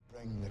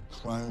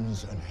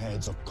crowns and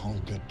heads of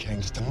conquered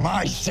kings to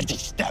my city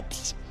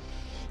steps.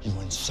 You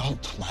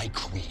insult my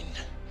queen.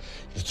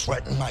 You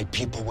threaten my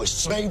people with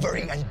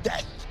slavery and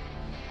death.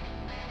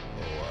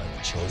 Oh,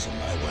 I've chosen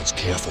my words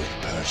carefully,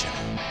 Persian.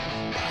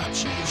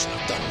 Perhaps you should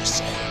have done the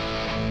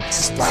same.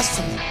 This is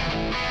blasphemy.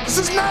 This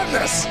is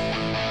madness.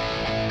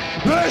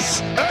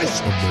 This is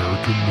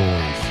American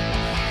Noise.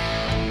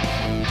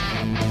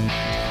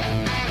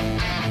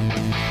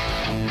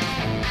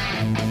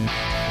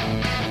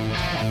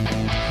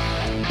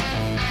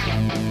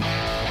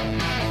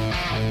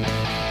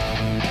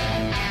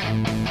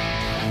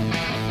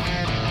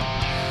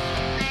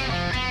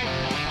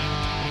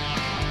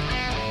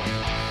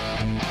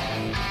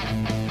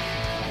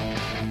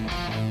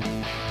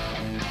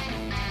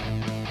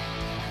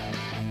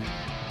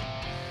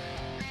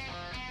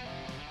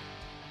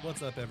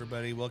 What's up,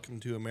 everybody? Welcome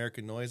to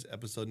American Noise,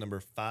 episode number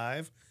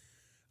 5.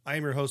 I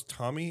am your host,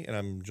 Tommy, and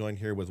I'm joined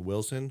here with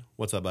Wilson.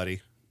 What's up,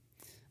 buddy?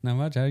 Not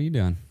much. How are you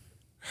doing?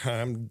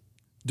 I'm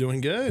doing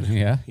good.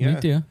 Yeah, me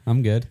too.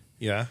 I'm good.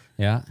 Yeah,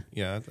 Yeah.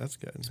 that's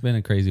good. It's been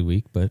a crazy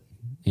week, but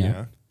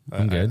yeah.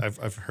 I'm good.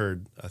 I've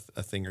heard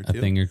a thing or two.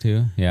 A thing or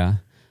two, yeah.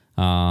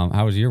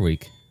 How was your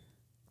week?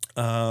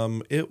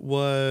 It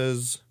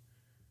was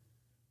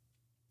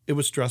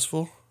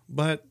stressful,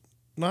 but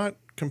not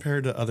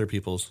compared to other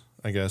people's,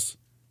 I guess.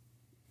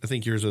 I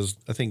think yours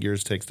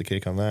takes the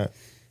cake on that.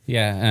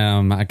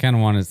 Yeah, I kind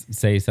of want to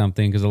say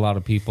something because a lot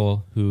of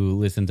people who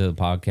listen to the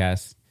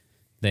podcast,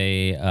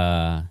 they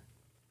kind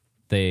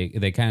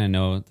of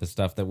know the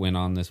stuff that went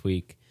on this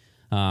week.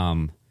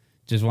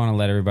 Just want to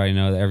let everybody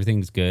know that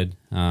everything's good.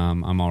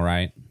 I'm all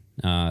right.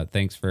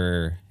 Thanks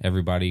for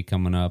everybody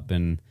coming up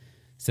and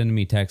sending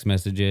me text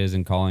messages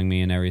and calling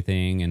me and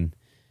everything and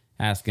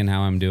asking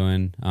how I'm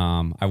doing.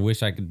 I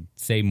wish I could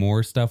say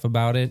more stuff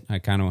about it.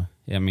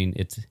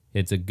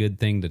 It's a good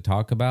thing to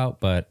talk about,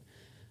 but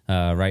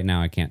right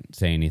now I can't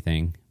say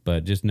anything.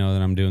 But just know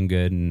that I'm doing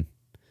good, and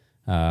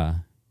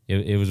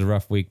it was a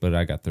rough week, but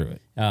I got through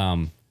it.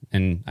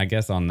 And I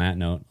guess on that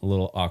note, a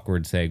little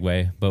awkward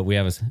segue, but we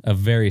have a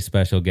very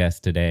special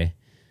guest today.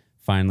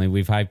 Finally,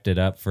 we've hyped it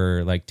up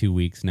for like 2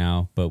 weeks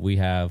now, but we've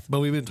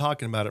been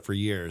talking about it for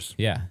years.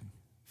 Yeah,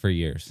 for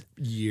years.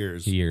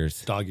 Years.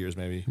 Dog years,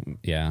 maybe.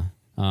 Yeah.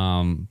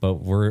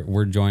 But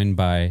we're joined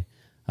by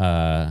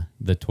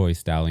the toy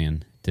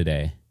Stallion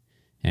today,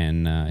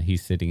 and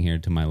he's sitting here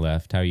to my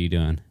left. How are you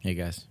doing? Hey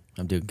guys,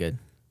 I'm doing good.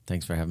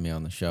 Thanks for having me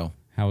on the show.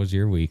 How was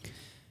your week?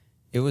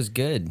 It was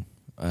good.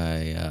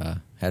 I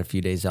had a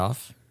few days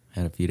off,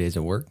 had a few days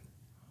of work,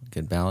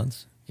 good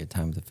balance, good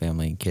time with the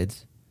family and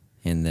kids.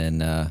 And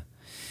then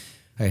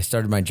I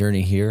started my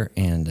journey here,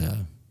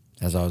 and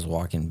as I was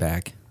walking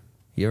back,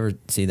 you ever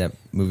see that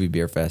movie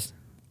Beer Fest?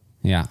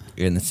 Yeah.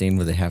 In the scene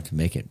where they have to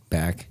make it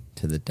back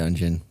to the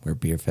dungeon where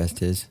Beer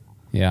Fest is?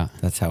 Yeah.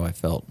 That's how I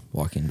felt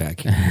walking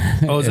back here.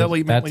 Oh, is that what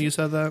you meant when you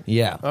said that?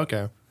 Yeah.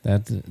 Okay.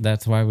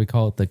 That's why we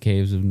call it the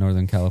caves of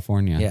Northern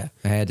California. Yeah.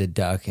 I had to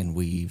duck and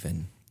weave,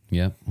 and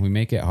Yep. We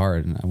make it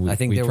hard. I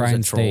think we there try was a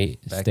and troll stay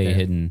back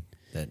hidden.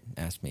 that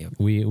asked me.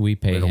 We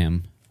pay riddle.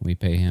 him. We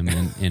pay him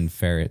in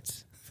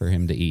ferrets for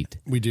him to eat.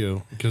 We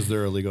do, because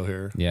they're illegal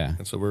here. Yeah.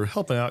 And so we're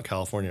helping out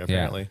California,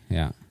 apparently.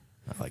 Yeah.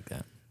 I like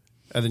that.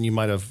 And then you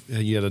had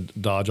to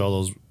dodge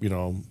all those,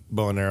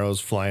 bow and arrows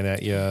flying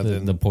at you.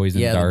 Then The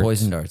poison Yeah, darts. the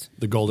poison darts.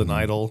 the golden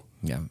idol.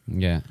 Yeah.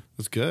 Yeah.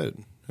 That's good.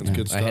 That's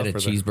good stuff. I had a for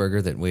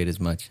cheeseburger that weighed as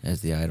much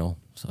as the idol,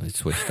 so I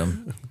switched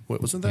them. What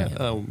wasn't that?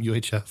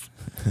 UHF.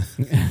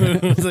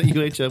 Was that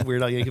UHF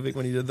Weird Al Yankovic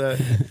when he did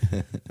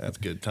that? That's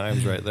good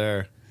times right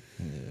there.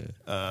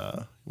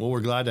 Well,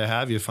 we're glad to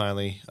have you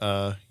finally.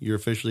 You're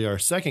officially our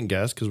second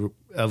guest because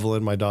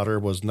Evelyn, my daughter,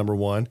 was number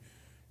 1,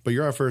 but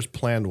you're our first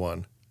planned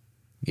one.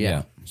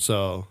 Yeah.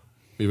 So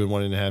we've been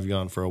wanting to have you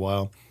on for a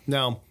while.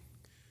 Now,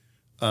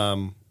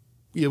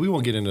 we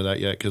won't get into that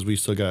yet because we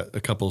still got a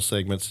couple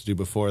segments to do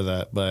before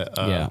that. But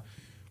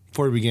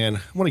before we begin,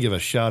 I want to give a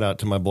shout out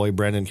to my boy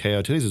Brandon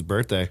Ko. Today's his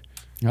birthday.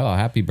 Oh,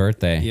 happy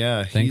birthday.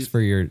 Yeah, Thanks for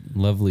your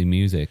lovely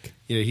music.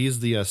 Yeah, he's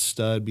the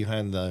stud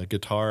behind the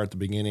guitar at the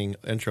beginning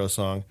intro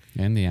song.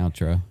 And the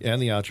outro.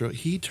 And the outro.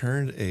 He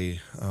turned a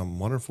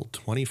wonderful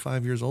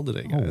 25 years old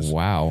today, guys. Oh,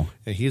 wow.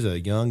 And he's a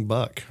young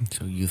buck.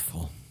 So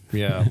youthful.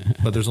 Yeah,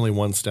 but there's only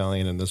one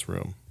Stallion in this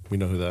room. We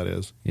know who that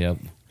is. Yep.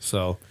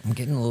 So I'm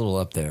getting a little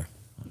up there.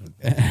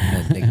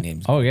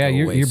 Nicknames. Oh, yeah. go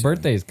Your away soon.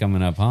 birthday's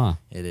coming up, huh?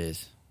 It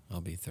is. I'll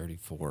be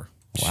 34.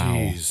 Wow.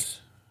 jeez.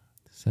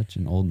 Such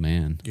an old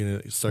man.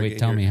 Wait,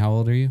 Tell me, how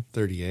old are you?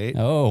 38.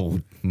 Oh,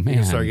 You're man.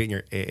 gonna start getting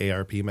your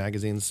AARP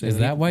magazines soon. Is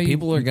that why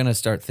People are going to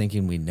start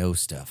thinking we know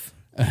stuff.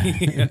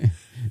 Yeah.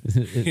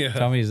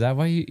 Tell me, is that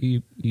why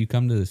you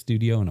come to the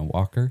studio in a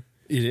walker?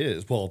 It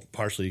is. Well,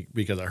 partially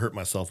because I hurt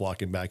myself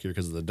walking back here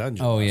because of the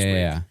dungeon. Oh, last week.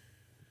 yeah.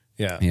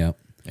 Yep.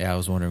 Yeah, I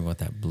was wondering what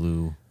that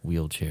blue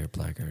wheelchair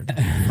placard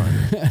in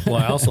front. Well,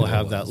 I also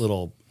have that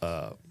little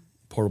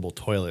portable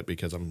toilet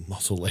because I'm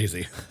also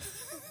lazy.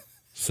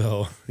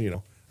 So,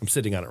 I'm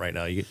sitting on it right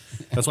now.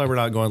 That's why we're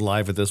not going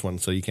live at this one,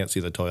 so you can't see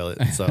the toilet.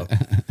 So,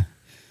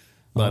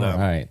 but All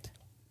right.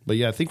 But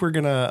yeah, I think we're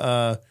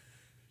gonna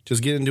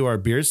just get into our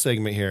beer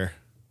segment here.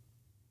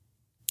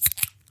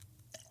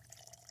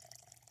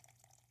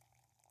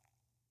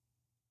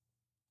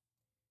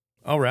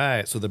 All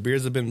right, so the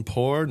beers have been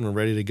poured and we're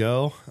ready to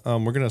go.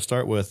 We're gonna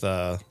start with,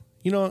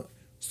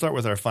 start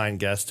with our fine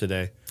guest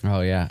today.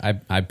 Oh yeah,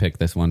 I picked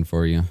this one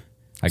for you.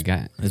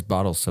 This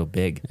bottle's so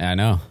big. I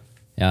know.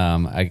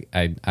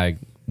 I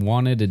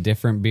wanted a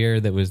different beer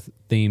that was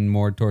themed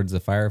more towards the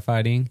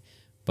firefighting,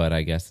 but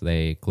I guess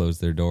they closed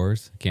their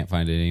doors. Can't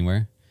find it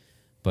anywhere.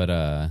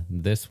 But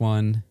this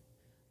one,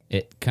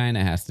 it kind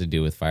of has to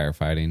do with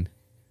firefighting.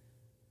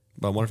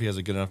 But I wonder if he has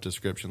a good enough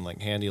description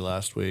like Handy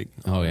last week.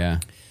 Oh yeah.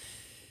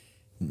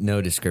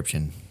 No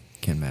description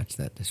can match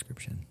that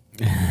description.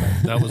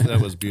 That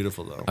was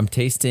beautiful though. I'm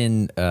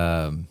tasting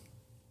some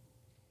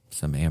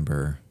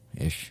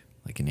amber-ish,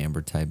 like an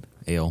amber type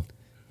ale.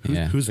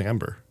 Who's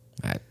Amber?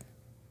 I,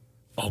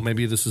 Oh,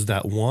 maybe this is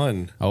that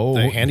one. Oh.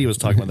 that Handy was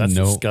talking about. That's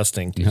No.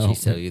 disgusting. did she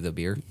sell you the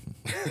beer?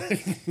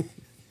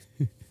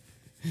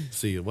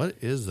 See, what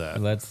is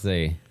that? Let's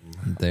see.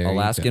 There you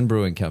Alaskan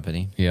Brewing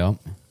Company. go.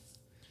 Yep.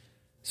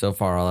 So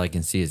far, all I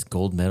can see is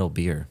gold medal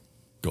beer.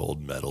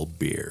 Gold medal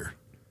beer.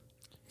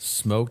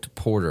 Smoked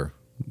porter.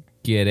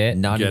 Get it?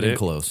 Not Get even it?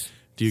 close.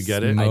 Do you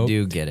get it? Smoked. I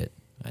do get it.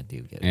 I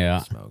do get it. Yeah.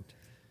 Smoked.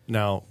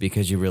 Now,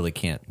 Because you really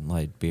can't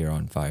light beer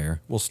on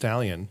fire well,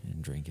 Stallion,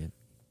 and drink it.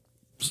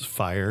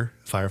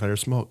 firefighter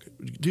smoke.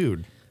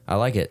 Dude, I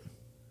like it.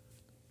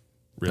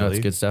 really? No, it's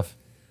good stuff.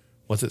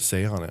 What's it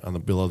say on it, on the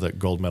below that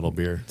gold medal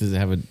beer? Does it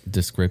have a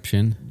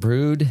description?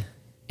 Brewed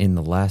in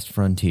the last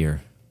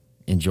frontier.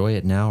 Enjoy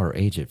it now or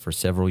age it for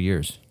several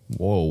years.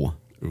 Whoa.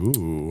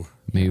 Ooh.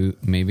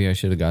 Maybe I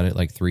should have got it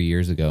like 3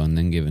 years ago and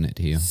then given it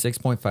to you.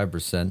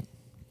 6.5%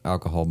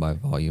 alcohol by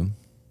volume.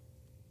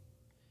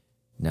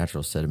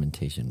 Natural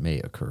sedimentation may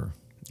occur.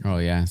 Oh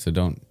yeah. So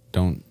don't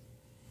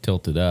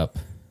tilt it up.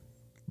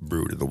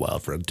 Brewed in the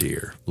wild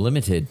frontier.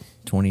 Limited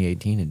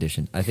 2018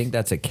 edition. I think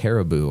that's a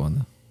caribou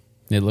on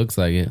It looks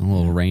like it. A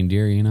little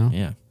reindeer, you know? the.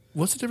 Yeah.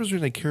 What's the difference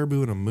between a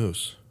caribou and a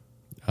moose?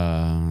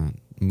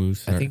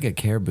 Moose. I think a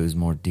caribou's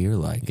more deer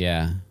like.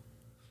 Yeah.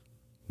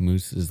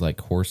 Moose is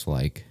like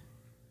horse-like.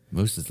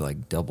 Moose is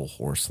like double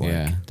horse like.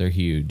 Yeah, they're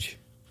huge.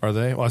 Are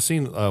they? Well, I've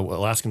seen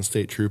Alaskan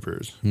State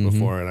Troopers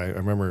before, and I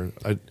remember.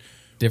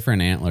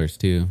 Different antlers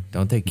too.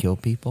 Don't they kill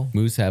people?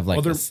 Moose have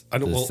like they're- the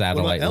what about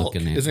satellite elk?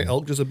 looking. Isn't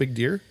elk just a big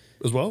deer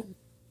as well?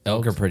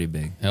 Elk are pretty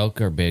big.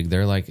 Elk are big.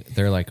 They're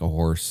like a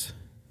horse.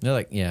 They're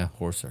like, yeah,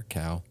 horse or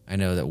cow. I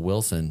know that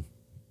Wilson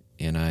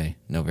and I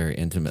know very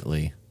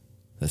intimately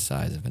the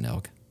size of an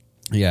elk.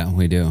 Yeah,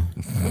 we do.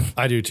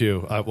 I do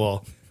too.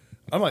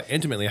 I'm not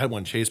intimately. I had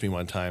one chase me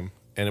one time,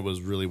 and it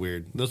was really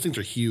weird. Those things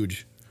are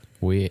huge.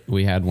 We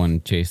had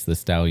one chase the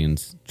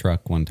Stallion's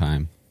truck one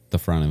time, the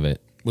front of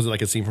it. Was it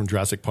like a scene from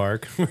Jurassic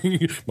Park?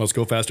 Must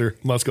go faster.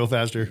 Must go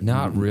faster.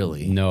 Not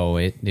really. No,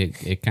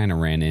 it kind of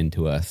ran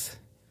into us.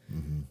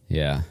 Mm-hmm.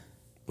 Yeah.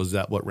 Was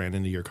that what ran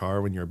into your car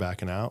when you were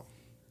backing out?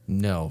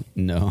 No.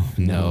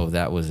 No.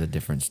 That was a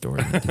different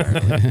story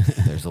entirely.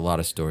 There's a lot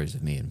of stories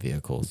of me in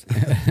vehicles.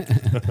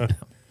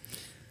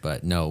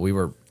 But no, we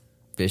were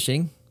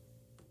fishing,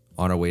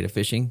 on our way to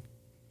fishing,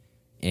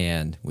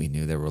 and we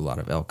knew there were a lot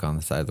of elk on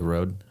the side of the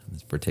road in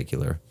this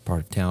particular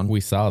part of town.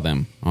 We saw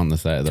them on the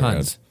side of the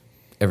Tons.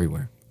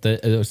 Everywhere.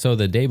 road. So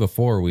the day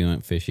before we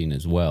went fishing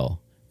as well,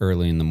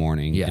 early in the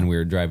morning, Yeah. and we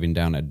were driving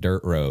down a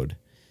dirt road,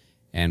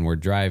 and we're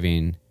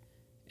driving,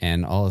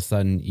 and all of a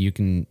sudden you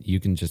can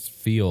just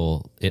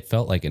feel, it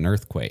felt like an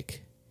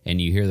earthquake, and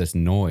you hear this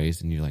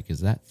noise, and you're like, is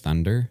that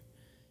thunder?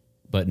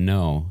 But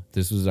no,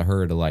 this was a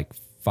herd of like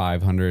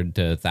 500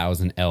 to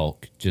 1,000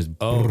 elk just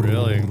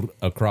Really?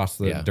 across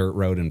the Yeah. dirt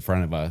road in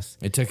front of us.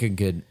 It took a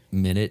good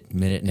minute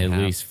and a At half.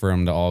 least for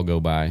them to all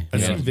go by. I've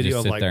Yeah, seen video just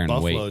of sit like there and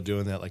buffalo wait.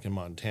 doing that, like in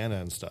Montana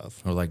and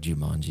stuff. Or like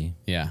Jumanji.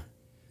 Yeah,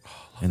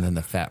 And then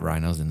the fat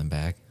rhinos in the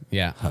back.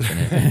 yeah. Huffing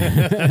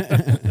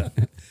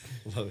it.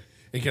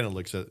 He kind of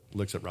looks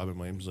at Robin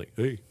Williams like,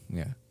 "Hey,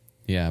 Yeah.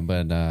 Yeah,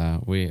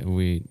 but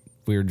we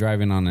were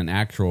driving on an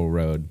actual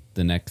road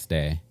the next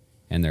day,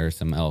 and there are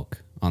some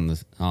elk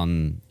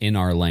in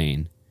our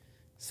lane.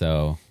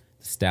 So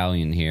the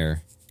Stallion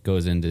here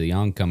goes into the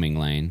oncoming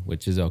lane,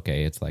 which is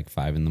okay. It's like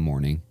 5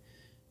 a.m,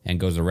 and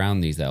goes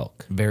around these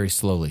elk Very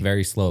slowly.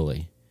 very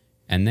slowly.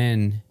 And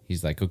then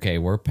he's like, okay,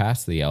 we're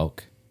past the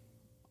elk.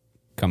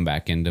 Come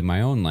back into my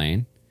own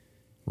lane.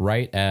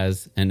 Right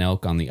as an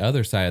elk on the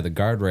other side of the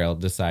guardrail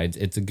decides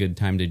it's a good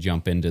time to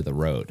jump into the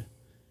road,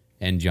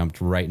 and jumped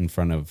right in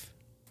front of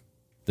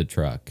the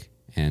truck.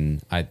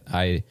 And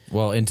I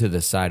Well, into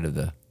the side of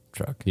the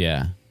truck.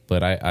 yeah,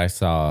 but I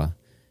saw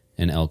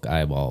an elk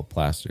eyeball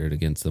plastered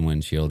against the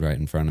windshield right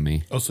in front of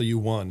me. oh, so you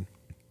won."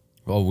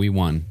 Oh, we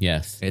won.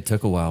 Yes, It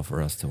took a while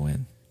for us to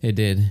win. it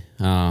did.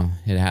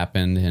 It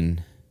happened,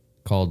 and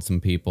called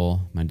some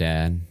people, my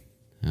dad,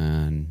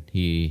 and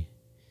he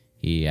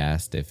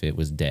asked if it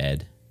was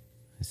dead.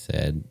 I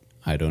said,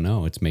 I don't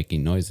know. It's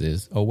making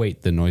noises. Oh,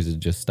 wait, the noises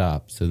just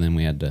stopped. So then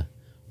we had to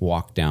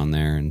walk down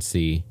there and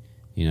see,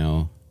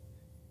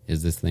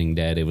 is this thing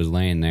dead? It was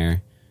laying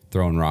there,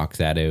 throwing rocks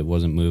at it. It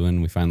wasn't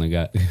moving. We finally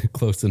got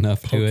close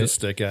enough Poked to it. a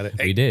stick at it.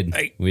 We did.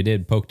 Hey. We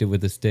did. Poked it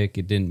with a stick.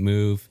 It didn't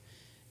move,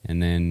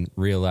 and then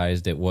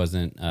realized it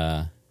wasn't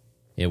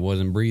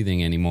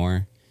breathing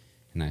anymore.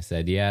 And I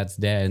said, "Yeah, it's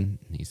dead." And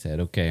he said,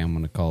 "Okay, I'm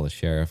going to call the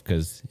sheriff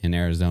because in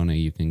Arizona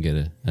you can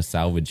get a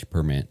salvage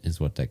permit, is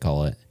what they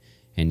call it,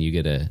 and you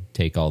get to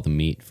take all the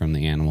meat from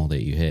the animal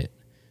that you hit."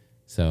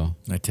 So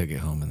I took it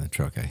home in the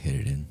truck I hid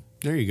it in.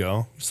 There you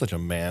go. You're such a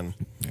man.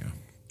 Yeah.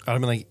 I'd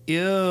have been like,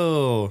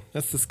 ew,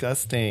 that's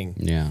disgusting.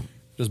 yeah,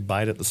 Just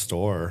buy it at the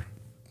store.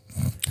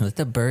 Let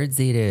the birds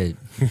eat it.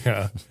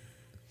 Yeah.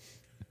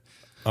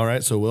 All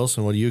right, so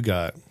Wilson, what do you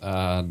got?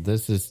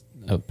 this is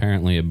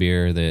apparently a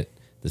beer that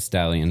the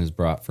Stallion has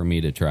brought for me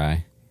to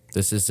try.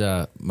 This is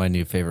my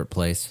new favorite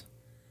place.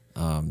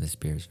 This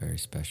beer is very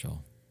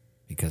special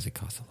because it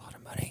costs a lot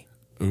of money.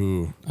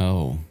 Ooh,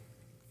 Oh,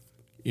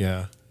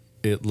 yeah.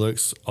 It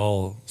looks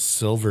all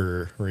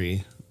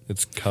silvery.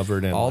 It's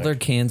covered in All like, their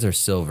cans are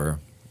silver,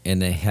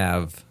 and they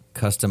have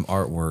custom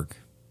artwork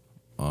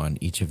on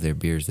each of their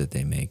beers that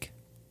they make.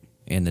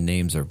 And the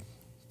names are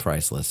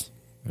priceless.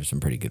 There's some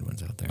pretty good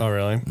ones out there. Oh,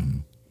 really? Mm-hmm.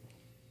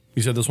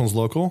 You said this one's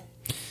local?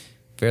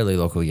 Fairly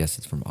local. Yes,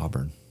 it's from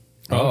Auburn.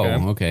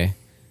 okay.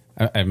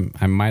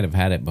 I might have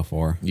had it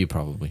before. You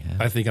probably have.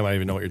 I think I might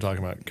even know what you're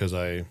talking about because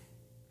I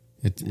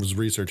It's was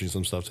researching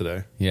some stuff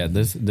today. yeah.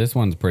 This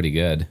one's pretty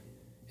good.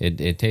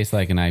 It tastes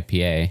like an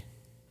IPA.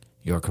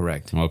 You're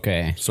correct.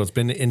 Okay, So it's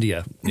been to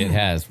India. it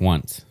has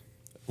once.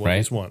 Well, Right? at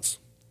least once.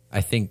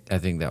 I think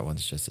that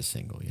one's just a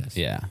single. Yes.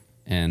 Yeah,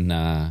 and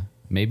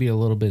maybe a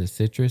little bit of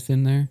citrus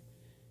in there.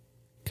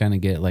 Kind of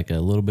get like a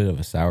little bit of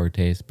a sour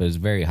taste, but it's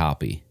very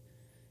hoppy.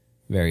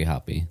 Very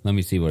hoppy. Let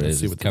me see what Let's it is.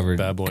 see It's what this covered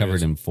bad boy covered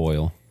is. in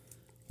foil.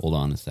 Hold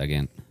on a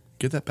second.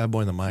 Get that bad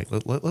boy in the mic.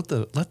 Let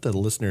the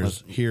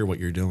listeners hear what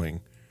you're doing.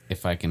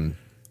 If I can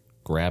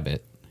grab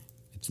it,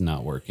 it's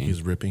not working.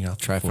 He's ripping out.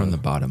 Try the from the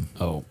foil. bottom.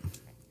 Oh,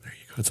 There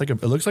you go. It's like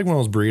it looks like one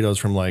of those burritos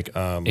from like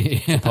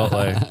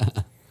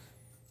Chipotle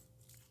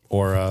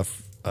or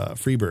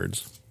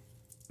Freebirds.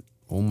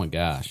 oh my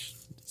gosh!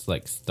 It's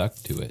like stuck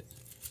to it.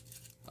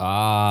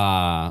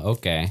 Ah,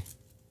 okay.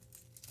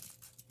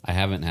 I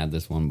haven't had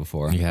this one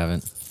before. You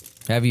haven't?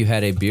 Have you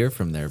had a beer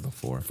from there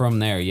before? From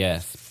there,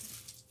 yes.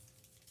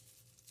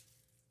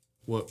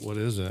 What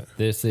is it?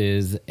 This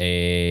is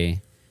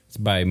it's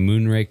by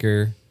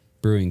Moonraker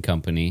Brewing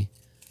Company.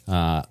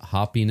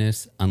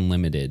 Hoppiness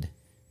Unlimited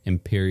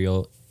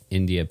Imperial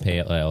India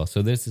Pale Ale.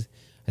 So this is,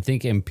 I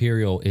think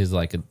Imperial is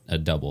like a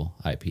double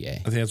IPA.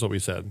 I think that's what we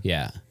said.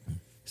 Yeah.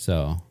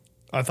 So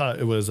I thought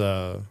it was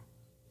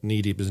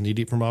Knee Deep. Is Knee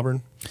Deep from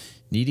Auburn?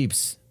 Knee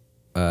Deep's,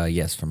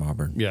 yes, from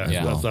Auburn. Yeah,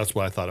 as well. that's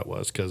what I thought it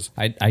was. Because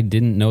I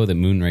didn't know that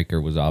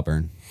Moonraker was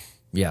Auburn.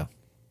 Yeah,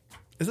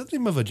 is that the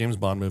name of a James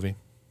Bond movie?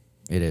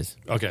 it is.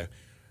 Okay,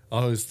 I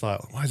always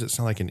thought, why does it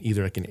sound like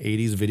either like an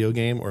 '80s video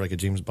game or like a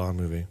James Bond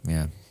movie?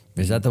 Yeah.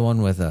 Is that the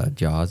one with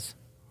Jaws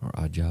or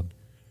Odd Job?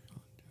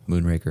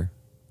 Moonraker.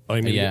 Oh,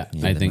 you mean Yeah,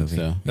 Yeah, I the think movie.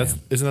 so. That's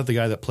isn't that the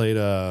guy that played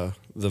the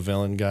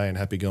villain guy in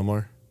Happy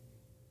Gilmore?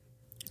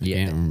 I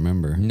can't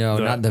remember. No,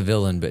 The- not the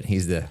villain, but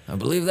he's the. I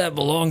believe that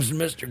belongs to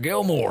Mr.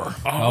 Gilmore.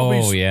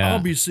 Oh, yeah. I'll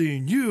be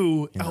seeing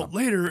you out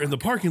later in the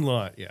parking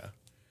lot. Yeah.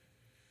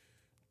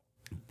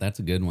 That's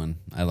a good one.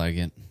 I like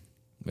it.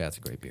 Yeah, it's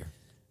a great beer.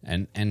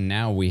 And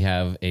now we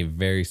have a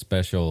very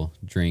special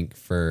drink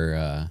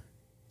for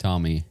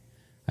Tommy.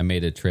 I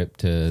made a trip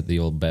to the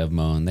old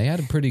Bevmo, and they had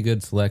a pretty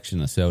good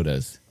selection of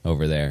sodas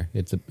over there.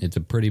 It's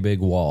a pretty big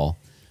wall.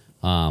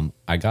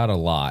 I got a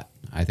lot.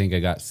 I think I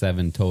got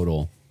 7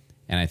 total,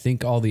 and I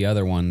think all the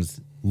other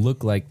ones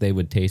look like they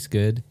would taste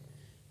good.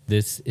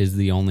 This is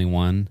the only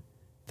one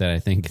that I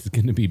think is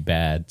going to be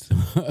bad. So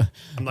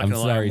I'm not gonna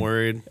lie, I'm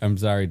worried. I'm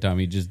sorry,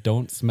 Tommy. Just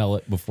don't smell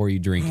it before you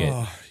drink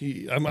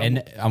it.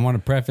 And I want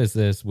to preface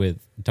this with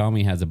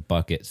Tommy has a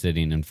bucket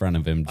sitting in front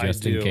of him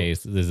just in do.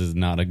 case this is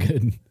not a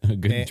good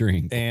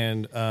drink.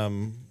 And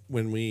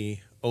when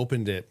we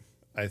opened it,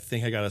 I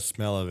think I got a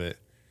smell of it.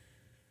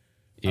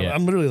 Yeah.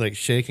 I'm literally like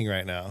shaking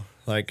right now,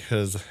 like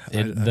because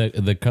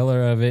The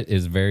color of it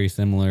is very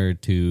similar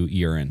to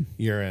urine.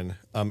 urine.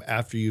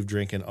 After you've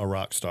drinking a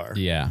rock star.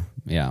 Yeah.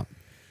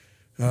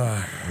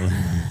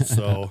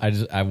 So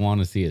I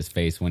want to see his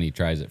face when he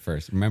tries it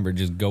first. Remember,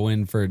 just go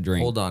in for a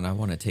drink. Hold on, I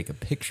want to take a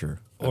picture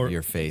of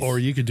your face. or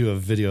you could do a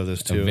video of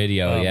this too. A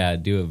video, yeah,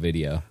 do a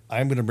video.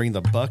 I'm gonna bring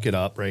the bucket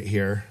up right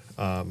here,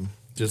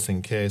 just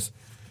in case.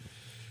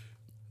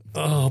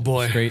 Oh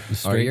boy, Straight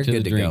you're to the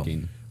good to go.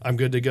 drinking. I'm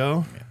good to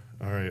go.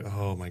 All right.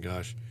 Oh my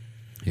gosh.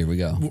 Here we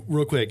go.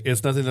 Real quick,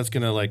 it's nothing that's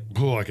gonna like.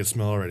 Oh, I can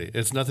smell already.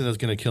 It's nothing that's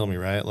gonna kill me,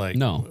 right? Like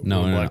No.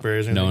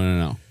 blackberries. or anything?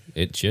 No.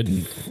 It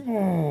shouldn't.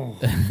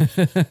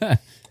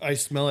 I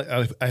smell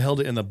it. I held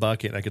it in the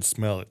bucket. And I could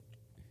smell it.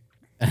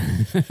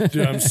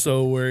 Dude, I'm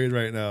so worried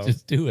right now.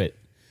 Just do it.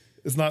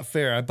 It's not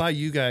fair. I buy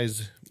you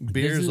guys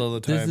beers all the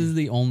time. This is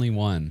the only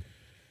one.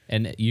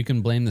 And you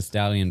can blame the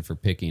Stallion for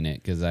picking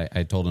it because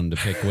I told him to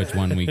pick which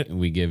one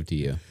we give to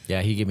you.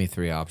 Yeah, he gave me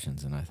 3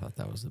 options, and I thought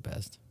that was the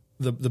best.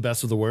 the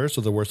best of the worst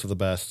or the worst of the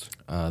best.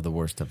 The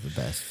worst of the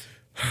best.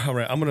 All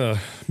right, I'm gonna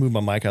move my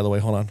mic out of the way.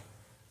 Hold on.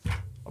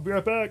 I'll be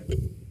right back.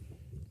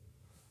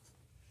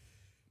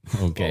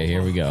 Okay,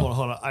 here we go.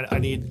 Hold on. I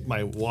need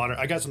my water.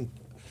 I got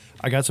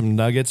some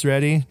nuggets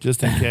ready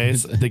just in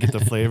case they get the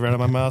flavor out of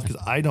my mouth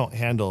because I don't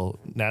handle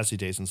nasty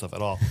taste and stuff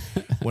at all.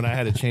 When I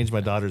had to change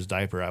my daughter's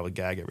diaper, I would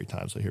gag every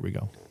time. So here we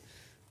go.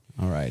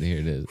 All right, here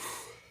it is.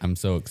 I'm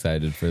so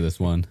excited for this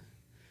one.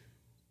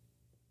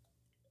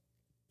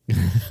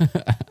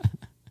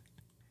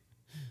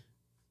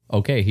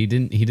 Okay, he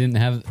didn't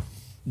have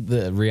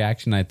the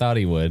reaction I thought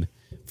he would.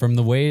 From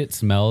the way it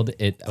smelled,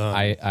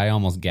 I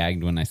almost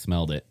gagged when I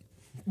smelled it.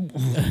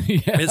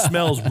 It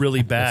smells really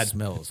The bad.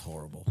 smell is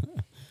horrible.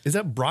 Is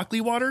that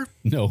broccoli water?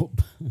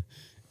 Nope.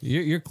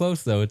 You're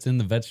close though. It's in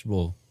the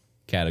vegetable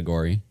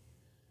category.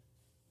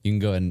 You can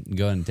go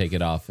ahead and take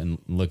it off and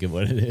look at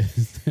what it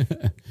is.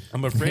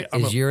 I'm afraid.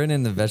 Is urine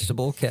in the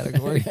vegetable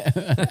category?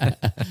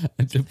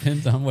 It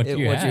depends on what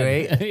you had.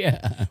 ate?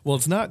 Yeah. Well,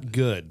 it's not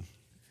good.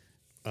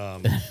 I'll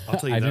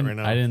tell you that right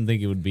now. I didn't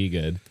think it would be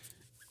good.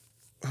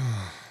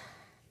 How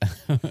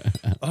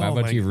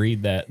about you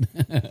read that?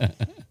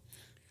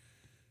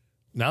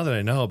 Now that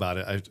I know about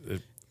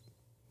it,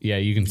 Yeah,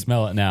 you can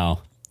smell it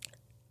now.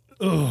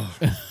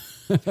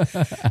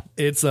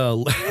 it's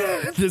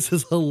this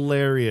is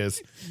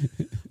hilarious.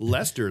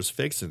 Lester's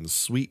fixins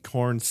sweet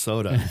corn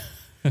soda.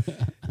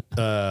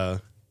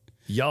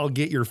 Y'all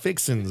get your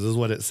fixins is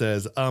what it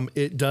says.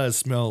 It does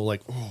smell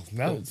like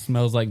now It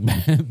smells like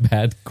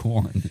bad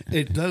corn.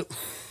 it does.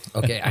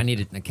 Okay, I need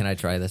it. Can I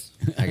try this?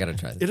 I gotta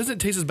try It this. doesn't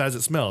taste as bad as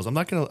it smells. I'm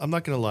not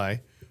gonna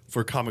lie.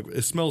 For comic,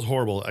 it smells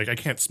horrible. Like I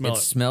can't smell It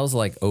it. smells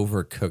like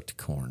overcooked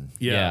corn.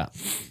 Yeah.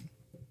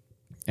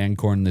 And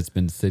corn that's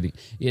been sitting.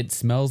 It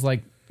smells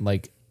like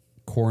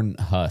corn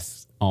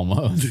husks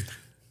almost.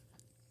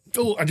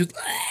 Oh, I just.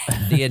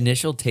 The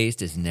initial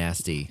taste is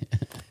nasty,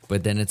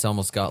 but then it's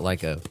almost got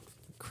like a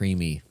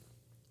creamy,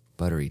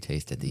 buttery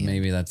taste at the end.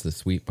 Maybe that's the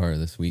sweet part of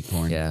the sweet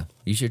corn. Yeah,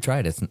 you should try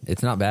it.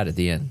 It's not bad at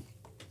the end.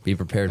 Be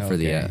prepared for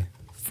the Okay.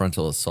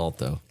 frontal assault,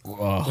 though.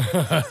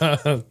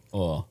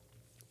 Oh.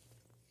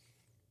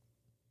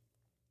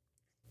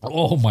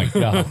 Oh my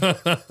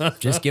god.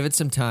 Just give it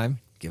some time.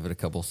 Give it a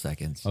couple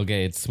seconds.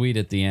 Okay, it's sweet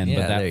at the end, Yeah,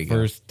 but there that you go.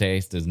 first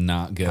taste is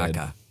not good.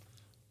 Caca.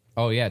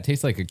 Oh yeah, it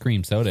tastes like a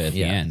cream soda at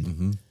the end.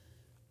 Mm-hmm.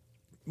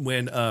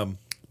 When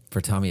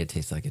For Tommy, it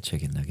tastes like a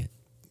chicken nugget.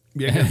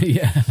 yeah,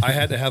 Yeah. I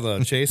had to have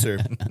a chaser.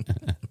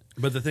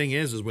 But the thing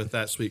is with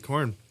that sweet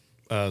corn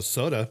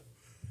soda,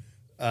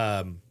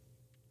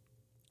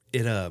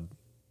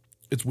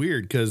 it's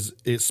weird because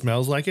it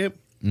smells like it,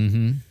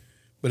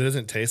 but it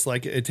doesn't taste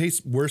like it. It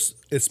tastes worse.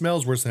 It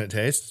smells worse than it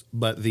tastes.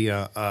 But the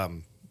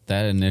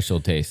That initial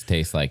taste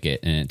tastes like it,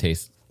 and it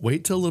tastes.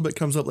 wait till a little bit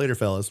comes up later,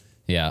 fellas.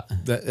 Yeah.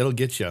 That it'll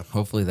get you.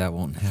 Hopefully that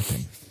won't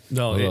happen.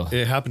 No, Ugh.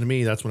 it happened to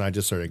me. That's when I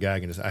just started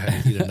gagging. I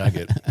had to eat a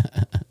nugget.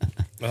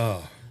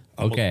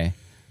 Okay.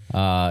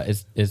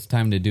 It's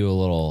time to do a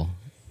little.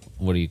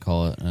 What do you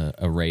call it?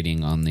 A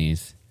rating on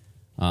these.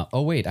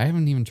 Oh wait, I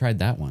haven't even tried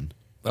that one.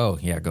 Oh,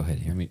 yeah, go ahead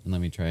here. Let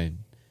me try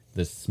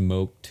the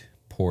smoked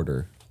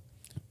porter.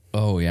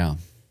 Oh yeah.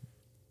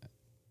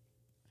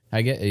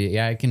 I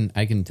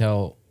can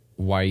tell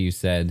why you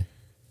said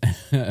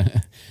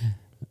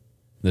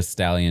the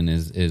Stallion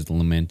is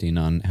lamenting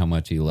on how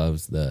much he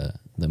loves the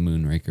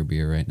Moonraker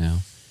beer right now.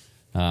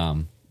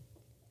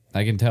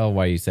 I can tell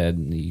why you said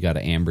you got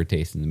an amber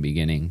taste in the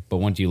beginning, but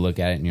once you look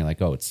at it and you're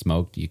like, oh, it's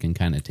smoked, you can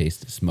kind of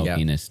taste the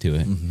smokiness to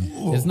it.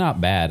 Mm-hmm. It's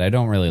not bad. I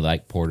don't really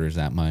like porters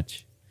that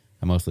much.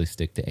 I mostly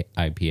stick to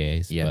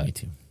IPAs. Yeah, but me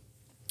too.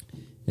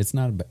 It's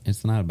not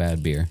a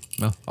bad beer.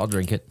 No, I'll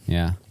drink it.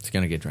 Yeah. It's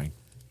going to get drank.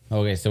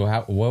 Okay, so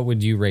what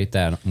would you rate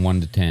that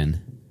 1 to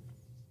 10?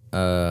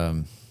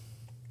 I'll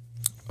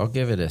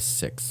give it a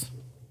 6.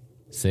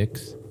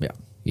 6? Yeah.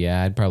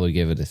 Yeah, I'd probably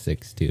give it a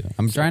 6 too.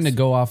 I'm trying to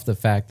go off the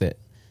fact that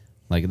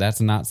like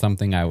that's not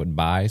something I would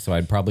buy, so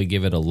I'd probably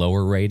give it a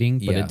lower rating,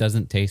 but Yeah. it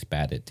doesn't taste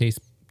bad. It tastes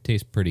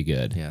pretty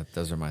good. Yeah,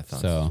 those are my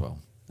thoughts So as well.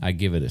 I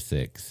give it a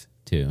 6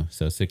 too.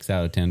 So 6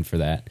 out of 10 for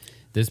that.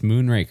 This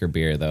Moonraker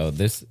beer though,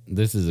 this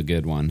is a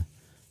good one.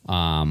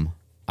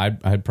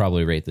 I'd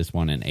probably rate this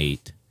one an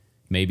 8,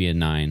 maybe a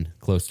 9,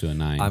 close to a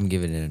 9. I'm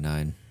giving it a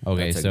 9.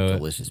 Okay, That's so a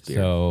delicious beer.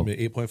 So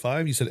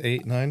 8.5. You said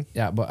 8, 9.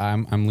 yeah, but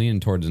I'm leaning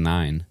towards a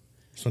 9.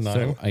 So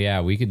 9. So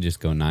yeah, we could just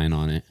go 9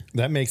 on it.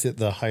 That makes it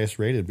the highest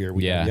rated beer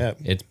we have Yeah, yet.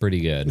 it's pretty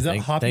good. Is that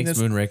Thanks, hoppiness?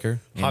 Moonraker.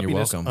 And you're Hoppiness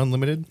welcome.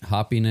 Unlimited.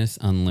 Hoppiness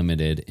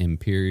Unlimited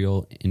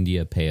Imperial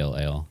India Pale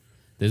Ale.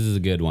 This is a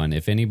good one.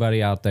 If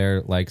anybody out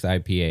there likes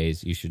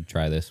IPAs, you should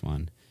try this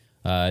one.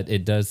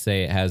 It does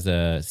say it has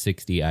a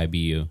 60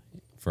 IBU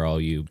for all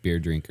you beer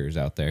drinkers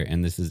out there,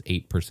 and this is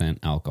 8%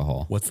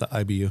 alcohol. What's the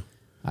IBU?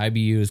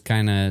 IBU is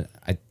kind of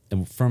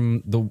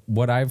from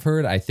what I've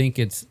heard. I think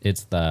it's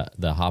the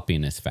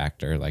hoppiness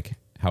factor, like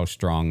how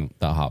strong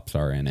the hops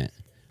are in it,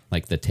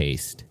 like the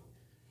taste.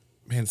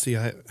 Man, see,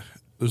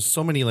 there's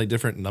so many like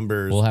different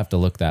numbers. We'll have to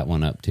look that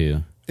one up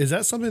too. Is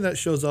that something that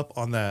shows up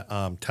on that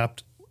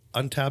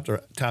Untapped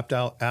or Tapped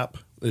Out app?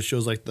 It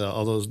shows like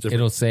all those different.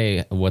 It'll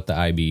say what the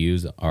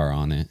IBUs are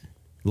on it.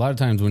 A lot of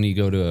times when you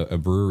go to a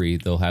brewery,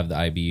 they'll have the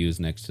IBUs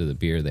next to the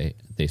beer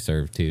they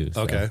serve too.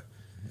 So. Okay.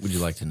 Would you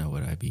like to know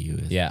what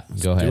IBU is? Yeah,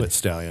 go ahead. Do it,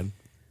 Stallion.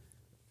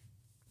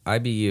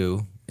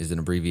 IBU is an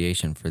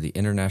abbreviation for the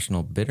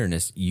International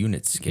Bitterness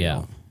Unit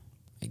Scale,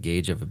 a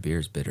gauge of a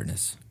beer's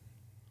bitterness.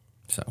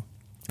 So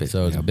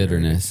it's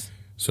bitterness.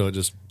 So it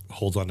just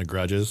holds on to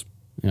grudges.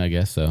 I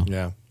guess so.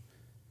 Yeah.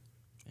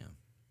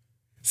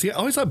 See, I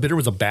always thought bitter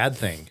was a bad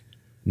thing.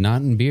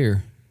 Not in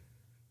beer.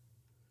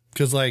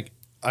 Because, like,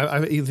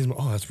 I eat things,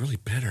 oh, that's really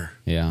bitter.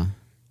 Yeah.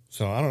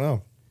 So, I don't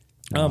know.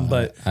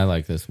 But I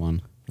like this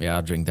one. Yeah,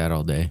 I'll drink that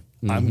all day.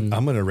 I'm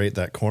going to rate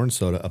that corn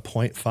soda a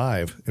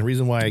 0.5. And the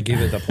reason why I gave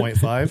it the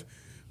 0.5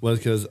 was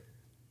because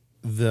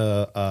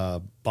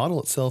the bottle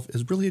itself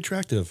is really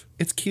attractive.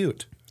 It's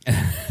cute.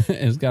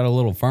 It's got a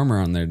little farmer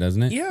on there,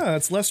 doesn't it? Yeah,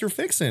 it's Lester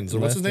Fixins.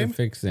 What's his name?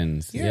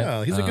 Fixins.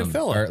 Yeah, he's a good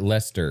fella. Or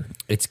Lester.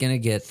 It's going to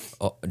get,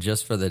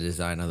 just for the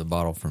design of the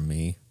bottle from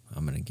me,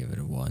 I'm going to give it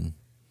a 1.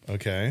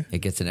 Okay. It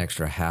gets an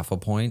extra half a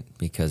point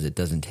because it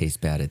doesn't taste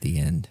bad at the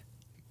end.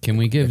 Can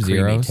we give The creamy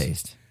zeros?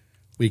 taste.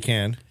 We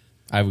can.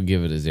 I would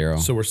give it a 0.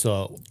 So we're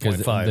still at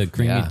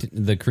 0.5.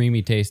 The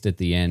creamy taste at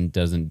the end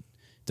doesn't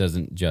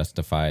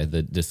justify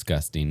the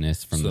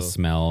disgustingness from the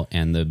smell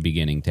and the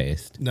beginning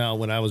taste. Now,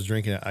 when I was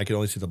drinking it, I could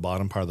only see the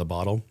bottom part of the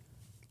bottle.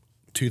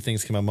 2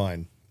 things came to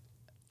mind.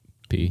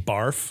 P.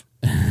 Barf,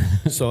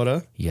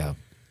 soda, Yeah.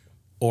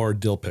 or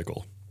dill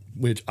pickle,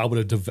 which I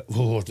would have...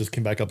 it just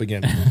came back up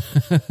again.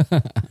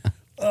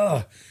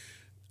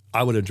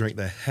 I would have drank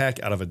the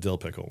heck out of a dill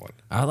pickle one.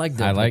 I like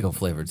the pickle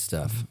flavored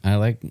stuff. I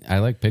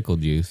like pickle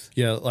juice.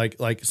 Yeah,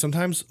 like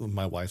sometimes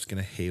my wife's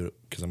going to hate it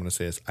because I'm going to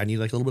say this. I need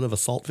like a little bit of a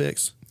salt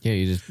fix. Yeah,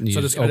 you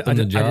So just open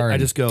the jar. I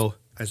just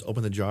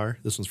open the jar.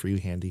 This one's for you,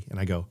 Handy. And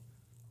I go,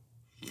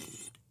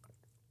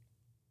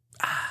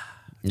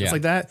 just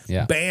like that.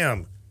 Yeah.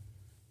 Bam.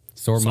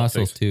 Sore Salt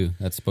muscles fix. too.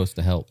 That's supposed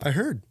to help. I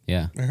heard.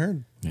 Yeah.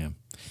 Yeah.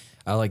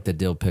 I like the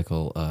dill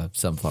pickle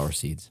sunflower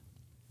seeds.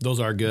 Those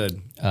are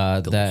good.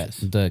 Delicious.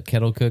 The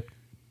kettle cooked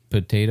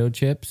potato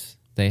chips,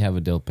 they have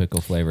a dill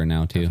pickle flavor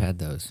now too. I've had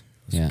those.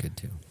 Those Yeah. are good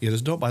too. Yeah,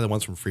 just don't buy the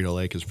ones from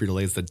Frito-Lay because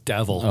Frito-Lay is the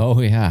devil. Oh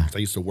yeah. I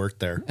used to work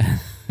there.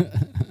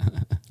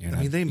 You're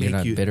I mean, they you're make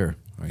not you bitter.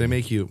 are They you?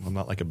 make you. I'm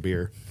not like a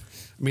beer.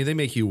 I mean, they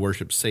make you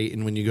worship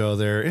Satan when you go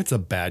there. It's a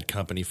bad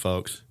company,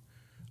 folks.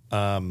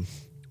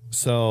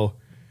 So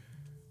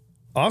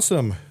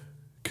awesome!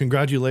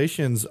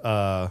 Congratulations,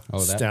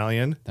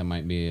 Stallion. That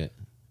might be it.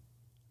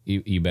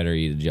 You better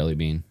eat a jelly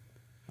bean.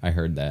 I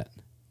heard that.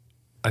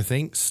 I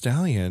think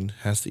Stallion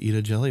has to eat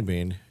a jelly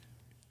bean.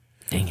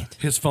 Dang it.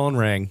 His phone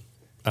rang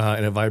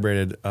and it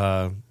vibrated.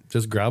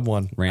 Just grab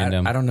one.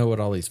 Random. I don't know what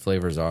all these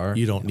flavors are.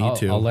 You don't need I'll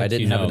to. let I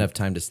didn't you have know. enough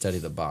time to study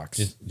the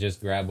box.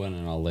 Just grab one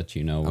and I'll let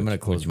you know. I'm gonna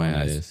close which my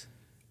one it eyes. is.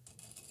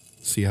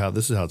 See how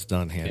this is how it's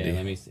done, Handy. Okay,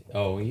 let me see.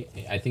 Oh,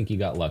 I think you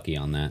got lucky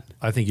on that.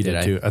 I think you Did did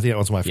I? too. I think that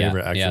was my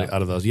favorite Yeah, actually yeah.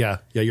 out of those. Yeah,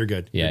 you're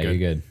good. Yeah, you're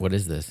good. What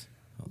is this?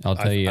 I'll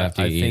tell you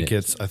after I you think eat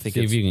it's- it. I think See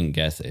if it's- you can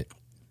guess it.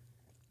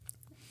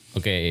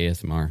 Okay,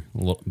 ASMR.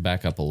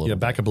 Back up a little. Yeah, bit.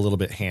 back up a little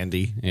bit,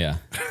 Handy. Yeah,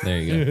 there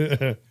you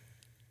go.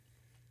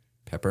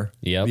 Pepper?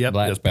 Yep, Yep,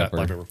 black just pepper.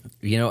 black pepper.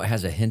 You know, it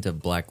has a hint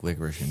of black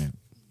licorice in it.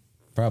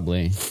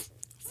 Probably.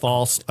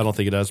 False. I don't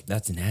think it does.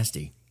 That's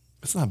nasty.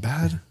 It's not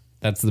bad.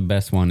 That's the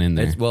best one in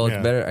there. It's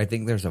Yeah. better. I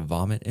think there's a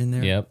vomit in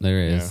there. Yep, there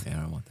is. Yeah,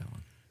 I don't want that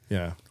one.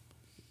 Yeah.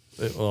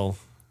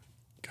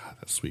 God,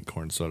 that sweet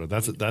corn soda.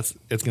 That's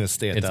it's gonna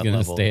stay at It's that gonna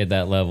level. stay at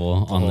that level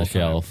on whole the time.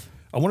 shelf.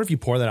 I wonder if you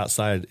pour that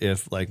outside.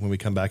 If like when we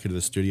come back into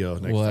the studio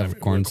next We'll time, have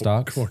corn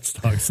stalks? Corn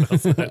stalks.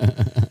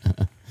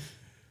 outside.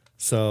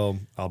 So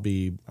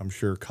I'm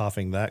sure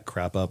coughing that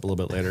crap up a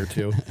little bit later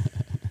too.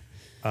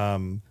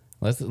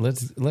 Let's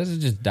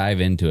just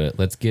dive into it.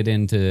 Let's get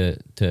into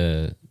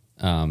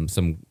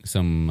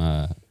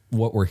some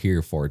what we're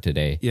here for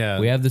today. Yeah.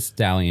 We have the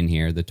Stallion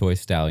here, the toy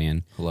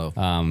Stallion. Hello.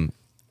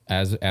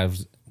 As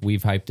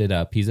we've hyped it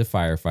up, he's a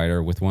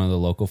firefighter with one of the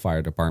local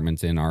fire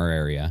departments in our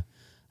area.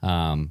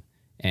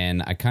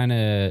 And I kind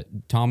of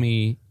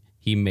Tommy,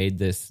 he made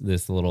this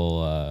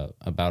little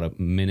about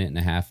a minute and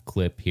a half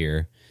clip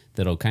here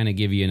that'll kind of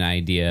give you an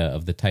idea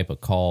of the type of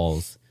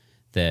calls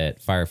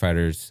that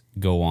firefighters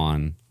go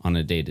on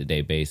a day-to-day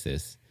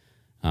basis.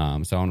 So I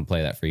want to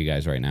play that for you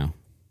guys right now.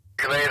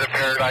 Relay to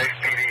Paradise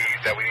PD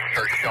that we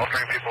start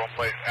sheltering people in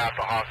place at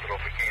the hospital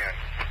if we can.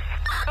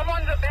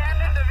 Someone's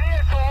abandoned a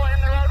vehicle in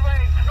the roadway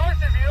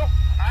north of you.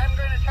 I'm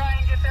going to try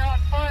and get there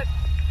on foot.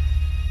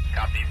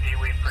 Copy.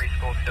 Pee-wee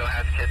Preschool still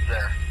has kids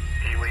there.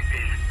 Pee-wee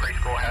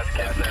Preschool has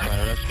kids there.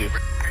 Fire rescue.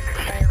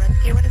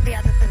 What is the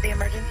address of the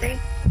emergency?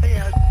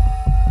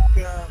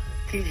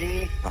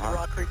 PG,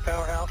 Rock Creek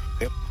Powerhouse.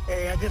 Yep.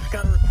 Hey, I just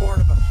got a report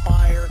of a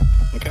fire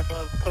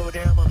above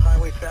Podam on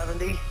Highway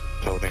 70.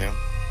 Podam.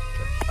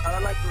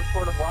 I'd like to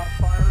report a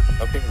wildfire.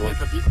 Okay, well,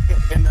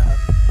 In the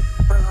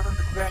front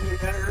the venue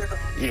area.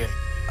 yeah.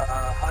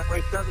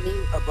 Highway 70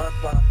 above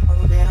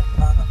Podam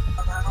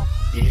Powerhouse.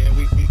 Yeah,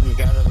 we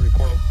got a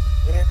report.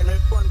 And I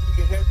just wanted to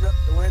give you a heads up,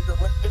 the winds are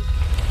lifting.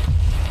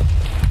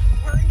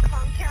 We're in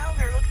Concal.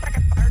 There looks like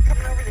a fire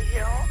coming over the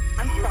hill.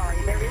 I'm sorry,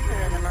 there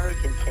isn't an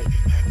emergency.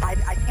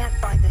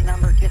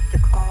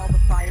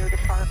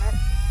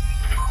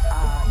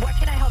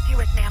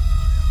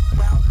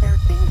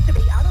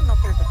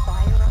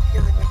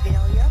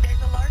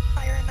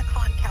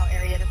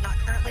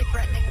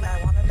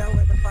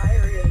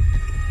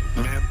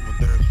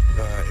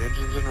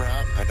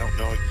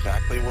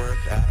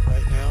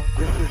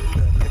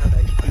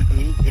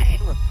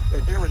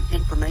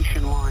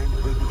 information line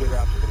that we can get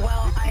out to the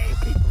Well,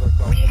 people that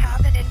are we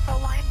have an info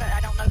line, but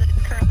I don't know that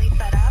it's currently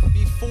set up.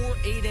 Before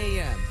 8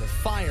 a.m., the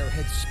fire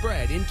had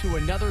spread into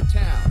another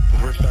town.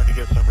 We're starting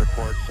to get some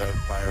reports of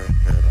fire in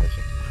Paradise.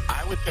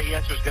 I would say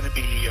yes, there's going to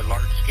be a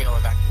large-scale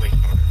evacuation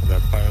order.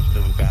 That fire's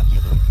moving faster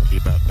than we can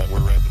keep up, but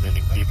we're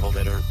recommending people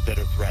that are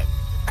threatened.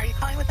 Are you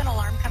calling with an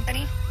alarm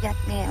company? Yes,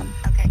 ma'am.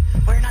 Okay.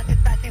 We're not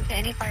dispatching to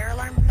any fire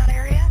alarms in that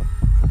area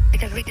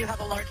because we do have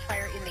a large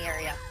fire in the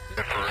area.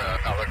 If we're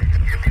not looking to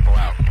get people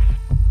out.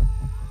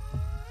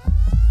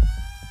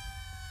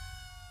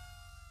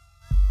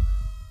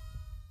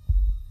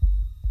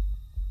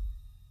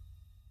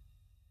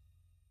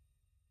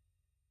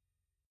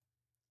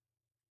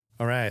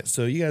 All right,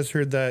 so you guys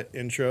heard that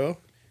intro.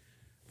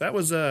 That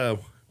was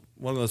one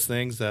of those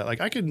things that like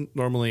I could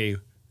normally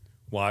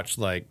watch.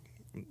 Like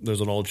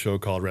there's an old show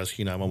called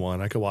Rescue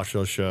 911. I could watch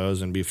those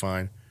shows and be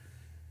fine.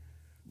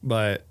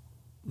 But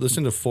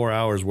listen to 4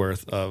 hours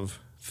worth of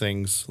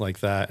things like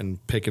that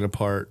and picking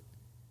apart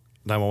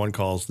 911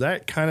 calls,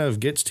 that kind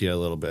of gets to you a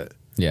little bit.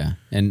 Yeah,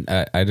 and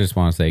I just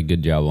want to say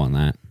good job on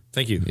that.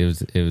 Thank you.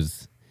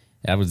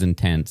 That was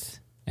intense,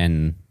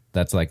 and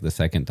that's like the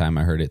second time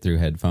I heard it through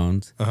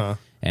headphones. Uh-huh.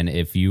 And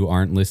if you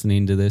aren't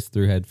listening to this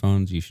through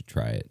headphones, you should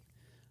try it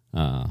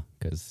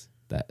because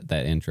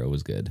that intro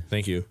was good.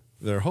 Thank you.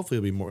 There hopefully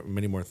will be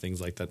many more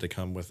things like that to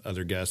come with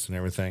other guests and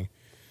everything.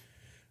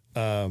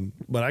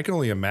 But I can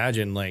only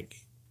imagine, like,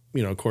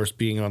 you know, of course,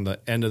 being on the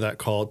end of that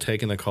call,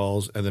 taking the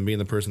calls, and then being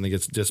the person that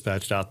gets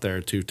dispatched out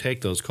there to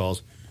take those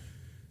calls.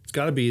 It's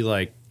got to be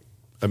like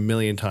a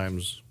million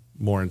times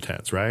more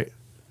intense, right?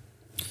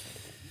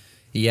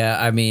 Yeah,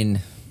 I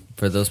mean,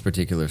 for those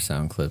particular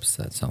sound clips,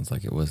 that sounds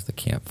like it was the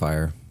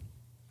campfire.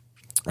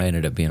 I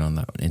ended up being on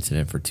that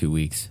incident for 2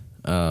 weeks.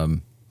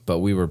 But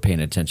we were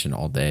paying attention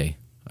all day.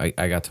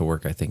 I got to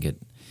work, I think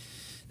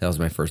that was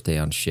my first day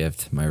on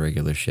shift, my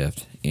regular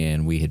shift,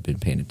 and we had been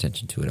paying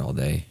attention to it all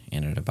day.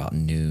 And at about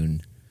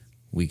noon,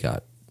 we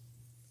got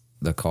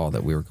the call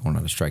that we were going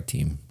on a strike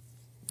team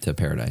to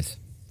Paradise.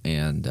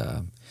 And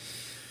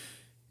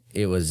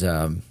it was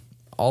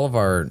all of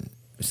our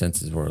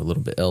senses were a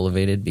little bit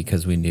elevated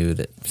because we knew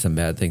that some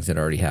bad things had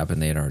already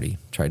happened. They had already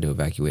tried to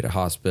evacuate a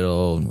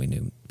hospital, and we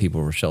knew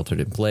people were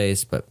sheltered in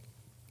place. But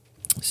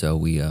so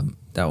we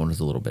that one was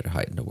a little bit of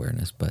heightened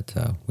awareness, but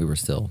we were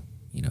still,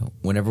 you know,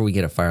 whenever we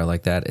get a fire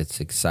like that, it's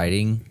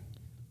exciting,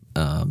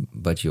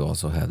 but you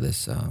also have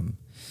this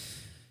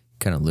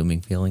kind of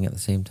looming feeling at the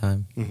same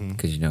time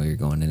because you know you're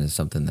going into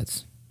something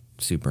that's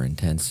super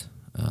intense.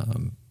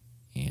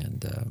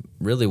 And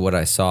really what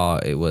I saw,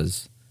 it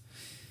was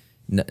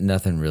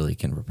nothing really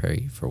can prepare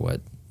you for what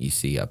you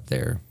see up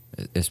there,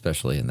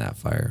 especially in that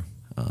fire.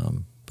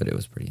 But it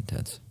was pretty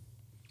intense.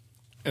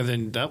 And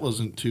then that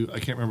wasn't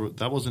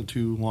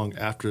too long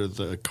after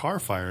the car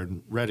fire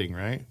in Reading,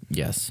 right?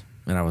 Yes.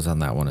 And I was on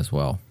that one as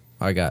well.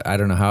 I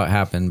don't know how it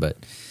happened, but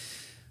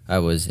I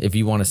was, if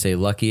you want to say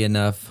lucky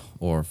enough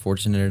or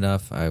fortunate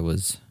enough, I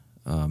was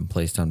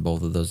placed on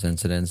both of those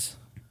incidents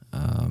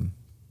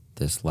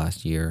this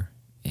last year.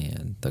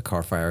 And the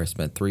car fire I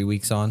spent 3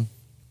 weeks on.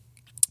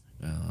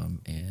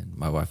 And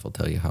my wife will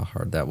tell you how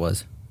hard that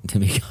was to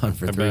be gone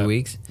for 3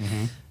 weeks.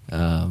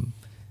 Mm-hmm.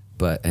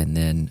 And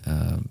then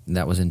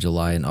that was in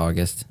July and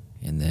August.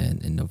 And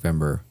then in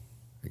November,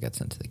 I got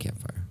sent to the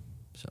campfire.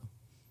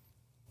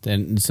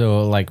 And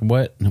so, like,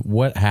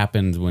 what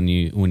happens when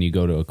you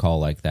go to a call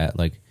like that?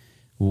 Like,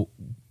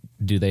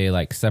 do they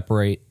like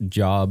separate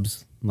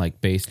jobs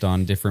like based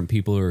on different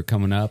people who are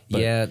coming up?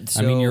 But, yeah,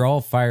 I mean, you're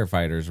all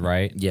firefighters,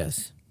 right?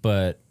 Yes,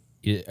 but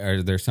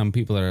are there some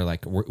people that are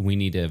like, we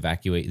need to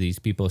evacuate these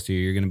people, so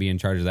you're going to be in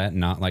charge of that,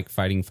 not like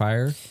fighting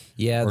fire?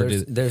 Yeah,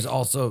 there's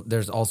all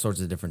sorts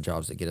of different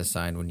jobs that get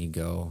assigned when you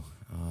go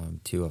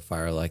to a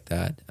fire like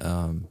that.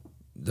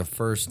 The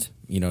first,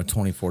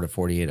 24 to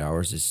 48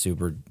 hours is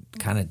super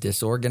kind of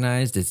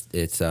disorganized.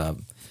 It's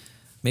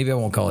maybe I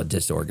won't call it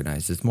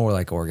disorganized. It's more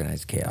like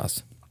organized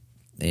chaos.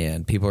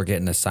 And people are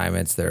getting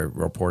assignments. They're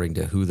reporting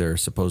to who they're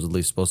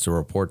supposedly supposed to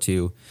report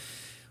to.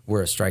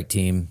 We're a strike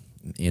team.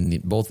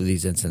 In both of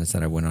these incidents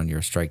that I went on, you're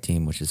a strike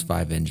team, which is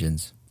 5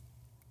 engines,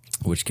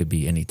 which could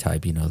be any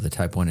type. The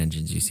type 1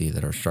 engines you see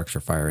that are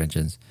structure fire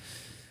engines,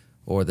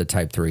 or the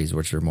type 3s,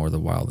 which are more the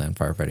wildland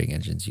firefighting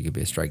engines. You could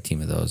be a strike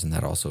team of those, and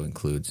that also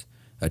includes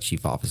a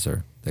chief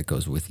officer that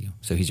goes with you.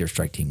 So he's your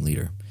strike team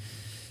leader.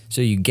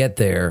 So you get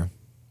there.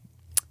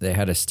 They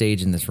had a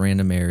stage in this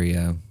random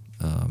area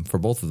for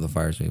both of the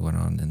fires we went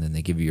on, and then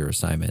they give you your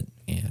assignment.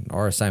 And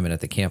our assignment at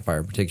the campfire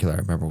in particular, I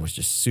remember, was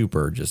just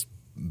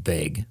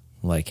vague.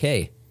 Like,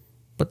 hey,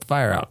 put the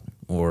fire out.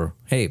 Or,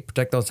 hey,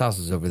 protect those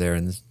houses over there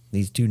in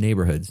these 2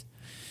 neighborhoods.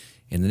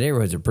 And the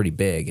neighborhoods are pretty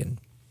big, and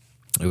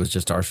it was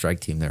just our strike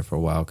team there for a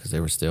while because they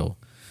were still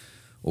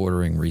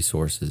ordering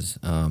resources.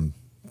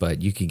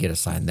 But you could get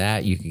assigned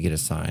that. You could get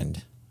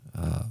assigned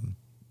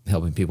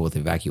helping people with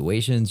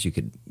evacuations. You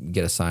could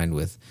get assigned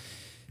with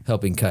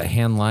helping cut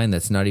hand line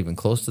that's not even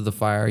close to the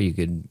fire. You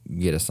could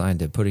get assigned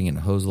to putting in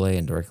a hose lay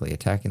and directly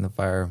attacking the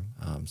fire.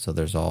 So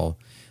there's all,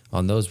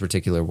 on those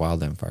particular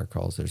wildland fire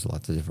calls, there's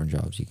lots of different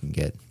jobs you can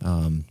get.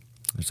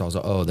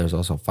 There's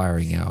also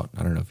firing out.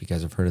 I don't know if you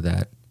guys have heard of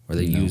that, where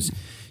they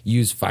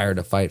use fire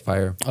to fight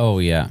fire. Oh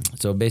yeah.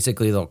 So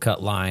basically, they'll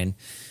cut line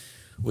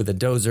with a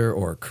dozer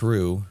or a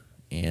crew,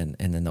 and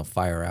then they'll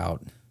fire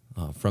out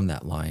from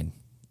that line,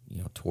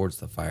 towards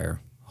the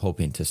fire,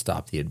 hoping to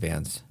stop the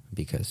advance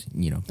because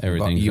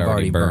everything's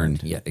already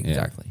burned. Yeah,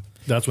 exactly. Yeah.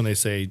 That's when they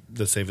say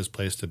the safest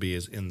place to be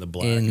is in the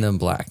black. In the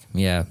black,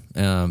 yeah.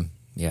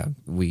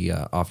 We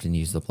often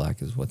use the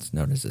black as what's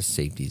known as a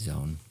safety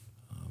zone.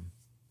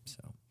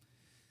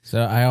 So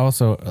I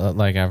also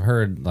I've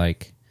heard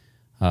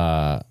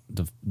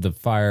the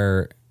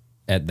fire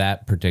at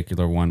that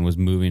particular one was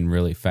moving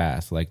really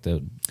fast. Like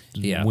the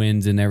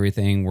winds and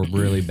everything were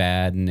really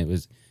bad,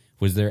 and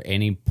was there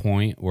any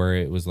point where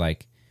it was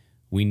like,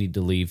 we need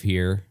to leave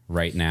here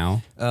right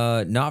now?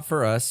 Not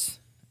for us.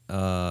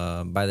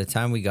 By the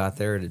time we got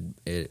there,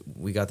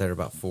 we got there at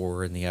about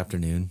 4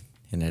 p.m,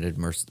 and it had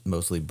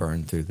mostly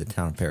burned through the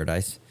town of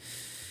Paradise.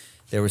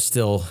 There was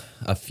still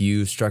a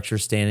few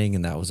structures standing,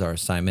 and that was our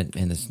assignment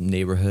in this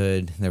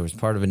neighborhood. There was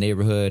part of a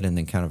neighborhood and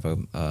then kind of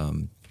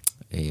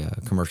a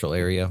commercial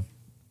area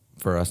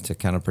for us to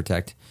kind of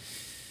protect.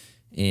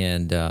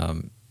 And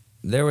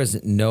there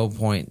was no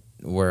point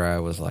where I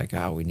was like,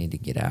 we need to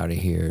get out of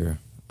here.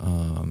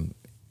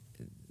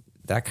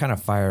 That kind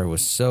of fire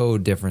was so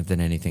different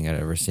than anything I'd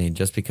ever seen,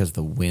 just because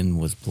the wind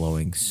was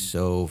blowing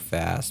so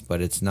fast.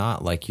 But it's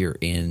not like you're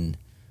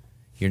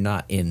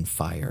not in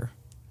fire.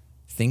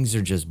 Things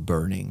are just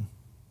burning.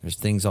 There's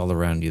things all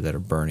around you that are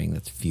burning.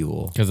 That's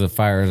fuel. Because the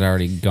fire has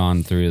already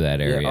gone through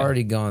that area. Yeah,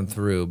 already gone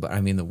through. But I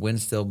mean, the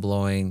wind's still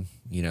blowing.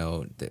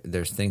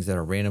 There's things that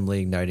are randomly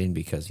igniting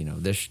because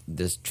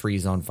this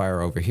tree's on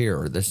fire over here,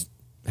 or this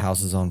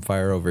house is on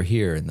fire over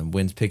here, and the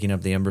wind's picking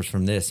up the embers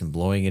from this and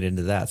blowing it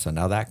into that. So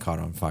now that caught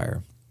on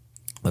fire.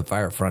 The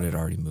fire front had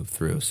already moved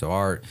through. So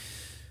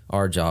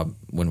our job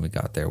when we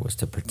got there was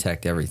to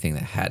protect everything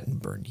that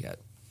hadn't burned yet.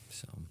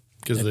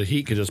 Because the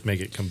heat could just make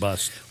it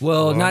combust.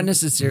 Well, not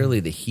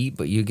necessarily the heat,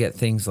 but you get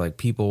things like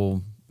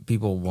people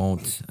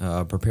won't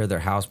prepare their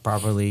house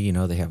properly.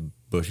 They have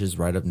bushes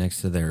right up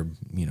next to their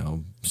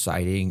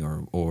siding,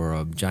 or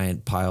a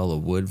giant pile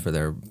of wood for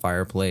their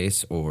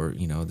fireplace, or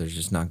there's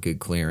just not good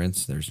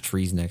clearance. There's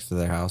trees next to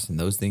their house, and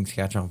those things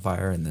catch on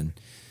fire, and then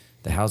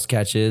the house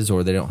catches,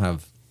 or they don't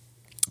have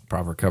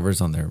proper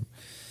covers on their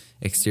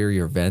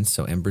exterior vents,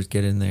 so embers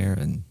get in there,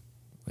 and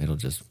it'll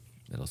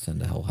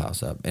send the whole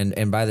house up.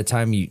 And by the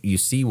time you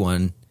see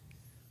one,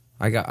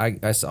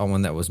 I saw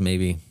one that was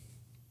maybe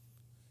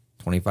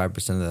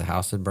 25% of the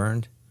house had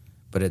burned,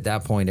 but at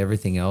that point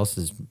everything else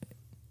is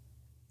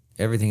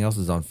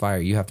on fire.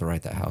 You have to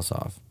write that house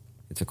off.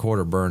 It's a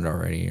quarter burned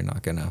already. You're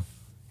not gonna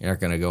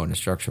go into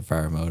structure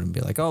fire mode and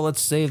be like, let's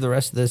save the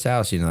rest of this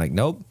house. You're like,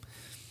 nope.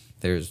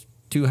 There's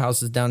 2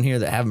 houses down here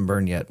that haven't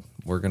burned yet.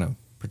 We're gonna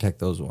protect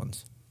those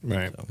ones.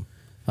 Right.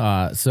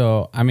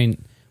 So I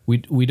mean,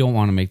 we don't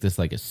want to make this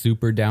like a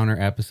super downer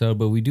episode,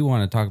 but we do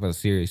want to talk about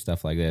serious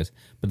stuff like this.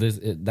 But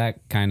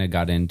that kind of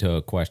got into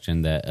a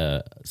question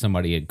that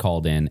somebody had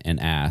called in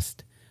and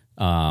asked,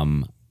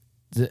 and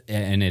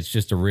it's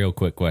just a real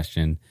quick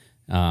question,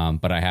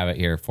 but I have it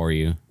here for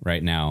you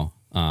right now,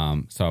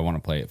 so I want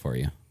to play it for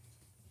you.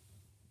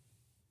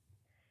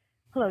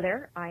 Hello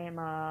there. I am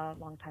a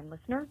longtime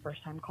listener,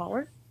 first-time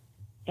caller,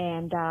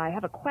 and I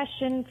have a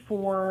question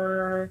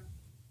for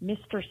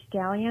Mr.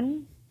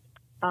 Stallion.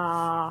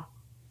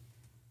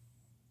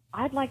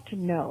 I'd like to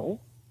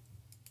know,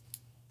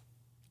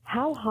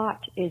 how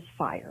hot is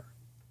fire?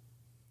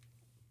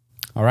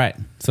 All right.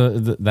 So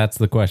that's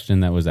the question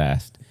that was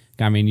asked.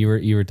 I mean,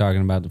 you were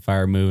talking about the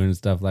fire moving and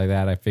stuff like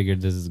that. I figured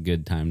this is a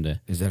good time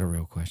to... Is that a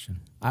real question?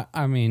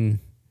 I mean,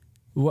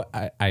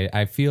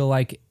 I feel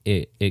like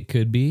it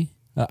could be.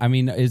 I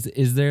mean,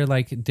 is there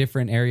like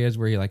different areas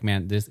where you're like,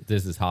 man, this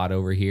is hot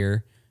over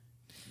here?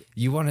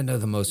 You want to know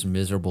the most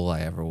miserable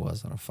I ever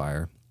was on a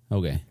fire?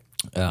 Okay.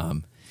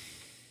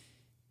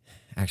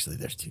 Actually,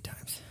 there's 2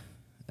 times.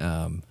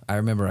 I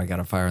remember I got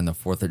a fire on the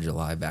 4th of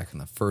July back in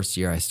the first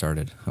year I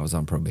started. I was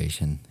on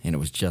probation, and it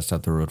was just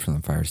up the road from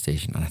the fire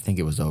station, and I think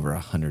it was over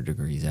 100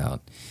 degrees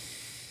out.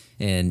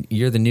 And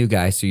you're the new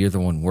guy, so you're the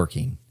one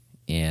working.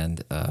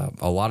 And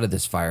a lot of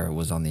this fire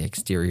was on the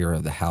exterior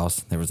of the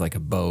house. There was like a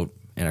boat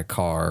and a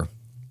car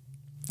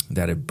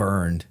that had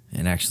burned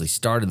and actually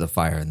started the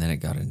fire, and then it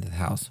got into the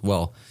house.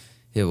 Well,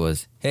 it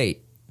was,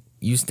 hey,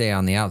 you stay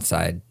on the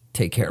outside,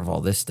 take care of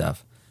all this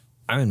stuff.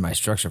 I'm in my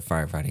structure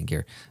firefighting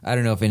gear. I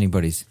don't know if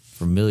anybody's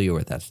familiar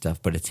with that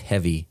stuff, but it's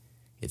heavy,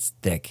 it's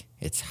thick,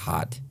 it's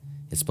hot.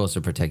 It's supposed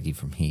to protect you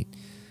from heat.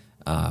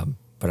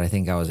 But I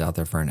think I was out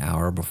there for an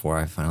hour before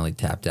I finally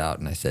tapped out,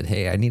 and I said,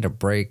 hey, I need a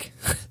break.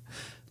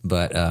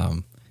 But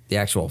the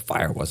actual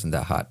fire wasn't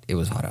that hot. It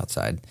was hot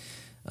outside.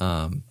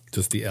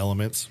 Just the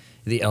elements.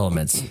 The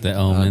elements. The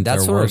elements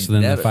are worse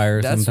than the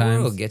fire sometimes. That's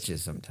what will get you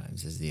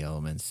sometimes is the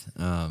elements,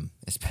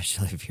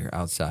 especially if you're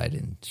outside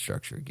in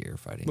structure gear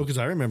fighting. Well, because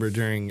I remember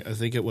during, I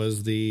think it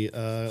was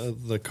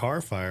the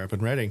car fire up in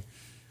Reading,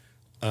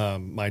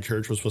 my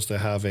church was supposed to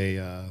have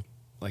a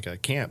like a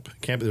camp.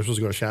 They're supposed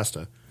to go to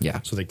Shasta.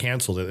 Yeah. So they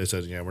canceled it. They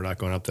said, yeah, we're not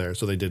going up there.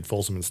 So they did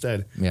Folsom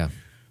instead. Yeah.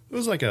 It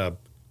was like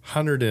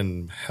 100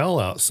 in hell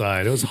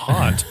outside. It was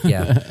hot.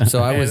 Yeah.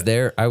 So I was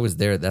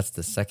there. That's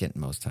the second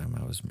most time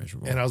I was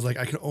miserable. And I was like,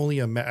 I can only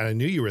imagine. I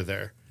knew you were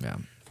there. Yeah.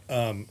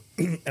 And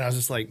I was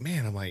just like,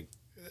 man,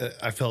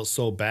 I felt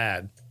so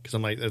bad because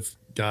I'm like, that's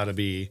got to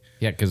be.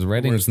 Yeah, because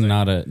Redding's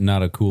not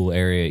a cool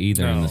area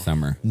either in the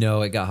summer.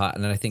 No, it got hot.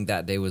 And then I think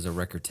that day was a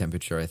record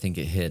temperature. I think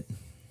it hit,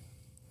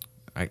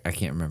 I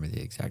can't remember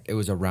the exact. It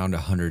was around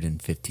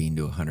 115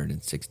 to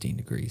 116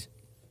 degrees.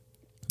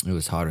 It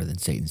was hotter than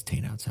Satan's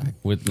taint outside.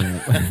 With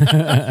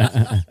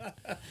the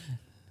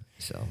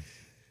So,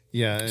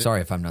 Yeah.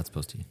 sorry if I'm not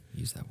supposed to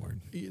use that word.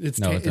 It's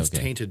okay.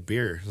 tainted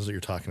beer. That's what you're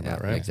talking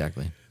about, right?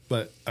 Exactly.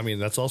 But I mean,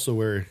 that's also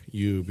where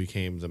you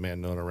became the man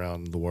known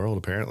around the world,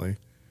 apparently.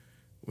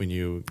 When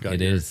you got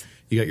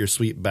you got your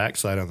sweet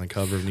backside on the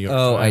cover of New York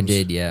Times. Oh, I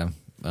did, yeah.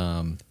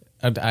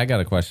 I got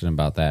a question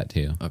about that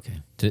too. Okay.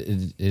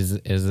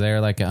 Is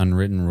there like an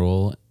unwritten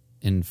rule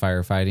in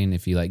firefighting?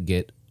 If you like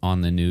get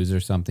on the news or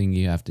something,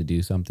 you have to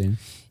do something?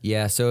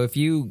 Yeah, so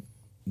the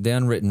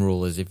unwritten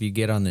rule is if you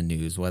get on the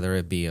news, whether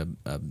it be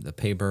the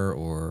paper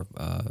or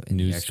in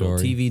News the actual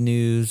story. TV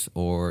news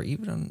or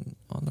even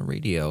on the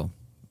radio,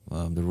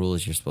 the rule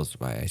is you're supposed to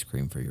buy ice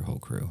cream for your whole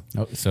crew.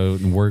 Oh, so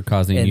we're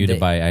causing And you to they-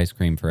 buy ice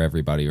cream for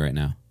everybody right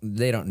now.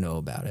 They don't know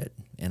about it,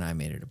 and I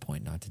made it a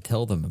point not to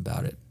tell them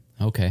about it.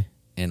 Okay.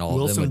 And all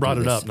Wilson of them would brought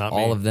do it this- up, not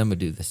all me. of them would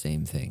do the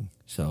same thing.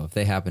 So if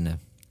they happen to,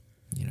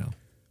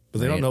 But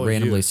they don't know it was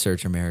randomly you.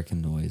 search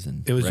American Noise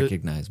and It was ju-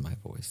 recognize my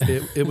voice.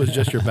 It was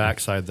just your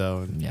backside, though.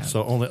 And Yeah.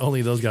 So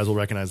only those guys will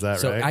recognize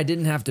that, So right? I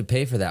didn't have to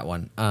pay for that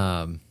one,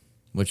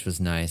 which was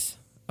nice.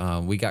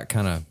 We got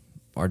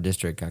our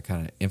district got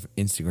kind of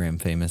Instagram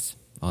famous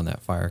on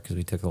that fire because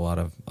we took a lot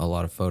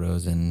of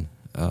photos, and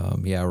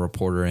a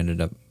reporter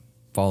ended up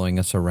following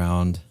us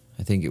around.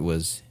 I think it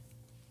was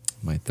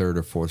my third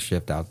or fourth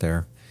shift out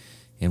there,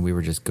 and we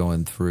were just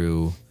going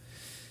through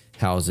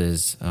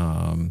houses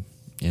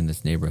in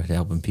this neighborhood,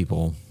 helping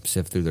people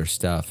sift through their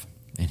stuff,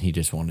 and he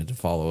just wanted to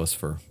follow us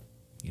for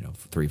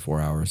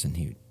 3-4 hours, and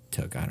he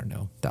took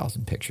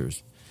 1,000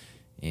 pictures,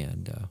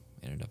 and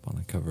ended up on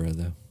the cover of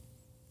the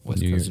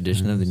West New Coast York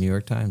edition of the Times. New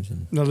York Times.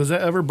 And now, does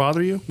that ever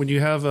bother you when you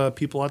have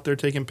people out there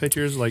taking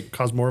pictures, like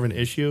cause more of an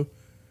issue?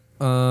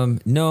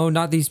 no,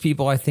 not these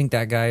people. I think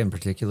that guy in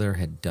particular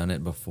had done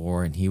it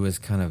before, and he was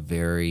kind of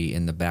very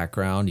in the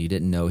background. You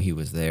didn't know he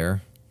was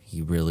there.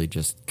 He really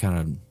just kind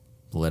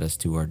of let us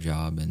do our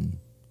job and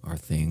our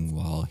thing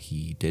while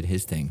he did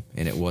his thing.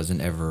 And it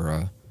wasn't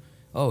ever,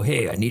 oh,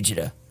 hey, I need you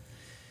to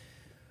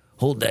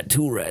hold that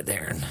tool right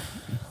there and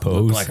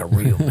Pose. look like a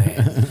real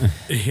man.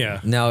 Yeah.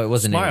 No, it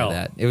wasn't any Smile. of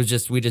that. It was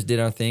just, we just did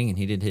our thing and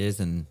he did his.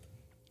 And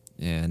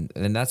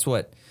that's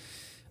what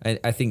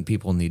I think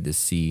people need to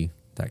see,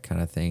 that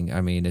kind of thing. I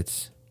mean,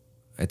 it's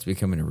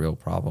becoming a real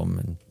problem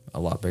and a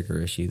lot bigger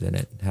issue than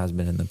it has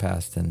been in the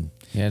past. And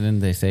Yeah, didn't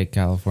they say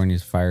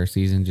California's fire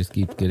season just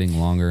keeps getting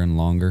longer and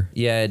longer?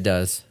 yeah, it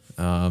does.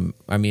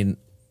 I mean,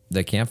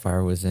 the campfire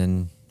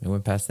it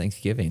went past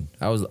Thanksgiving.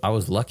 I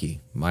was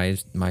lucky. My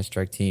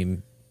strike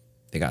team,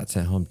 they got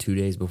sent home 2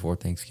 days before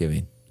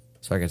Thanksgiving,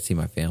 so I got to see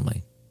my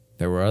family.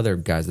 There were other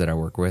guys that I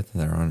work with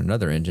that are on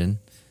another engine,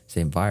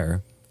 same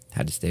fire,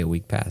 had to stay a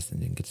week past and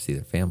didn't get to see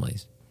their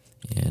families.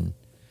 And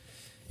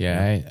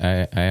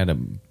Yeah, I had a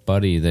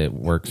buddy that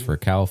works for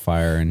Cal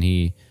Fire, and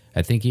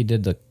I think he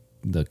did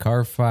the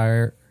car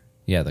fire.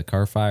 Yeah, the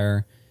car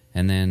fire,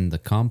 and then the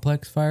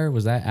complex fire.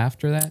 Was that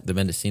after that? the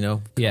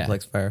Mendocino Yeah.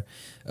 complex fire,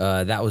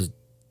 that was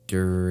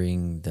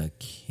during the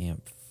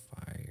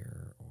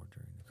campfire or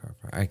during the car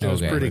fire. I can't was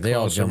remember. pretty They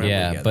all close, jumped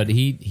Yeah, together. but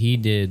he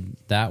did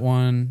that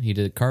one. He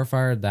did car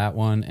fire, that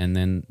one, and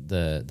then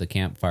the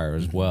campfire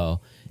as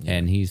well.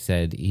 And he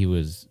said he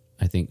was,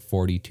 I think,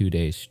 42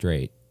 days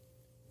straight.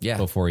 yeah,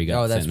 before he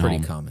got oh, that's sent pretty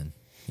home. common.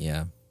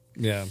 Yeah.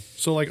 Yeah.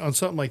 So like on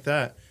something like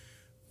that,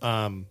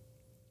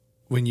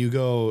 when you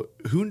go,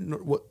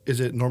 what is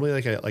it normally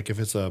like if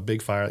it's a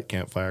big fire, like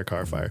campfire,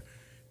 car fire,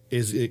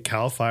 is it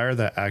Cal Fire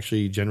that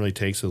actually generally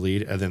takes the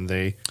lead and then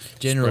they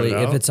Generally,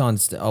 spread it if out? it's on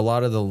a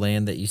lot of the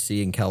land that you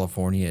see in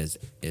California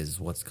is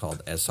what's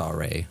called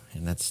SRA,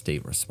 and that's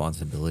state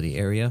responsibility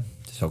area.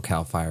 So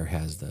Cal Fire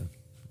has the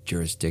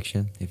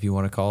jurisdiction, if you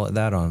want to call it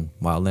that, on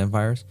wildland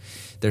fires.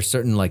 There's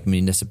certain like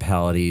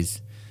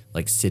municipalities,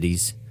 like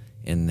cities,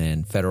 and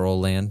then federal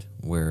land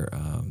where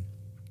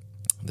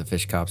the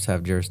fish cops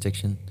have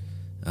jurisdiction,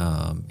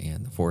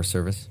 and the Forest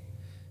Service.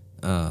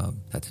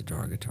 That's a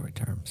derogatory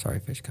term. Sorry,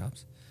 fish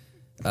cops.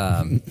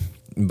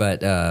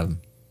 But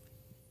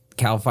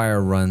Cal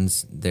Fire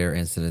runs their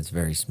incidents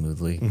very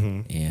smoothly,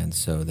 and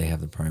so they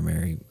have the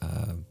primary.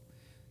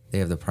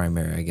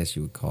 I guess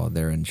you would call it.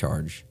 They're in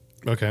charge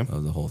Okay.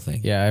 of the whole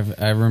thing. Yeah,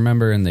 I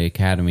remember in the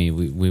academy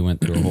we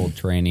went through a whole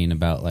training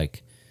about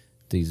like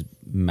these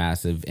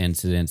massive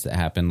incidents that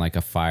happen, like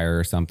a fire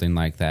or something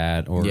like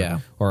that, or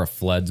or a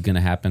flood's going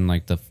to happen,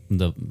 like the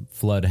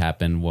flood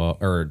happened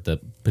or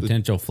the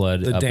potential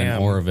flood up dam.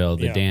 in Oroville,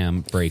 the Yeah.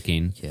 dam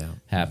breaking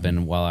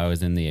happened while I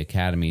was in the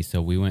academy.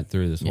 So we went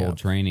through this whole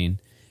training.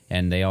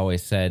 And they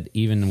always said,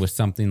 even with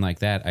something like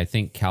that, I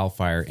think CAL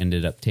FIRE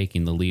ended up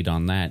taking the lead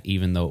on that,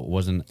 even though it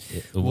wasn't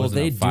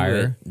a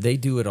fire. They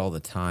do it all the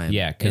time.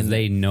 Yeah, because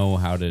they know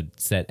how to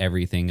set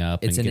everything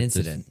up. It's and an get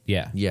incident.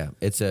 Yeah.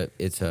 It's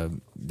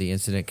the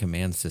incident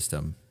command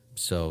system.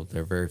 So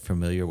they're very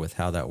familiar with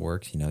how that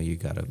works. You know, you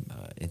got a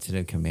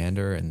incident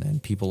commander, and then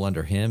people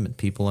under him, and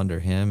people under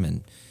him,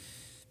 and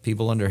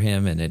people under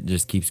him, and it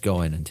just keeps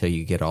going until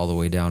you get all the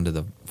way down to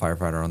the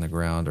firefighter on the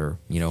ground, or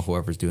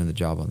whoever's doing the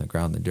job on the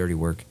ground, the dirty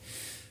work.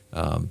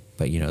 But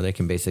they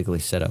can basically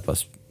set up a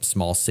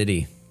small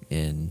city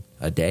in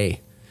a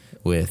day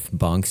with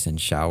bunks and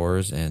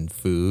showers and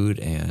food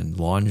and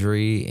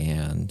laundry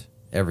and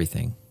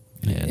everything.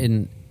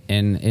 And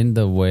in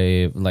the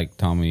way, like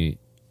Tommy,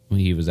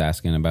 he was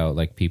asking about,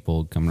 like,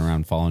 people coming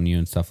around following you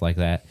and stuff like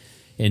that.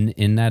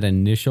 In that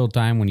initial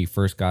time when you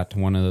first got to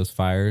one of those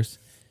fires,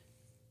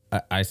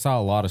 I saw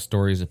a lot of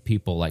stories of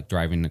people, like,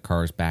 driving the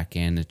cars back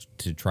in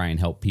to try and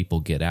help people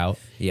get out.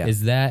 Yeah.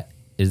 Is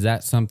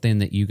that something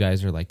that you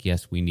guys are like,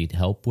 yes, we need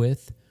help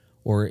with?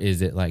 Or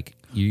is it like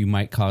you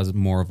might cause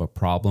more of a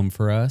problem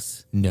for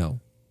us? No.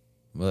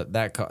 Well,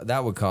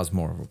 that would cause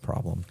more of a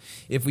problem.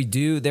 If we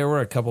do, there were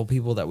a couple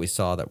people that we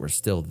saw that were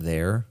still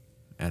there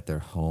at their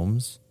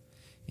homes,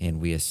 and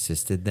we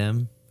assisted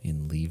them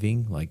in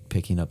leaving, like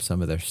picking up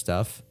some of their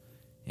stuff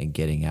and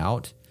getting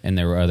out. And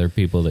there were other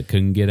people that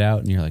couldn't get out,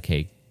 and you're like,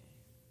 hey,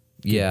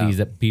 get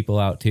these people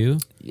out too?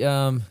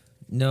 No.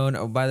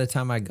 By the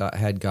time I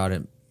had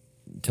gotten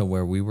to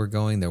where we were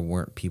going, there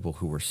weren't people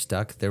who were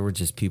stuck. There were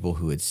just people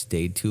who had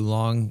stayed too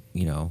long,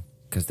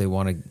 because they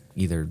want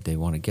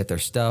to get their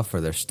stuff, or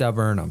they're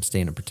stubborn. I'm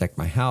staying to protect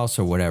my house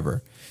or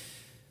whatever.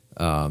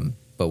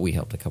 But we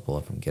helped a couple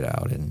of them get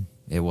out, and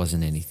it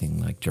wasn't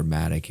anything like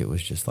dramatic. It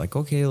was just like,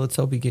 okay, let's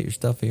help you get your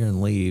stuff here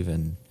and leave.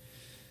 And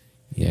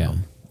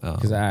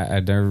because I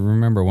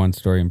remember one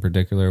story in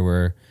particular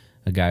where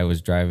a guy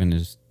was driving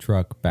his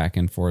truck back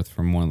and forth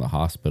from one of the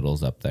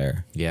hospitals up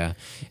there. Yeah.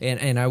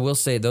 And I will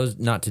say, those,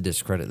 not to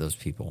discredit those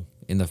people,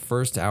 in the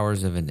first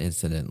hours of an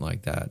incident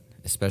like that,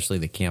 especially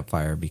the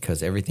campfire,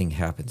 because everything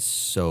happens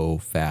so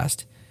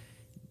fast.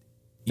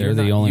 They're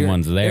the only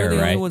ones there, They're the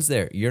right? only ones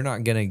there. You're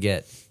not going to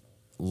get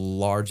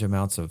large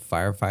amounts of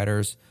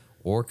firefighters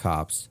or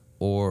cops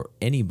or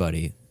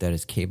anybody that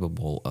is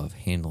capable of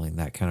handling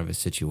that kind of a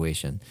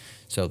situation.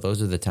 So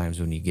those are the times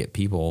when you get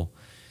people,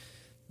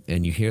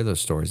 and you hear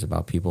those stories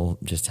about people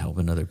just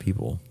helping other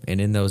people.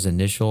 And in those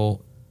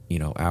initial,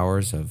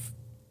 hours of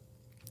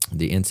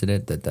the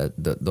incident that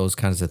those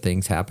kinds of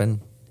things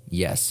happen,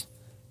 yes,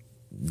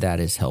 that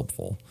is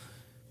helpful.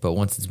 But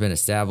once it's been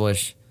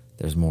established,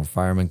 there's more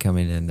firemen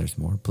coming in, there's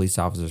more police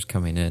officers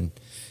coming in.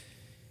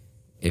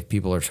 If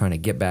people are trying to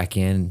get back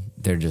in,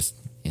 they're just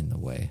in the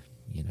way,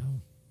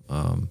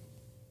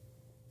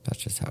 That's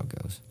just how it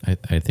goes.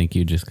 I think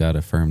you just got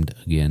affirmed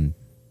again,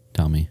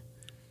 Tommy.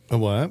 A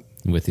what?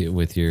 With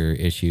your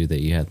issue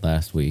that you had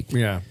last week.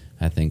 Yeah.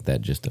 I think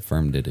that just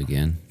affirmed it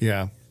again.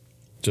 Yeah.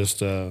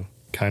 Just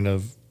kind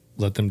of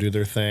let them do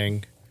their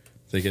thing.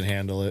 They can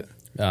handle it.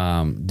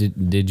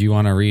 Did you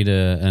want to read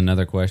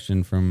another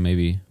question from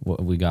maybe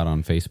what we got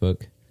on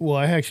Facebook? Well,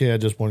 I actually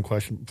had just one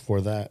question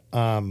before that.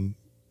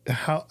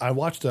 How I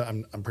watched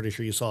I'm pretty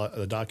sure you saw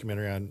a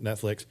documentary on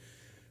Netflix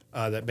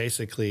that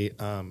basically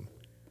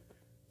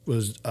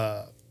was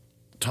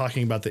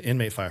talking about the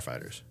inmate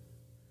firefighters.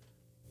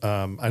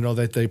 I know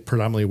that they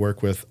predominantly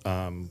work with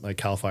like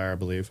CAL FIRE, I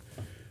believe.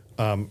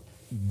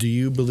 Do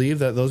you believe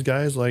that those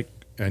guys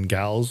and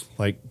gals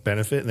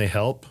benefit and they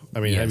help? I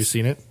mean, Have you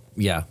seen it?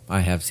 Yeah,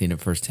 I have seen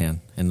it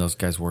firsthand, and those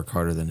guys work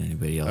harder than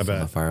anybody else on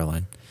the fire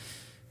line.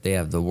 They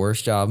have the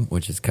worst job,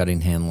 which is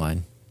cutting hand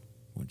line,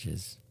 which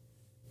is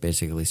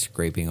basically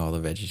scraping all the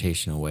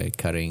vegetation away,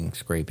 cutting,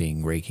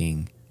 scraping,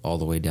 raking, all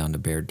the way down to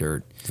bare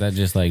dirt. Is that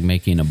just like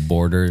making a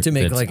border to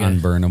make that's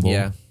unburnable?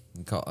 Yeah,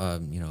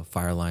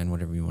 fire line,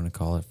 whatever you want to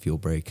call it, fuel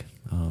break.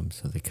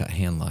 So they cut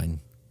hand line,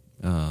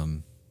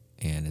 and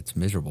it's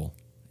miserable.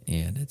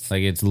 And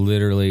it's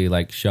literally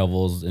like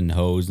shovels and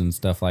hose and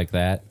stuff like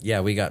that.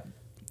 Yeah, we got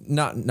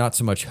not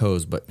so much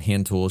hose, but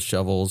hand tools,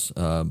 shovels,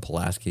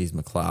 Pulaski's,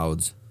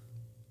 McLeod's,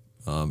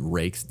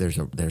 rakes. There's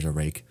a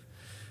rake.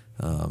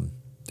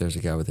 There's a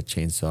guy with a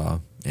chainsaw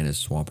and his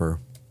swamper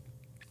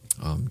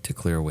to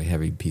clear away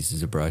heavy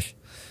pieces of brush.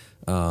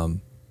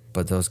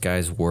 But those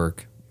guys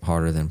work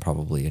harder than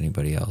probably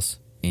anybody else.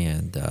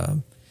 And,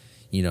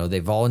 they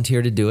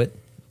volunteer to do it.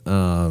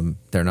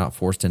 They're not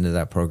forced into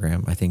that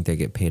program. I think they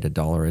get paid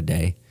 $1 a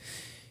day.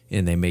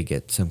 And they may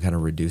get some kind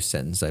of reduced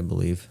sentence, I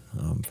believe,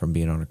 from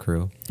being on a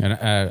crew. And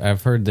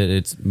I've heard that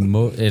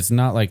it's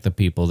not like the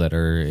people that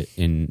are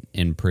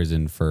in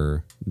prison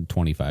for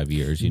 25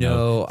 years. These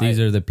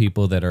are the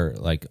people that are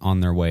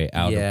on their way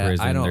out of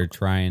prison. They're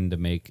trying to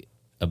make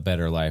a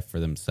better life for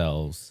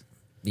themselves.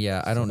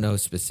 Yeah, I don't know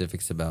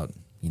specifics about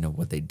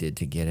what they did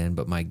to get in.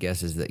 But my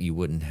guess is that you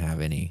wouldn't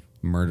have any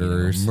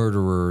Murderers.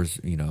 murderers,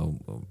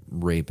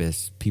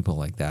 rapists, people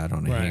like that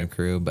on a hand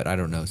crew. But I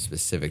don't know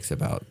specifics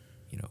about,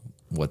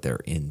 what they're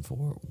in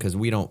for, because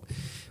we don't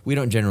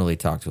generally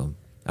talk to them.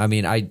 I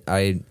mean,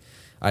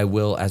 I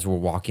will, as we're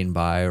walking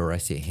by, or I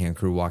see a hand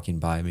crew walking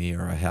by me,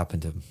 or I happen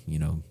to,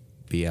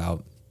 be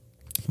out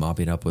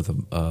mopping up with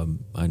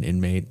an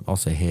inmate. I'll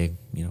say, hey,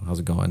 how's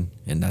it going?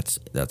 And that's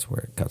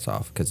where it cuts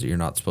off, because you're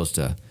not supposed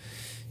to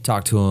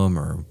talk to them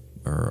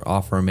or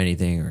offer them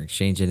anything or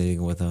exchange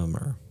anything with them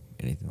or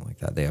anything like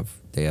that. They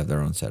have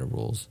their own set of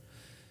rules.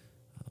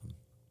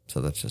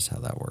 So that's just how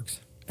that works.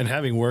 And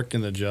having worked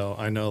in the jail,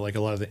 I know like a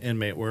lot of the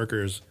inmate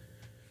workers,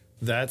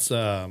 that's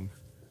where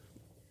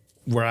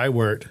I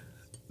worked.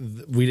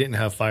 We didn't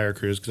have fire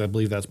crews because I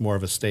believe that's more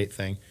of a state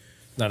thing,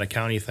 not a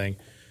county thing.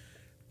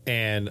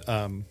 And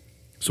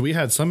so we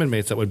had some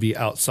inmates that would be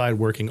outside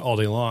working all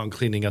day long,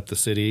 cleaning up the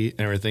city and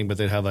everything, but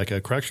they'd have like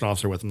a correction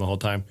officer with them the whole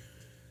time.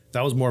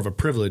 That was more of a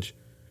privilege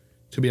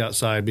to be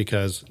outside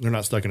because they're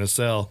not stuck in a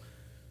cell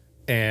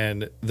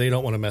and they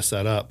don't want to mess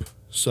that up.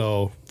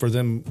 So for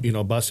them,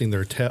 busting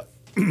their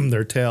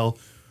their tail,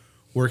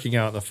 working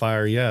out in the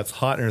fire, yeah, it's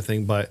hot and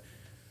everything, but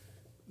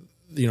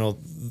they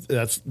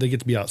get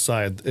to be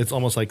outside. It's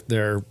almost like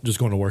they're just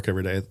going to work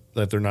every day.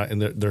 That they're not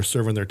they're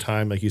serving their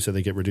time, like you said.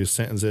 They get reduced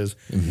sentences,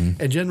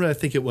 and generally, I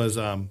think it was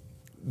the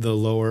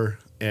lower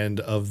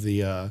end of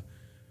the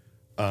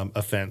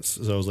offense.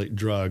 So it was like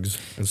drugs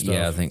and stuff.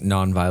 Yeah, I think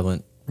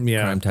nonviolent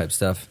crime type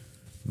stuff.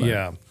 But,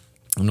 yeah,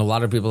 and a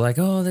lot of people are like,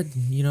 oh, that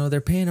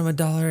they're paying them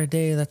 $1 a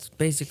day. That's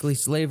basically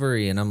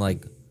slavery. And I'm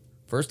like,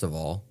 first of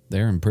all,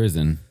 They're in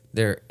prison.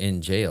 They're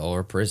in jail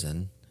or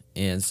prison.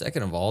 And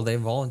second of all, they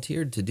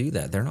volunteered to do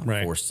that. They're not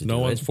forced to do it. No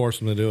one's forced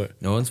them to do it.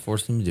 No one's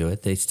forced them to do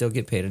it. They still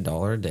get paid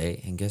 $1 a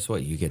day. And guess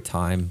what? You get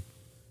time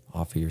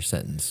off of your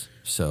sentence.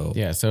 So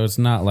Yeah, so it's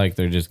not like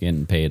they're just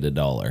getting paid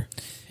 $1.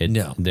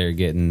 No. They're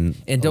getting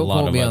and don't a lot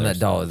quote of me on other that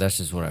stuff. dollar. That's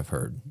just what I've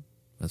heard.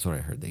 That's what I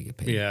heard they get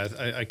paid. Yeah,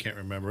 I can't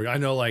remember. I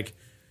know like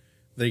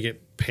they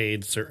get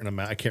paid certain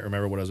amount. I can't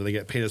remember what it was. They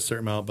get paid a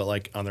certain amount, but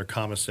like on their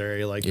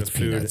commissary, like It's the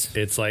food, peanuts.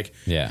 it's like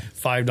Yeah.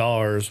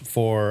 $5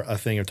 for a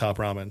thing of top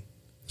ramen.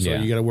 So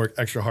Yeah. you got to work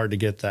extra hard to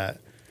get that.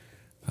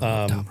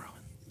 Top ramen.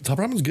 Top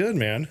ramen's good,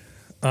 man.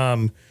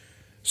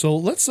 So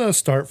let's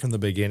start from the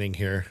beginning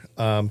here.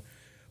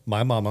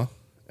 My mama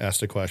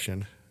asked a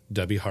question.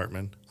 Debbie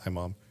Hartman. Hi,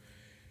 Mom.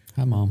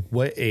 Hi, Mom.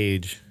 What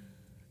age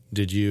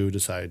did you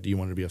decide you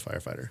wanted to be a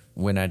firefighter?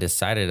 When I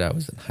decided I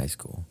was in high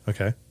school,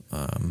 Okay.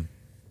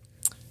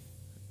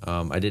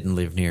 I didn't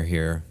live near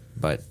here,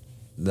 but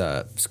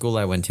the school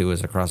I went to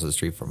was across the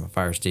street from a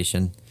fire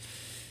station.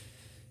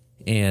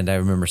 And I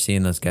remember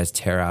seeing those guys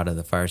tear out of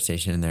the fire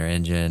station in their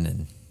engine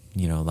and,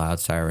 loud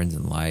sirens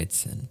and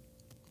lights. And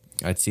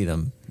I'd see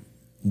them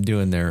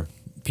doing their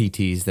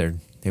PTs.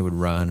 They would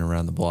run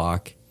around the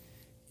block.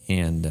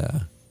 And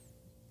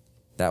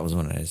that was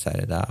when I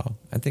decided, I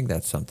think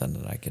that's something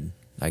that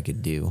I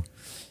could do.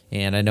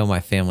 And I know my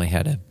family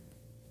had a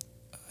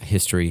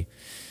history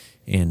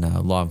in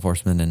law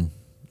enforcement,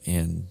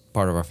 and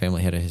part of our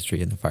family had a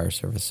history in the fire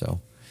service.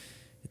 So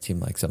it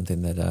seemed like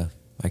something that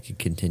I could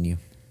continue.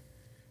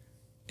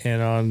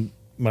 And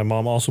my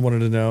mom also wanted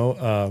to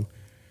know,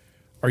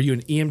 are you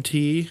an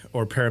EMT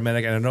or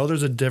paramedic? And I know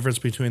there's a difference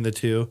between the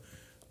two.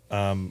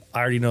 I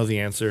already know the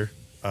answer,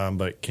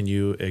 but can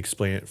you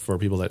explain it for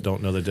people that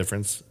don't know the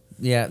difference?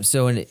 Yeah,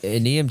 so an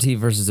EMT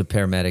versus a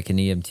paramedic, an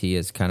EMT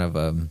is kind of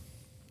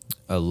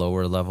a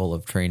lower level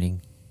of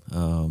training.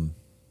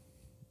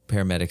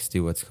 Paramedics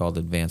do what's called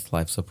advanced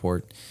life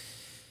support.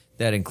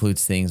 That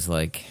includes things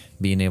like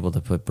being able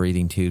to put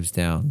breathing tubes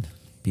down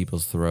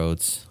people's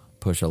throats,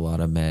 push a lot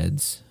of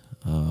meds,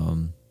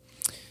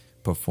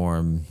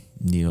 perform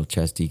needle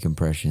chest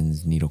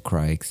decompressions, needle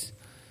crikes,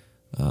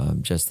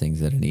 just things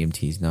that an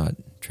EMT is not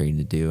trained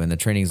to do. And the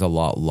training is a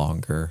lot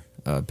longer.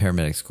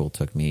 Paramedic school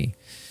took me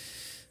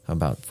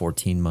about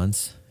 14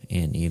 months,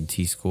 and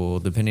EMT school,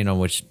 depending on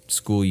which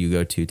school you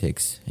go to,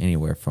 takes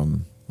anywhere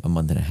from a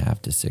month and a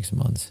half to 6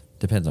 months.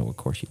 Depends on what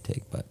course you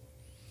take, but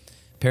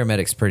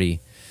paramedic's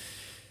pretty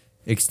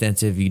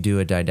extensive. You do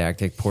a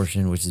didactic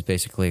portion, which is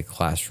basically a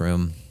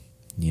classroom.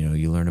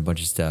 You learn a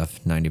bunch of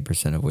stuff,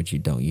 90% of which you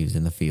don't use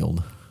in the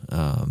field.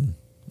 And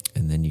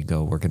then you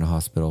go work in a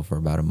hospital for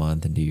about a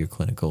month and do your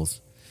clinicals,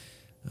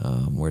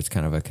 where it's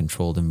kind of a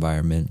controlled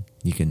environment.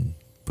 You can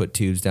put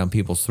tubes down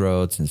people's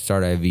throats and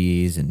start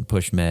IVs and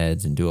push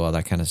meds and do all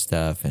that kind of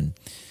stuff. And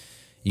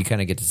you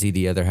kind of get to see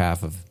the other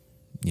half of,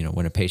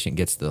 when a patient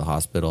gets to the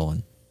hospital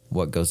and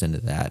what goes into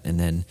that. And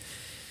then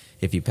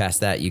if you pass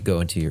that, you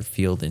go into your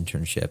field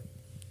internship,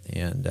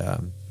 and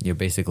you're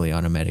basically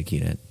on a medic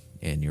unit,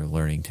 and you're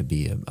learning to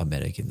be a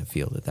medic in the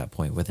field at that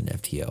point with an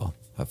FTO,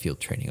 a field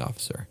training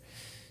officer.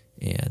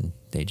 And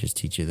they just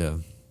teach you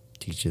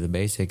the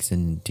basics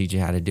and teach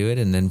you how to do it.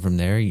 And then from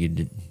there,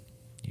 you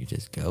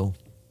just go,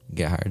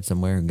 get hired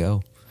somewhere and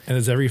go. And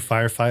is every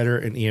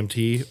firefighter an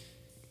EMT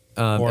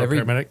or every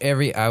a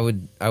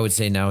paramedic? I would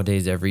say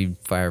nowadays every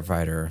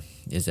firefighter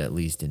is at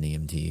least an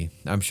EMT.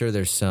 I'm sure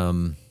there's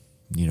some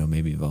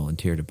maybe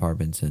volunteer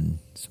departments in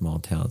small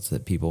towns,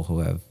 that people who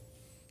have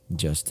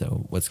just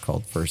what's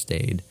called first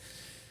aid,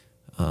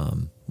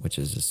 which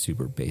is a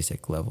super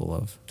basic level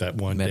of that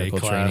one medical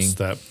day class training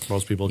that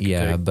most people can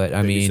yeah, take. but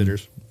I mean,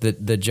 babysitters.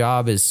 the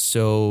job is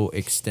so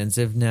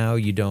extensive now.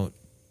 You don't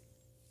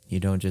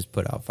just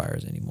put out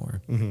fires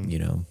anymore.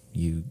 Mm-hmm.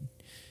 You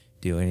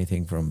do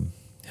anything from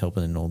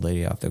helping an old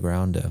lady off the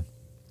ground to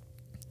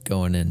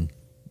going and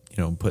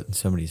putting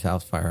somebody's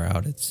house fire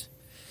out. It's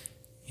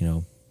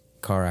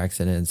car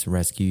accidents,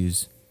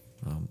 rescues,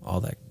 all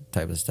that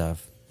type of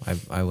stuff.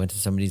 I went to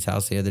somebody's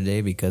house the other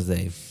day because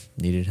they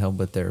needed help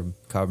with their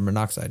carbon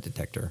monoxide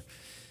detector,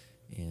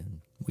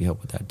 and we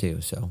help with that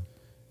too. So,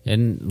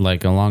 and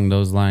like along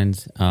those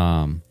lines,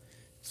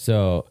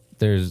 so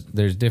there's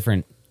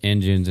different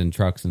engines and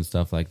trucks and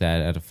stuff like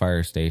that at a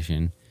fire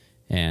station,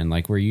 and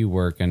like where you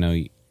work, I know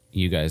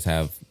you guys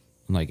have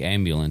like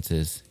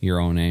ambulances, your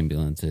own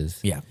ambulances.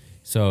 Yeah.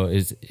 So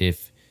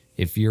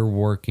if you're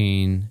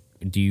working,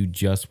 do you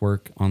just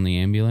work on the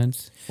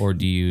ambulance, or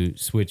do you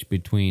switch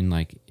between,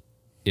 like,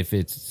 if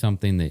it's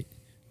something that,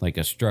 like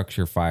a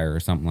structure fire or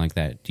something like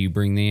that, do you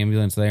bring the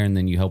ambulance there and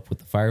then you help with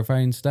the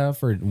firefighting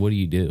stuff, or what do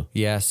you do?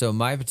 Yeah, so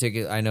my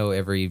particular, I know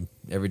every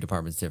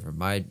department's different.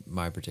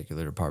 My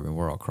particular department,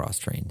 we're all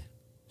cross-trained.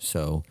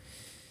 So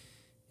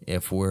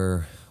if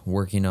we're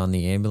working on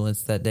the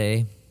ambulance that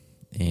day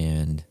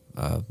and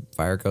a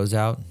fire goes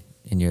out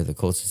and you're the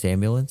closest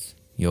ambulance,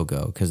 you'll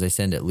go, because they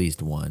send at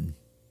least one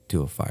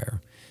to a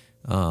fire.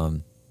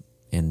 And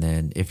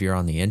then if you're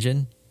on the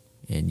engine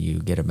and you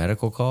get a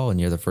medical call and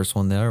you're the first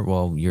one there,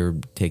 well, you're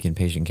taking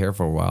patient care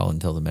for a while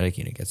until the medic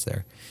unit gets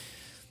there.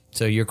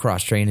 So you're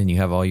cross-trained and you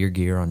have all your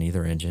gear on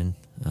either engine.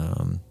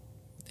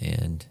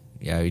 And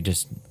yeah, we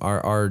just,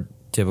 our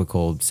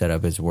typical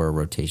setup is we're a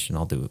rotation.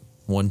 I'll do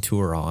one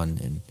tour on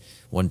and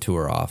one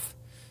tour off.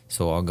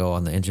 So I'll go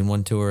on the engine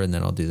one tour and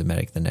then I'll do the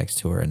medic the next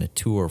tour. And a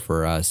tour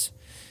for us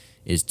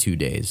is 2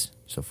 days,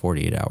 so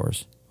 48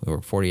 hours. We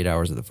work 48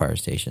 hours at the fire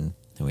station,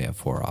 then we have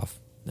 4 off.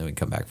 Then we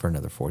come back for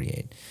another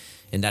 48.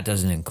 And that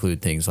doesn't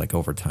include things like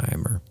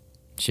overtime or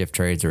shift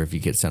trades, or if you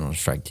get sent on a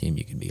strike team,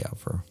 you can be out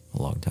for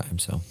a long time.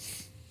 So,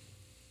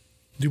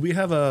 Do we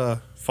have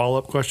a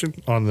follow-up question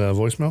on the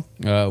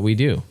voicemail? We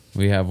do.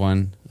 We have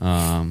one.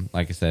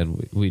 Like I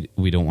said,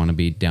 we don't want to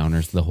be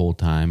downers the whole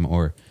time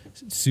or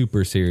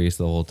super serious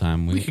the whole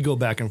time. We could go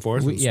back and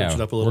forth and switch it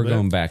up a little bit. We're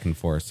going back and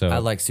forth. So I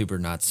like super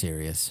not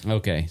serious.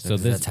 Okay, so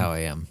that's how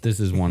I am.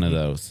 This is one of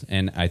those,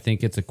 and I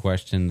think it's a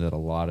question that a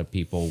lot of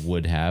people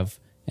would have,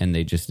 and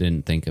they just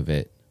didn't think of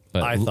it.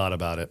 But I thought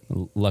about it.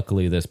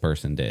 Luckily, this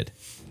person did.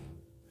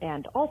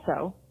 And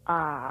also,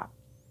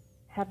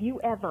 have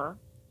you ever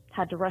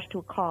had to rush to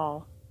a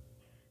call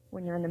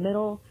when you're in the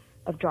middle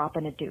of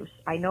dropping a deuce?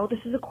 I know this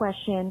is a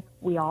question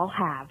we all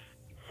have,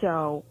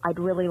 so I'd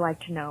really like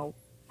to know,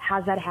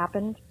 has that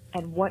happened,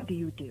 and what do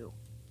you do?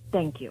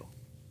 Thank you.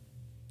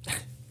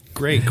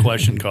 Great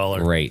question,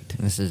 caller. Great.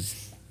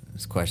 This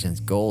question's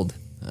gold.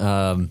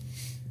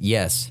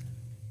 Yes,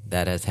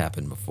 that has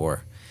happened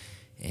before.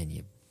 And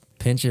you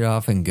pinch it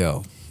off and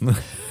go.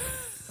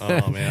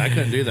 Oh, man, I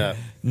couldn't do that.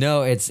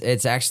 No,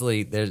 it's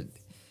actually, there's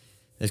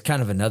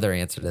kind of another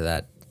answer to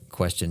that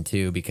question,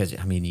 too, because,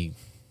 I mean,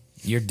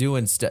 you're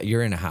doing stuff,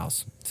 you're in a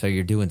house, so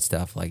you're doing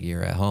stuff like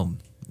you're at home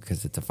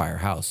because it's a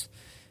firehouse.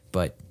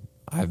 But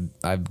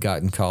I've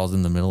gotten calls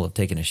in the middle of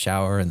taking a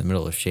shower, in the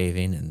middle of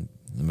shaving, in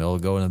the middle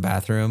of going to the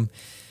bathroom.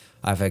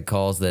 I've had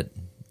calls that,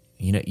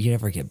 you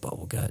never get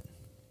bubble gut.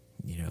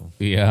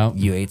 Yeah.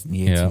 You ate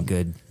some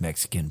good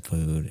Mexican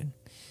food, and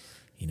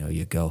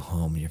you go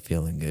home and you're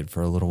feeling good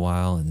for a little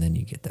while, and then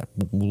you get that.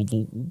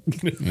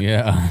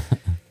 Yeah.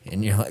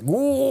 And you're like,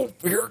 whoa,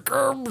 here it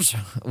comes.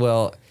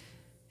 Well,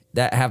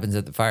 that happens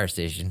at the fire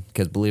station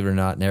because, believe it or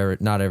not,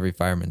 not every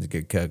fireman's a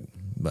good cook.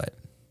 But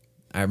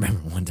I remember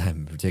one time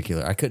in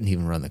particular, I couldn't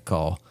even run the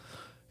call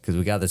because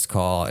we got this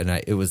call, and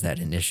it was that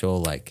initial,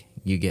 like,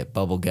 you get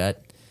bubble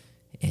gut,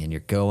 and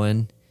you're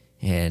going,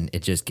 and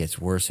it just gets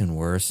worse and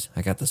worse.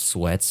 I got the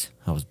sweats.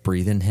 I was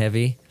breathing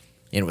heavy.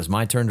 And it was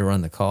my turn to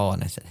run the call,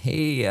 and I said,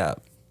 hey,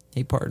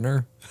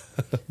 partner.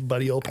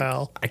 Buddy, old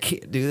pal. I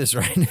can't do this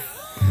right now.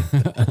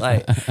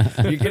 Like,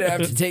 you're going to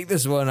have to take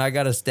this one. I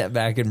got to step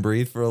back and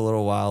breathe for a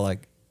little while.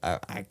 Like,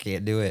 I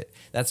can't do it.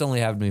 That's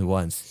only happened to me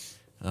once.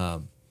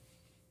 But,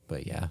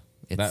 yeah.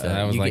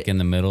 That was like in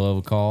the middle of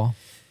a call?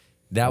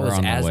 That was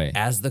on the way?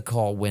 As the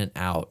call went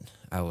out,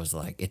 I was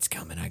like, it's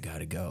coming. I got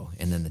to go.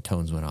 And then the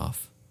tones went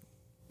off.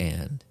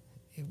 And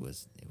it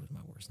was my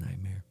worst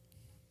nightmare.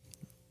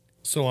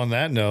 So on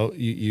that note,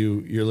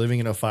 you're living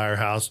in a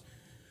firehouse,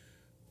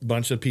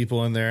 bunch of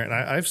people in there, and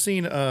I've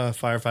seen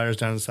firefighters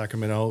down in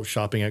Sacramento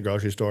shopping at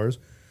grocery stores,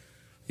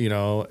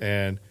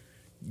 and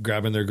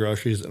grabbing their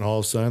groceries, and all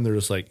of a sudden they're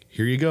just like,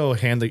 "Here you go,"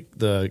 hand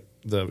the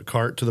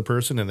cart to the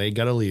person, and they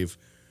gotta leave,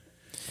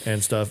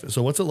 and stuff.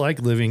 So what's it like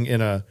living in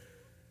a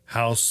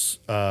house?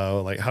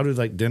 Like, how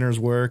do dinners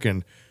work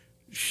and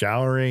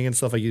showering and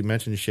stuff? Like you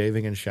mentioned,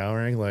 shaving and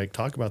showering. Like,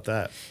 talk about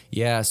that.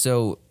 Yeah,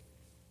 so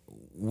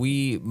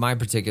my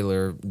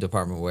particular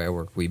department where I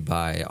work, we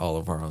buy all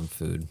of our own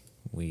food.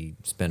 We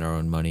spend our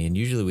own money, and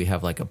usually we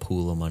have like a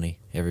pool of money.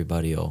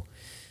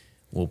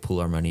 We'll pool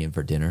our money in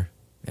for dinner.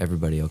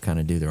 Everybody will kind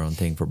of do their own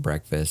thing for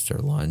breakfast or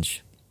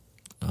lunch.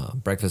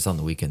 Breakfast on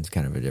the weekend's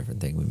kind of a different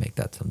thing. We make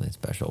that something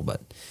special,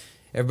 but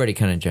everybody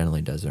kind of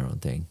generally does their own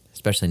thing.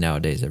 Especially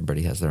nowadays,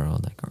 everybody has their own,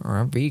 like, oh,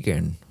 I'm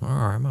vegan, or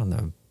I'm on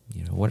the,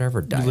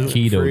 whatever diet.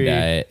 Keto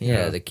diet.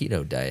 Yeah, the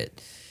keto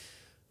diet.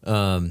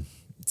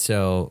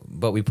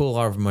 But we pool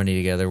all of our money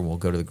together. We'll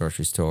go to the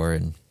grocery store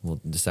and we'll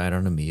decide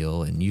on a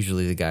meal. And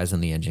usually the guys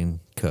on the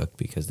engine cook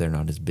because they're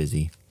not as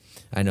busy.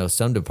 I know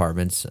some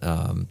departments,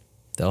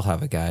 they'll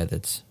have a guy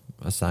that's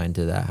assigned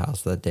to that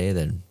house that day.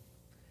 Then,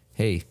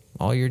 hey,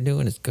 all you're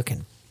doing is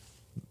cooking.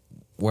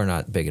 We're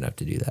not big enough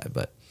to do that,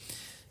 but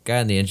guy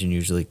on the engine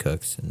usually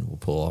cooks, and we'll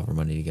pull all of our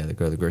money together,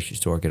 go to the grocery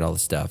store, get all the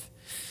stuff,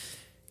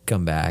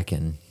 come back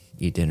and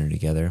eat dinner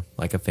together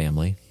like a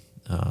family.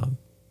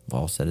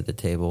 All sit at the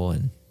table,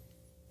 and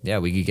yeah,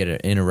 we could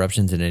get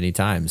interruptions at any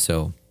time.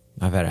 So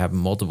I've had it happen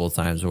multiple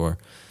times where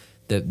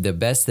the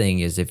best thing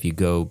is if you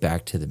go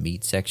back to the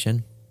meat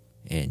section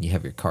and you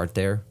have your cart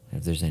there.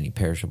 If there's any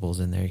perishables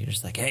in there, you're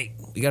just like, hey,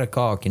 we got a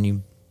call. Can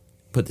you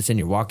put this in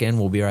your walk-in?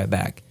 We'll be right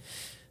back.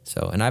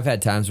 So, and I've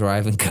had times where I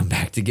haven't come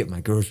back to get my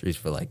groceries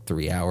for like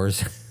 3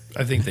 hours.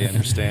 I think they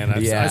understand.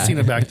 I've seen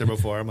it back there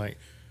before. I'm like,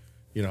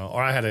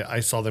 or I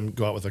saw them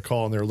go out with a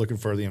call and they were looking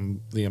for the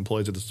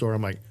employees at the store.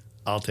 I'm like,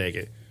 I'll take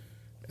it.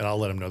 And I'll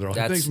let them know. They're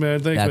like, thanks,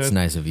 man. That's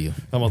nice of you.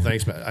 I'm like,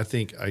 thanks, man.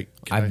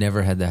 I've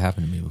never had that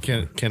happen to me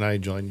before. Can I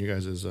join you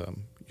guys as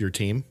your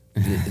team?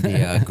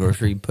 The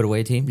grocery put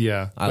away team?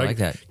 Yeah. I like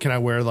that. Can I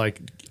wear I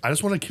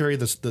just want to carry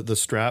the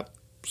strap.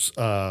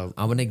 I'm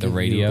gonna give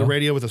radio. The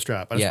radio with a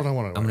strap. That's what I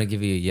want to wear. I'm gonna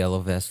give you a yellow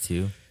vest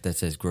too that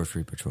says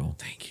Grocery Patrol.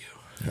 Thank you.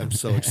 I'm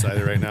so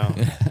excited right now.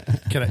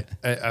 Can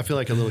I feel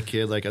like a little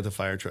kid like at the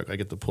fire truck. I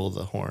get to pull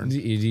the horn. No,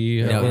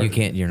 you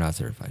can't. You're not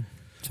certified.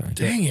 Sorry.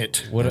 Dang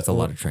it. That's a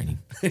lot of training.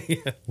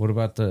 What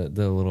about the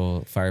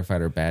little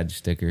firefighter badge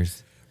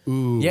stickers?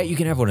 Ooh. Yeah, you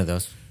can have one of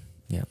those.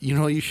 Yeah.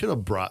 You should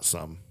have brought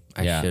some.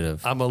 I should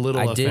have. I'm a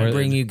little I offended. did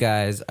bring you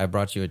guys. I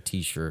brought you a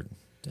T-shirt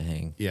to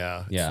hang.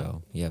 Yeah.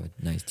 So you have a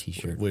nice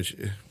T-shirt.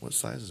 What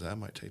size is that? I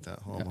might take that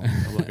home.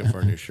 I'm looking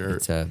for a new shirt.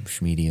 It's a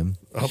medium.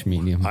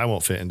 Schmedium. I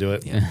won't fit into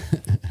it. Yeah.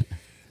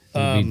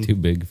 It'd be too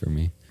big for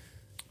me.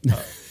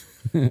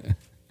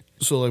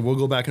 So we'll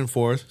go back and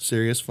forth.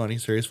 Serious, funny.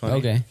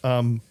 Okay.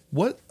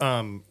 What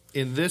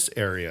in this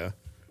area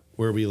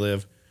where we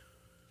live,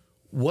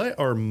 what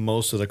are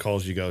most of the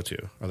calls you go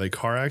to? Are they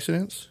car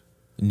accidents?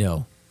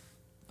 No.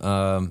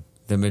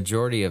 The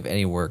majority of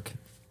any work,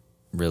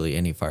 really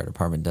any fire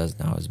department does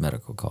now is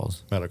medical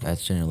calls.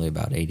 That's generally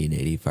about 80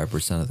 to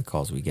 85% of the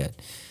calls we get.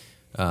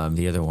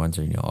 The other ones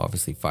are,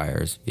 obviously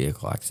fires,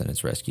 vehicle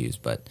accidents, rescues,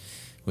 but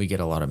we get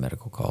a lot of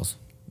medical calls.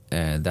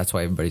 And that's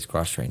why everybody's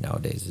cross-trained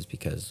nowadays is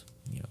because,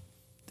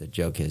 the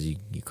joke is you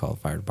call the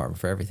fire department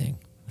for everything.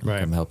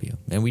 Right. Come help you.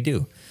 And we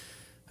do.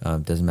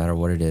 Doesn't matter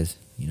what it is.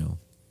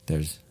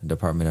 There's a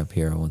department up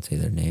here, I won't say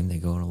their name, they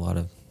go on a lot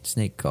of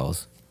snake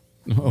calls.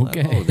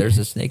 Okay. Oh, there's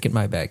a snake in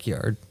my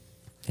backyard.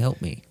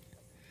 Help me.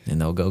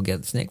 And they'll go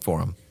get the snake for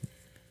them.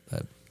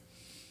 But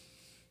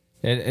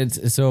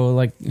it's so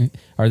like,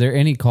 are there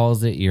any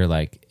calls that you're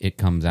like, it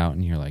comes out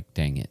and you're like,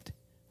 dang it.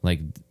 Like,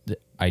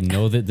 I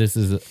know that this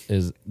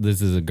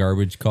is a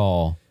garbage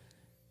call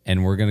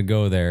and we're going to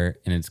go there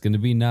and it's going to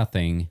be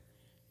nothing,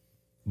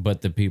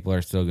 but the people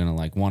are still going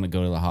to want to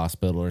go to the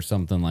hospital or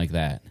something like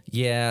that.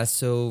 Yeah.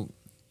 So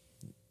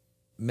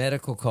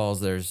medical calls,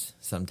 there's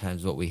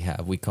sometimes what we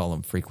have, we call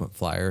them frequent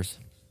flyers,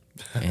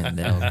 and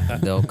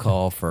they'll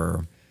call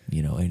for,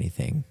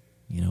 anything.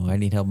 I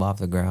need help off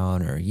the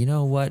ground, or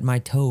what, my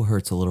toe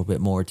hurts a little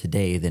bit more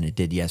today than it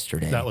did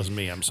yesterday. That was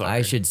me. I'm sorry.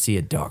 I should see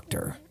a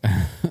doctor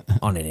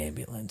on an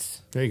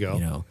ambulance. There you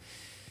go.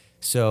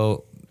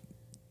 So,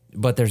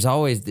 but there's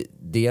always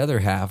the other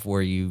half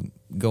where you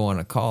go on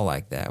a call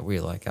like that where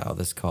you're like, oh,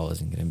 this call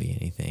isn't going to be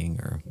anything,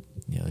 or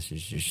this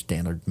is just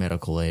standard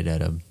medical aid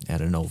at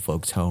an old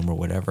folks home or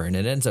whatever, and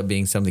it ends up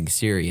being something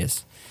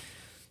serious.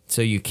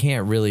 So you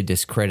can't really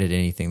discredit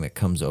anything that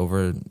comes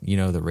over,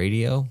 the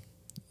radio.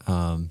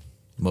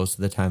 Most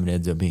of the time it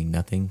ends up being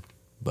nothing,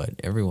 but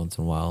every once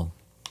in a while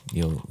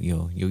you'll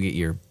get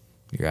your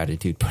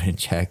attitude put in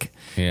check,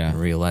 and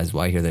realize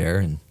why you're there,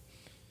 and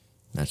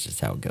that's just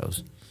how it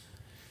goes.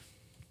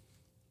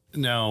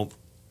 Now,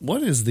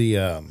 what is the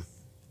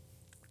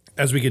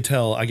as we could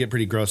tell, I get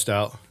pretty grossed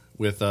out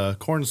with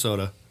corn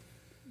soda.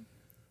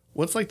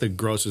 What's the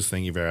grossest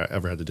thing you've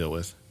ever had to deal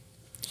with?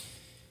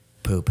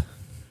 Poop.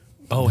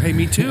 Oh, hey,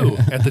 me too.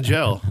 At the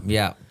jail.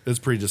 Yeah. It's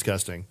pretty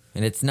disgusting.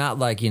 And it's not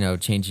like,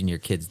 changing your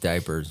kids'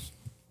 diapers,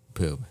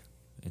 poop.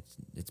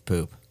 It's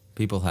poop.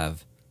 People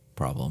have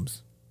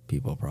problems.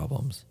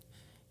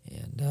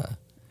 And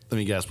let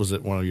me guess, was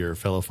it one of your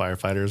fellow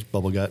firefighters,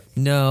 Bubble Gut?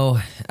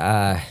 no,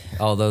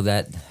 although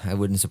that I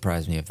wouldn't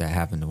surprise me if that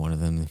happened to one of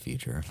them in the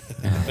future.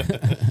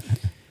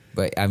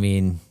 But I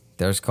mean,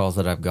 there's calls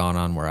that I've gone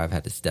on where I've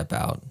had to step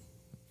out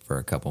for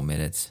a couple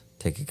minutes,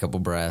 take a couple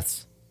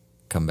breaths,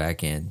 come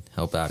back in,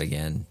 help out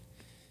again.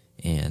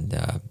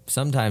 And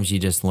sometimes you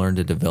just learn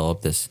to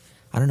develop this.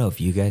 I don't know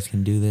if you guys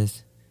can do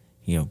this,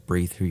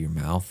 breathe through your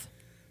mouth.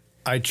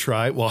 I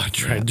tried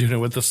doing it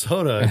with the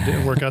soda. It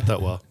didn't work out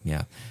that well.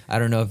 Yeah. I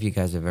don't know if you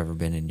guys have ever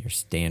been in your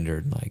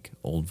standard, like,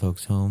 old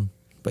folks' home,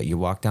 but you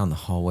walk down the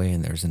hallway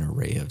and there's an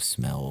array of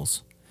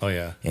smells. Oh,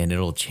 yeah. And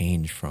it'll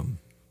change from,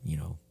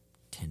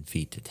 10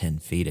 feet to 10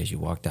 feet as you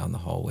walk down the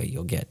hallway.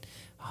 You'll get,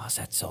 is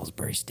that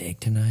Salisbury steak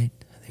tonight?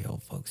 Are the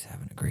old folks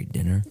having a great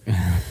dinner?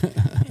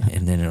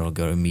 And then it'll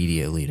go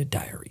immediately to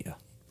diarrhea.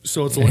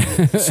 So it's like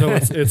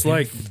it's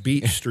like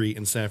Beach Street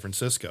in San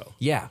Francisco.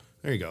 Yeah.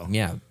 There you go.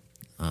 Yeah.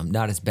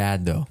 Not as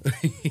bad, though.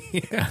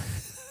 Yeah.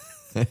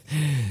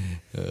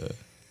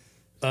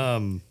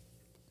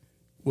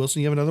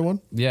 Wilson, you have another one?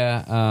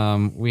 Yeah.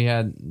 We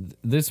had,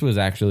 this was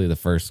actually the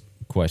first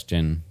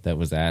question that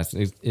was asked.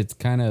 It's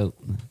kind of,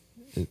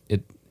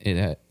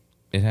 it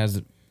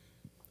has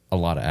a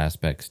lot of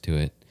aspects to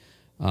it.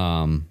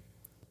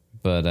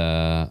 But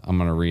I'm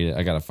going to read it.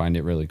 I got to find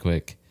it really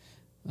quick.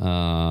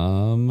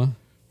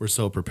 We're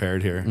so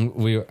prepared here.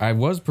 I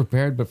was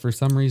prepared, but for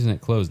some reason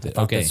it closed it.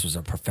 Okay. This was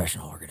a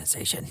professional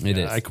organization. It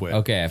is. I quit.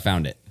 Okay, I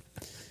found it.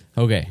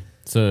 Okay.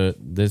 So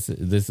this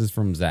is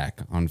from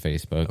Zach on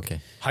Facebook.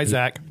 Okay. Hi,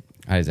 Zach.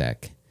 Hi,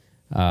 Zach.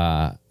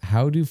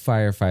 How do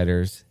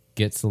firefighters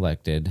get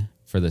selected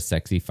for the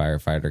sexy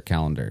firefighter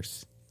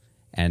calendars?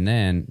 And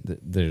then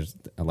there's,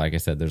 like I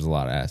said, there's a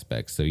lot of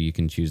aspects, so you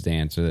can choose to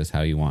answer this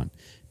how you want.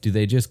 Do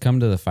they just come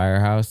to the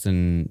firehouse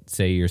and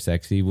say you're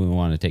sexy, we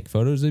want to take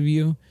photos of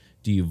you?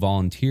 Do you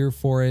volunteer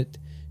for it?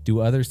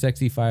 Do other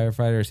sexy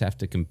firefighters have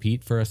to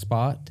compete for a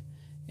spot?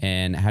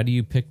 And how do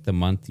you pick the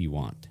month you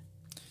want?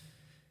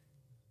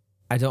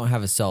 I don't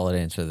have a solid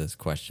answer to this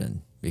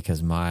question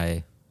because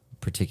my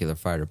particular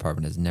fire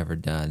department has never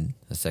done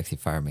a sexy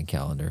fireman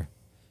calendar,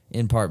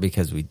 in part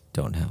because we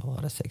don't have a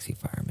lot of sexy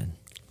firemen.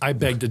 I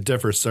beg to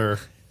differ, sir.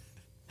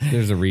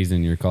 There's a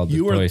reason you're called the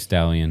Toy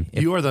Stallion.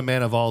 You are the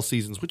man of all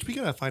seasons, which we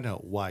gotta find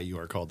out why you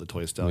are called the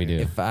Toy Stallion. We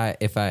do.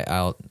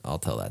 I'll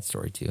tell that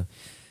story too.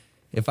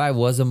 If I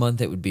was a month,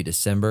 it would be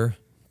December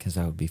because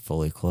I would be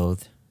fully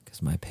clothed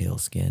because my pale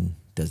skin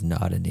does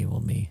not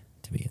enable me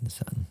to be in the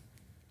sun.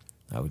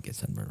 I would get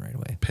sunburned right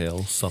away.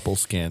 Pale, supple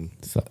skin.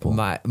 Supple.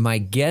 My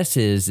guess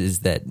is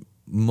that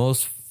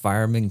most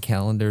fireman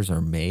calendars are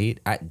made.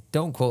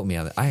 Don't quote me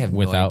on that. I have no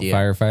idea. Without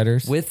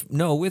firefighters?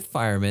 With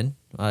firemen.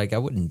 Like, I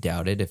wouldn't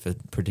doubt it if a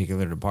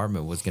particular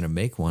department was going to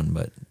make one,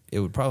 but it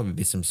would probably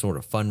be some sort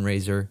of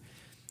fundraiser.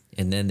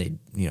 And then they,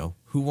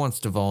 who wants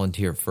to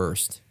volunteer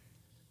first?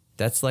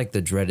 That's like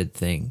the dreaded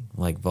thing,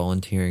 like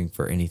volunteering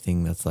for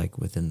anything that's like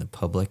within the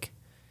public,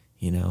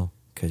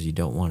 because you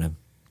don't want to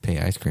pay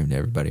ice cream to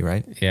everybody,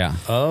 right? Yeah.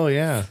 Oh,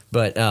 yeah.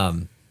 But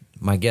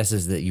my guess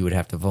is that you would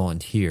have to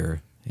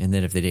volunteer. And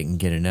then if they didn't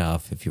get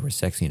enough, if you were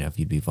sexy enough,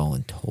 you'd be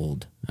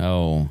voluntold.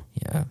 Oh.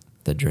 Yeah,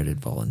 the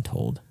dreaded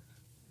voluntold.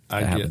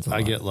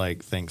 I get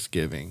like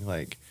Thanksgiving,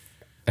 like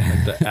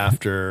the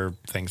after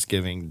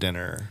Thanksgiving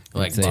dinner.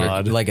 Like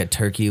a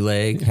turkey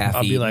leg, half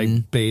I'll eaten. be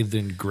like bathed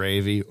in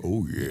gravy.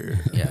 Oh, yeah.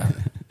 Yeah.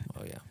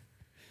 Oh, yeah.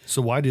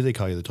 So why do they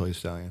call you the Toy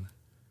Stallion?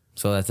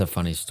 So that's a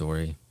funny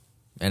story.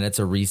 And it's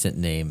a recent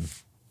name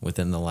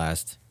within the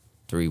last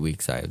 3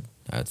 weeks, I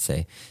would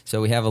say.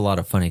 So we have a lot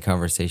of funny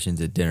conversations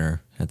at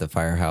dinner at the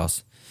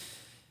firehouse.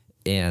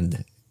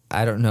 And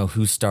I don't know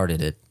who started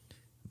it,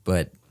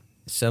 but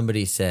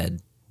somebody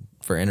said,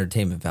 for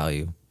entertainment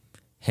value,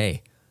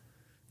 hey,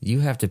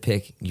 you have to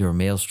pick your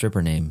male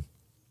stripper name,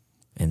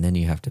 and then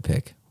you have to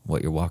pick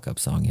what your walk-up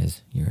song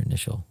is, your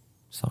initial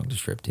song to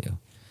strip to.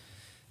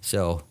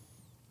 So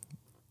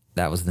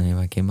that was the name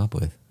I came up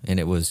with, and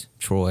it was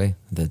Troy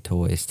the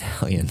Toy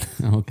Stallion.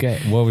 Okay.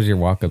 What was your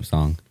walk-up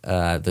song?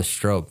 The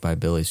Stroke by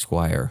Billy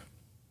Squier.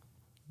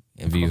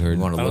 Have you heard?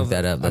 You want to look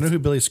that up? I know who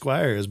Billy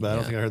Squier is, but I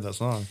don't think I heard that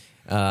song.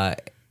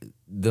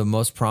 The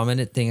most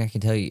prominent thing I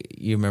can tell you,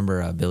 you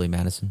remember Billy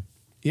Madison?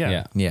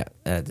 Yeah. Yeah,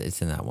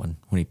 it's in that one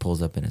when he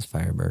pulls up in his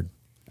Firebird.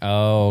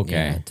 Oh,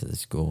 okay. To the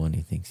school and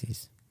he thinks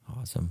he's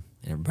awesome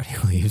and everybody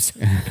leaves.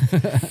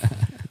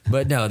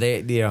 But no,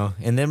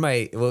 and then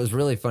what was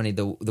really funny,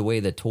 the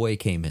way the toy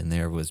came in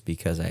there was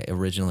because I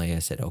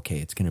said, okay,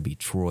 it's going to be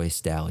Troy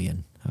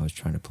Stallion. I was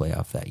trying to play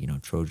off that,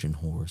 Trojan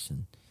horse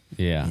and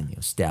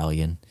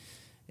stallion.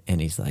 And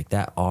he's like,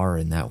 that R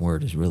in that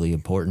word is really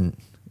important.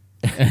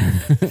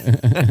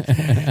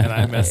 And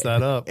I messed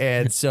that up.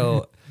 And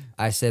so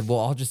I said, well,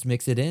 I'll just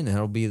mix it in.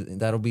 And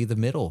that'll be the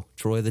middle,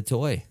 Troy the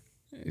Toy.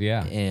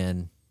 Yeah.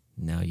 And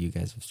now you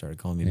guys have started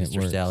calling me It Mr.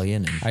 works.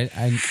 Stallion.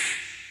 And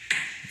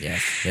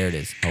yes, there it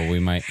is. Oh, we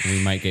might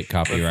get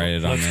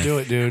copyrighted on this. Let's do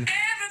it, dude.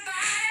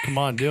 Come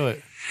on, do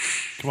it.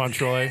 Come on,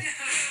 Troy.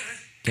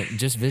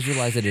 Just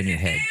visualize it in your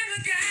head.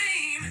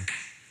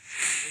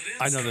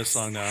 I know this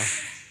song now.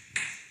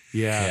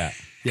 Yeah,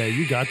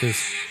 you got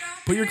this.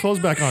 Put your clothes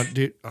back on,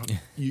 dude.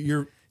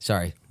 You're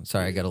Sorry,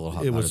 I got a little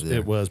hot.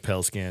 It was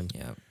pale skin.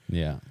 Yeah.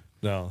 Yeah.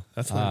 No,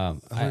 that's I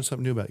learn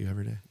something new about you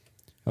every day.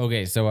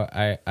 Okay, so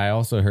I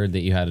also heard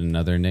that you had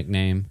another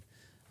nickname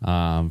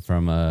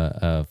from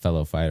a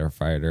fellow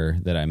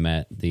firefighter that I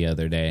met the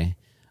other day.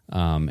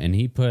 And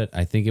he put,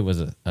 I think it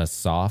was a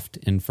soft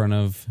in front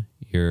of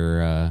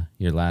your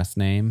last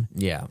name.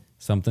 Yeah.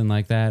 Something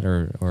like that,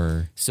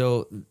 or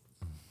So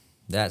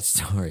that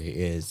story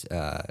is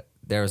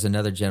there was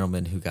another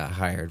gentleman who got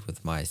hired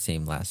with my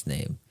same last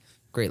name.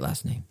 Great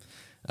last name.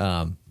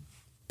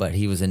 But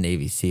he was a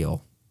Navy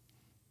SEAL.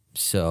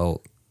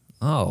 So,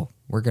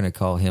 we're going to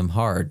call him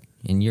hard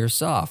and you're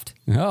soft.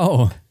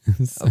 oh,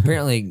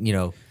 Apparently,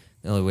 the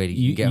only way to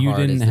you get hard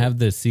didn't is have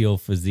the SEAL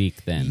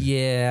physique then.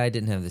 Yeah, I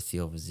didn't have the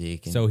SEAL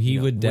physique. And, So he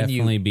would when you-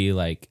 definitely be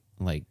like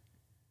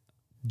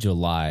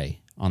July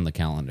on the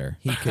calendar.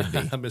 He could be.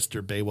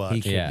 Mr. Baywatch.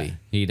 He could Yeah, be.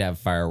 he'd have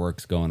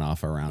fireworks going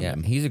off around Yeah,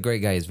 him. he's a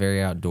great guy. He's very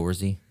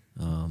outdoorsy.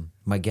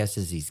 My guess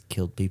is he's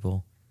killed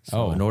people.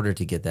 So in order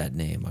to get that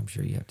name, I'm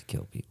sure you have to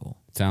kill people.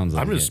 Sounds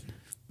like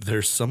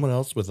There's someone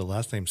else with the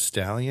last name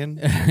Stallion.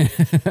 I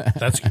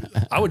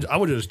would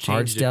have just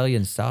Hard changed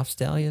Stallion, Soft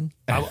Stallion,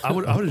 I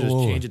would have just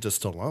changed it to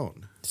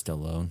Stallone.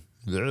 Stallone.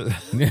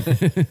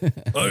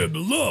 I am the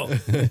law.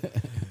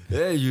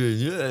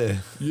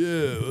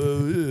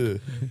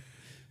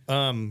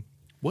 Yeah.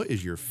 What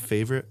is your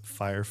favorite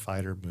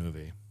firefighter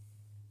movie?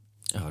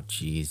 Oh,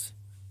 jeez.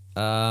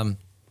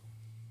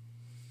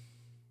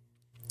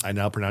 I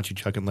now pronounce you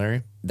Chuck and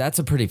Larry. That's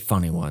a pretty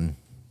funny one.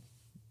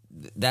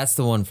 That's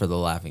the one for the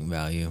laughing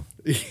value.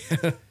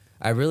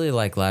 I really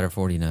like Ladder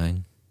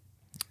 49.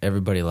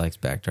 Everybody likes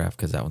Backdraft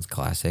because that one's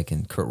classic.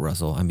 And Kurt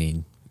Russell, I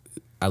mean,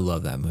 I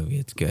love that movie.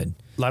 It's good.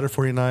 Ladder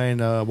 49,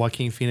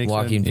 Joaquin Phoenix.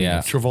 Joaquin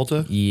Phoenix.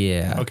 Travolta?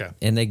 Yeah. Okay.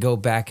 And they go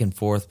back and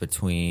forth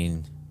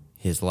between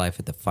his life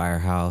at the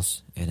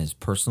firehouse and his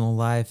personal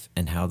life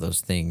and how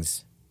those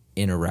things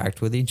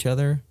interact with each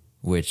other,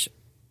 which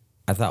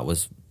I thought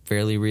was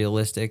fairly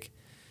realistic.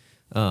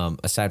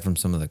 Aside from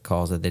some of the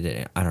calls that they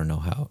did, I don't know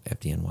how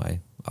FDNY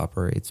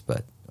operates,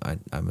 but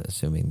I'm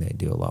assuming they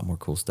do a lot more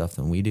cool stuff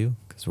than we do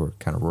because we're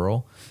kind of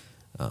rural.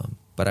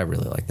 But I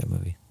really like that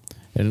movie.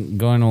 And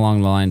going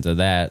along the lines of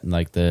that,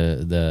 like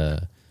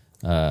the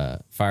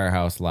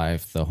firehouse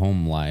life, the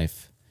home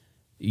life,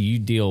 you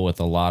deal with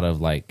a lot of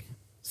like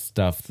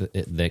stuff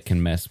that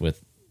can mess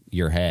with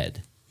your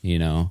head,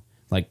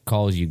 like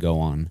calls you go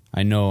on.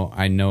 I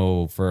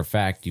know for a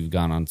fact you've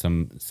gone on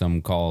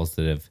some calls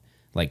that have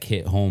like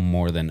hit home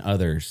more than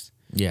others.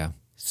 Yeah.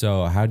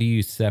 So how do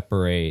you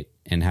separate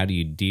and how do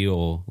you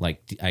deal,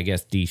 like, I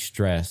guess,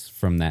 de-stress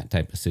from that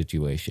type of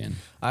situation?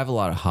 I have a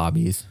lot of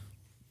hobbies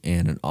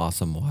and an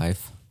awesome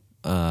wife.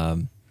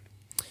 So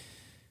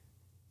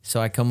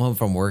I come home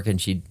from work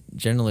and she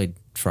generally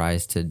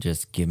tries to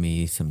just give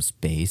me some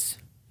space,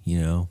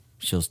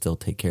 She'll still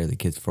take care of the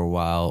kids for a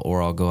while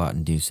or I'll go out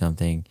and do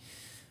something.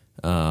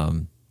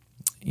 One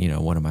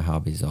of my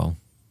hobbies I'll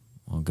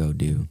go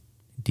do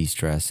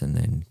de-stress and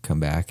then come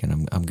back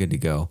and I'm good to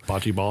go.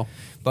 Bocce ball?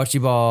 Bocce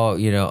ball,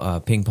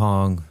 ping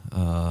pong,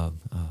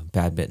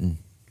 badminton.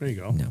 There you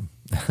go. No.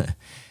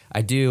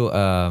 I do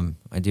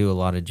a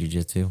lot of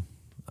jiu-jitsu.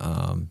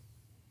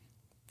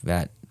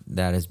 That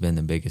has been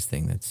the biggest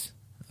thing that's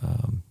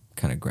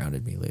kind of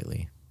grounded me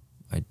lately.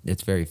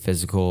 It's very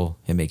physical.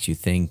 It makes you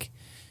think.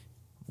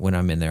 When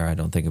I'm in there, I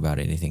don't think about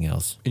anything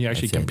else. And you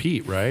actually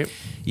compete, right?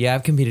 Yeah,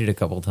 I've competed a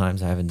couple of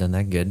times. I haven't done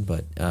that good,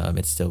 but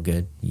it's still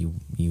good. You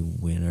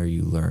win or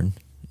you learn,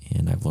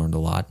 and I've learned a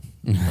lot.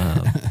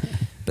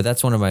 But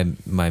that's one of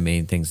my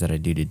main things that I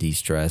do to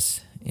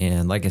de-stress.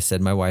 And like I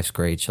said, my wife's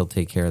great. She'll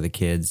take care of the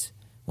kids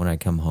when I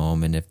come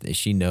home. And if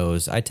she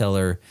knows, I tell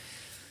her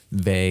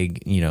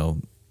vague,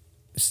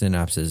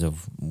 synopses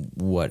of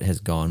what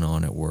has gone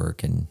on at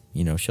work. And,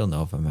 she'll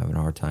know if I'm having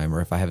a hard time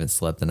or if I haven't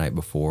slept the night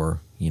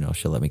before,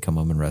 she'll let me come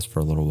home and rest for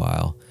a little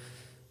while.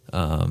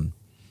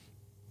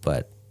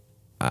 But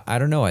I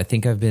don't know. I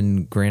think I've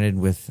been granted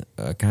with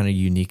a kind of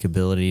unique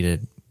ability to,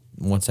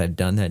 once I've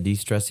done that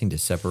de-stressing, to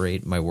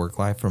separate my work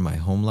life from my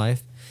home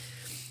life.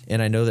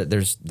 And I know that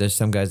there's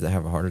some guys that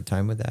have a harder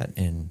time with that.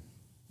 And,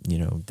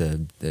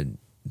 the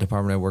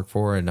department I work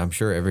for, and I'm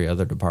sure every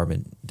other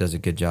department does a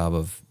good job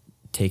of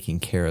taking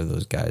care of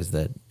those guys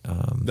that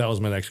that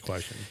was my next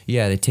question.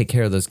 Yeah, they take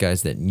care of those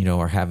guys that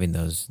are having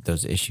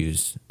those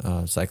issues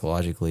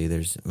psychologically.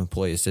 There's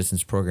employee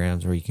assistance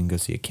programs where you can go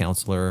see a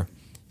counselor,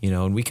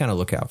 and we kind of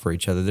look out for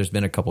each other. There's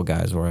been a couple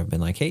guys where I've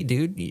been like, hey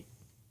dude,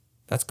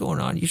 that's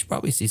going on, you should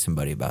probably see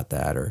somebody about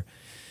that, or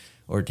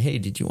hey,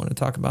 did you want to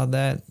talk about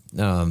that?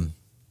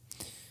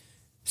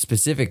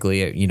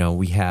 Specifically,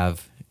 we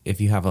have,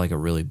 if you have like a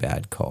really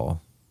bad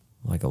call,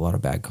 like a lot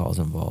of bad calls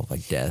involve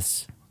like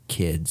deaths,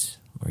 kids,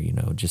 or,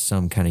 just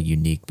some kind of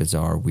unique,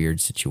 bizarre,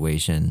 weird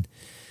situation.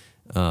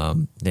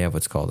 They have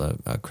what's called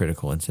a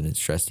critical incident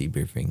stress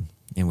debriefing.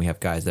 And we have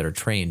guys that are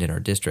trained in our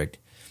district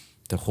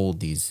to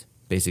hold these.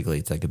 Basically,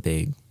 it's like a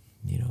big,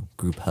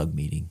 group hug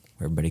meeting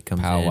where everybody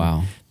comes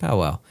in.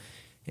 Powwow.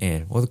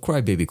 And, the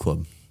Crybaby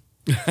Club.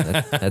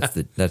 That's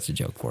the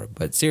joke for it.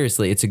 But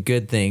seriously, it's a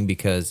good thing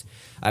because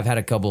I've had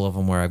a couple of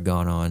them where I've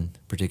gone on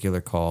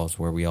particular calls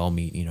where we all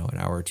meet, an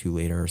hour or two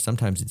later, or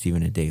sometimes it's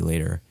even a day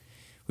later.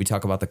 We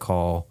talk about the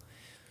call,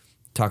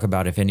 talk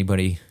about if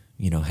anybody,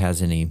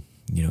 has any,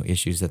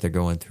 issues that they're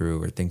going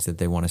through or things that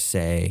they want to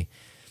say.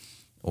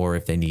 or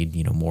if they need,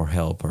 more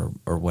help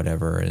or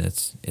whatever. And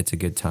it's a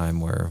good time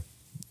where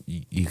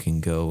you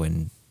can go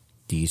and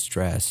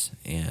de-stress.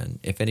 And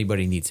if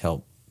anybody needs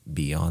help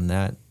beyond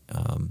that,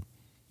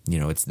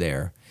 it's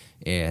there.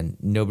 And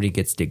nobody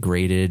gets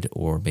degraded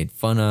or made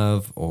fun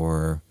of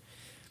or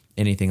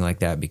anything like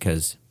that,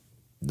 because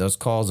those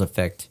calls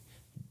affect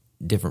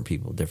different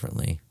people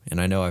differently.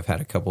 And I know I've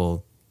had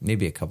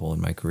maybe a couple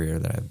in my career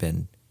that I've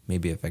been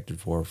maybe affected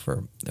for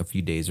a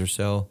few days or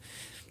so.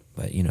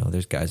 But,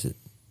 there's guys that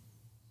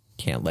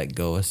can't let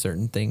go of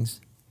certain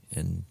things,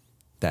 and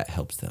that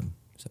helps them.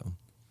 So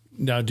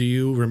now, do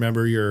you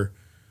remember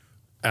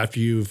after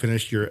you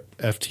finished your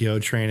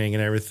FTO training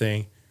and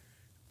everything,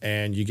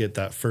 and you get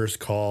that first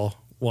call?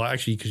 Well,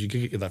 actually, because you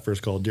get that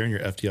first call during your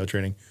FTO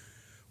training,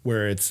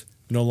 where it's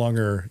no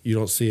longer, you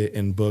don't see it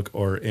in book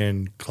or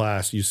in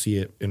class, you see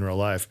it in real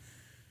life.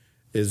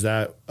 Is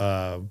that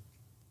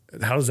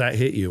how does that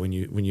hit you when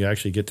you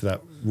actually get to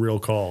that real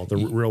call, the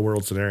real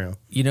world scenario?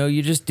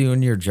 You're just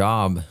doing your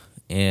job,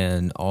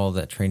 and all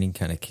that training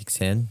kind of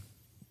kicks in,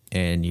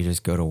 and you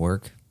just go to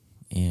work,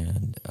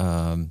 and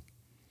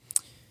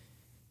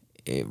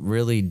it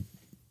really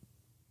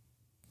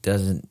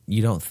doesn't.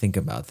 You don't think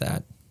about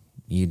that.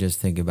 You just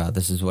think about,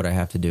 this is what I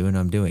have to do, and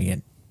I'm doing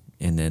it.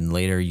 And then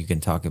later you can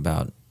talk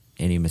about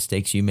any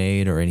mistakes you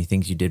made or any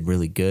things you did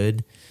really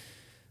good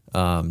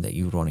that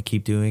you would want to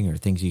keep doing, or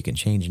things you can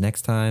change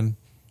next time.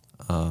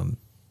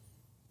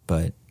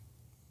 But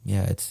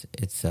yeah,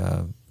 it's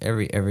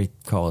every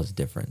call is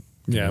different.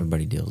 Yeah.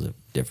 Everybody deals it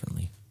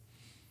differently.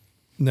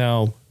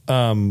 Now,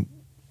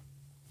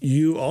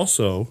 you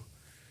also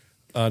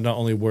not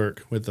only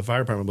work with the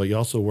fire department, but you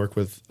also work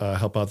with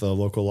help out the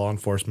local law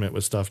enforcement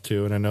with stuff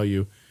too. And I know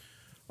you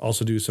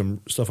also do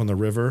some stuff on the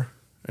river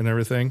and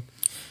everything.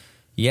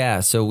 Yeah,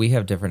 so we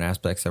have different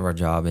aspects of our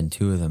job, and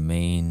two of the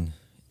main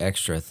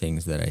extra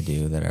things that I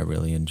do that I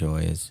really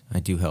enjoy is I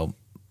do help,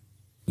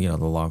 the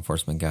law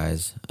enforcement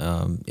guys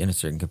in a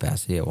certain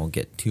capacity. I won't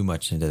get too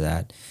much into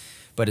that,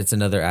 but it's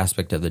another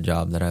aspect of the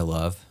job that I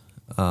love,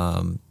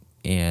 and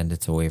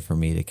it's a way for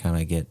me to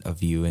kind of get a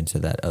view into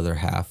that other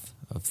half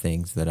of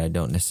things that I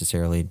don't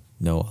necessarily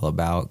know all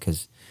about,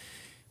 because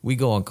we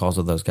go on calls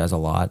with those guys a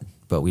lot,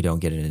 but we don't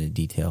get into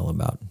detail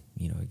about,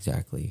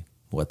 exactly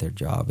what their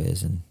job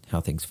is and how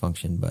things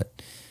function.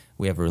 But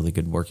we have a really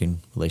good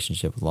working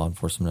relationship with law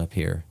enforcement up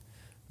here.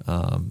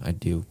 I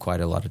do quite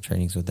a lot of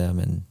trainings with them,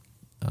 and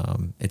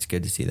it's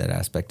good to see that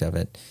aspect of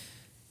it.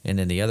 And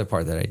then the other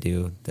part that I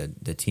do,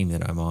 the team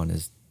that I'm on,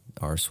 is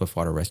our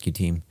Swiftwater Rescue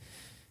Team.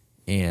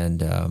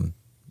 And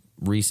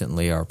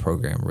recently our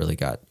program really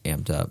got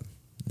amped up.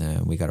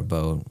 We got a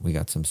boat. We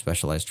got some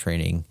specialized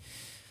training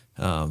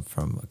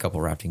from a couple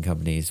rafting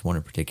companies, one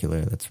in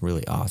particular that's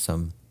really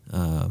awesome.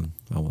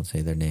 I won't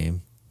say their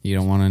name. You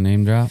don't want to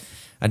name drop?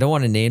 I don't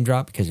want to name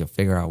drop because you'll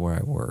figure out where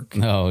I work.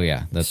 Oh,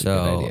 yeah. That's a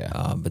good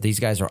idea. But these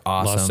guys are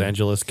awesome. Los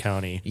Angeles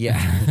County. Yeah.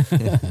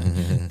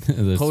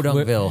 The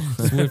Podunkville.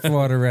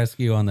 Swiftwater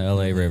Rescue on the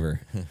LA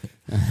River.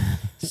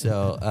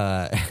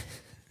 So,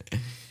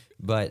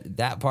 but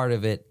that part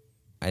of it,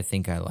 I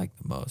think I like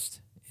the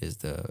most is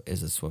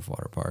the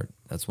Swiftwater part.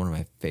 That's one of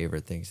my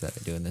favorite things that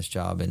I do in this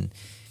job. And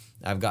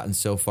I've gotten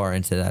so far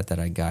into that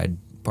I guide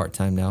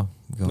part-time now,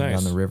 going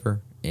down the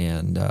river.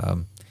 And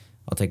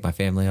I'll take my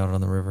family out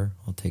on the river.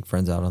 I'll take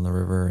friends out on the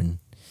river. And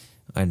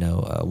I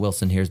know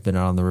Wilson here's been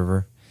out on the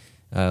river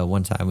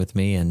one time with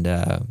me, and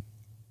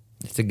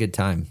it's a good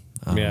time.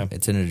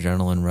 It's an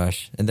adrenaline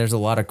rush. And there's a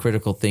lot of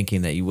critical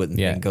thinking that you wouldn't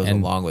think goes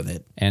along with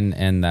it.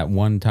 And that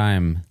one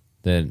time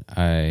that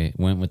I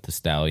went with the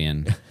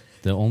Stallion,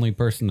 the only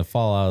person to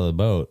fall out of the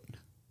boat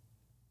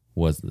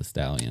was the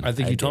Stallion. I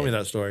think you told me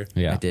that story.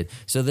 Yeah. I did.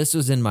 So this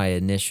was in my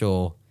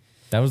initial...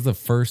 That was the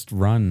first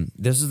run.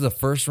 This is the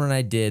first run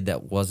I did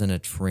that wasn't a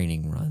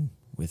training run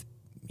with,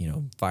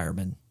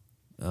 firemen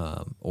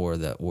or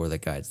the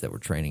guides that were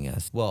training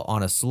us. Well,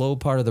 on a slow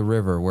part of the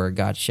river where it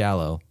got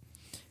shallow,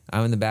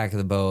 I'm in the back of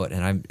the boat,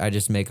 and I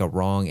just make a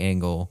wrong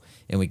angle,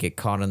 and we get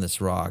caught on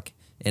this rock.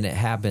 And it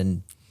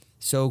happened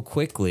so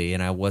quickly,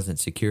 and I wasn't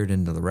secured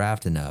into the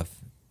raft enough,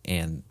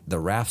 and the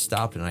raft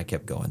stopped, and I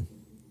kept going.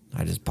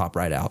 I just popped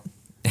right out.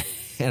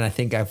 And I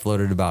think I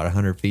floated about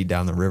 100 feet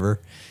down the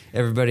river.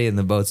 Everybody in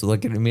the boat's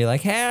looking at me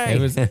like, "Hey!" It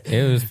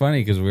was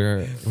funny because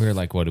we were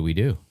like, "What do we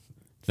do?"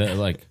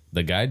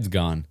 The guide's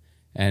gone,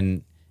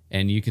 and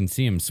you can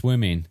see him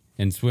swimming,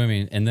 and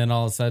then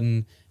all of a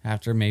sudden,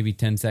 after maybe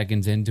 10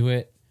 seconds into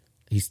it,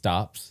 he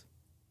stops,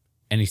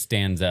 and he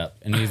stands up,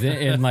 and he's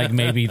in like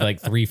maybe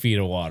like 3 feet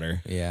of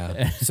water.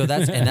 Yeah. So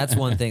that's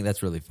one thing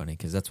that's really funny,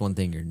 because that's one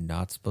thing you're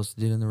not supposed to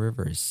do in the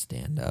river is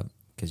stand up,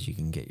 because you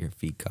can get your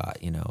feet caught,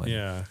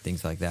 and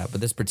things like that.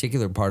 But this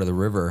particular part of the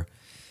river,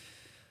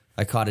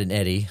 I caught an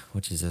eddy,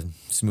 which is a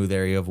smooth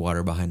area of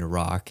water behind a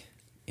rock.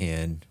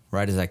 And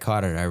right as I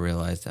caught it, I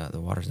realized the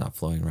water's not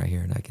flowing right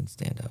here, and I can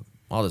stand up.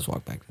 I'll just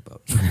walk back to the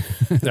boat.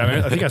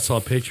 I think I saw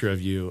a picture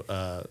of you,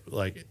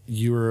 like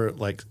you were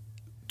like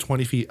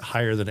 20 feet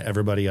higher than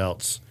everybody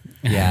else.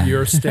 Yeah.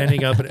 You're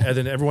standing up, and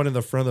then everyone in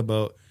the front of the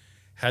boat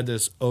had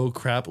this oh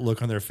crap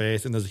look on their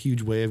face, and there's a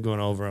huge wave going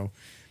over them,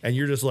 and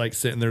you're just like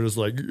sitting there, just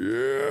like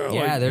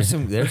yeah. There's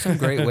some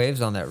great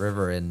waves on that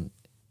river, and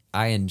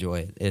I enjoy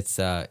it.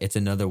 It's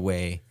another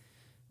way.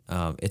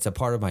 It's a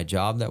part of my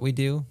job that we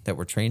do, that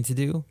we're trained to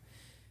do.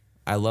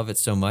 I love it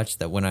so much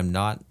that when I'm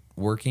not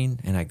working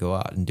and I go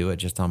out and do it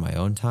just on my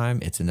own time,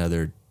 it's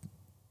another,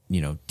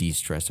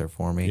 de-stressor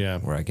for me. Yeah.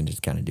 Where I can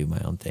just kind of do my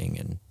own thing,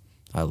 and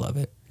I love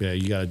it. Yeah,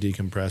 you got to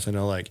decompress. I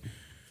know, like,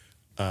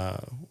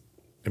 I'm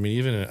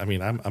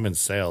in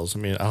sales. I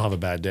mean, I'll have a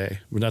bad day,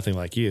 but nothing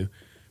like you.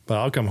 But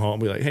I'll come home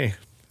and be like, hey,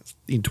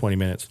 need 20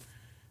 minutes.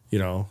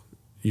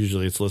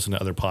 Usually it's listen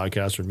to other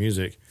podcasts or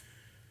music.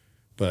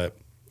 But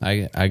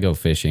I go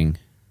fishing.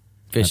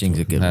 Fishing's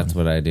a good one. That's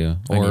what I do.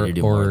 I need to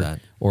do more of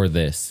that. Or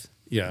this.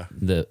 Yeah.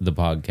 The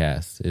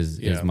podcast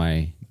is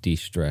my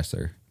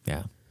de-stressor.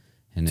 Yeah.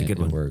 And it's a good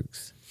one. It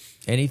works.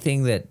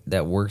 Anything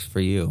that works for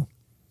you.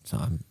 So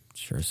I'm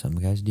sure some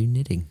guys do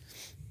knitting.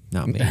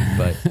 Not me,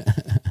 but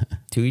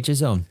to each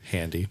his own.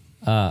 Handy.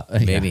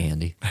 Maybe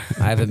handy.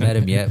 I haven't met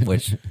him yet,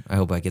 which I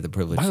hope I get the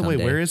privilege By the someday.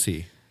 way, where is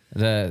he?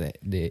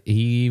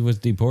 He was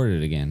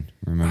deported again,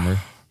 remember?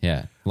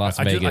 Yeah. Las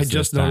Vegas. I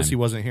just noticed he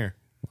wasn't here.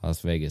 Las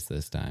Vegas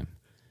this time.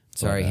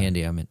 Sorry,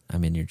 Handy, I'm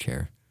in your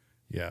chair.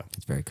 Yeah.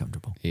 It's very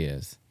comfortable. He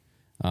is.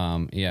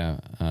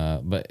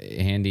 But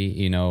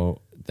Handy,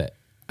 that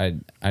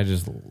I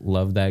just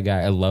love that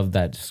guy. I love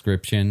that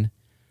description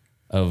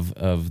of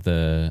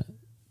the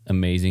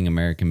amazing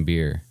American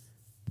beer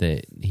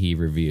that he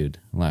reviewed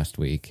last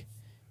week.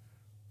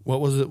 What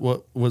was it?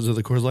 What was it?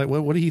 The Coors Light?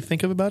 What did he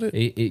think of about it?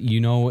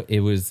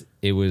 It was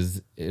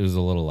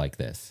a little like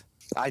this.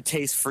 I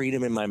taste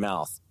freedom in my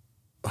mouth.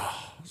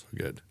 Oh, so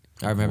good.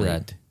 I remember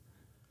that.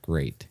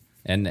 Great.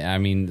 And I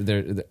mean,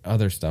 there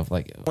other stuff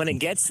like when it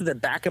gets to the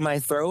back of my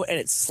throat and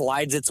it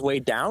slides its way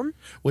down.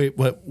 Wait,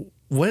 what?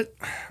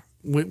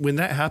 When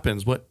that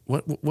happens, what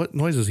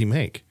noise does he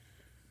make?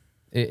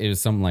 It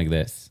was something like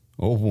this.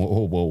 Oh,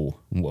 whoa, whoa,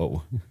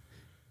 whoa.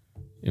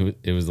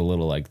 It was a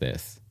little like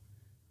this.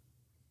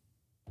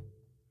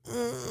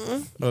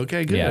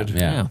 Okay, good.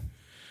 Yeah.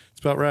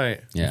 It's about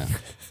right. Yeah.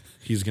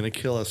 He's going to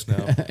kill us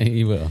now.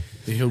 He will.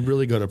 He'll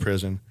really go to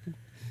prison.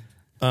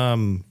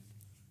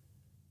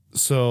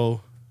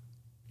 So,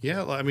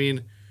 yeah, I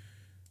mean...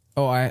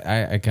 Oh,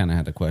 I kind of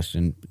had a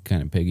question,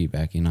 kind of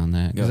piggybacking on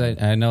that. Because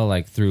I know,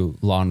 like, through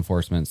law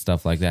enforcement,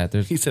 stuff like that,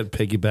 there's... He said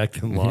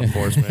piggyback in law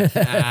enforcement.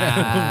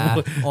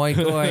 Oink,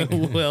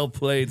 oink. Well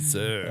played,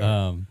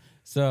 sir.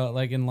 So,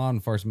 like, in law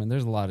enforcement,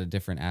 there's a lot of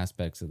different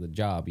aspects of the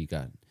job. You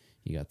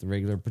got the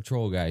regular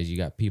patrol guys. You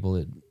got people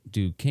that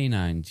do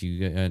canines.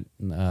 You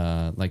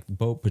got like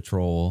boat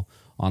patrol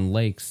on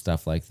lakes,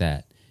 stuff like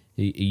that.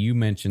 You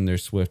mentioned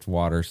there's swift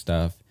water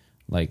stuff.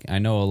 Like, I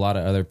know a lot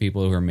of other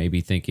people who are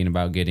maybe thinking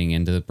about getting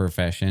into the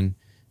profession.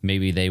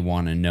 Maybe they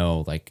want to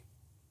know, like,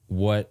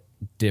 what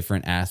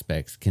different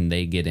aspects can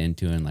they get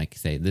into and, like,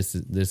 say, this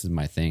is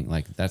my thing.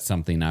 Like, that's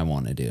something I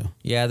want to do.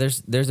 Yeah,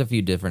 there's a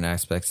few different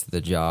aspects to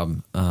the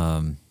job.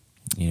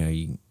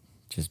 You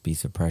just be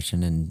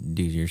suppression and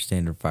do your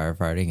standard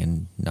firefighting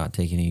and not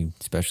take any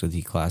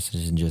specialty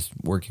classes and just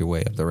work your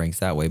way up the ranks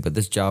that way. But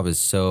this job is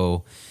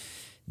so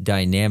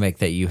dynamic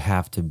that you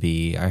have to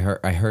be. I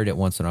heard it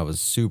once when I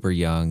was super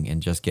young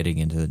and just getting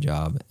into the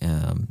job.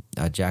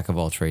 A jack of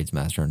all trades,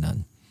 master of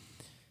none.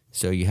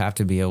 So you have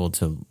to be able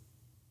to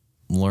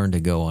learn to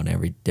go on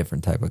every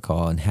different type of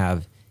call and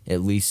have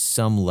at least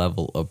some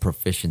level of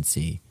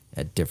proficiency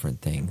at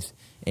different things.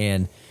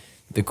 And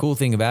the cool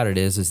thing about it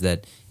is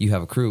that you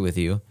have a crew with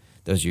you.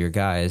 Those are your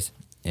guys.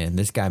 And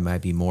this guy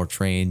might be more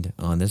trained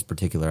on this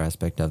particular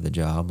aspect of the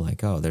job.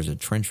 Like, oh, there's a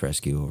trench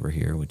rescue over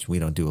here, which we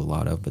don't do a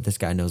lot of, but this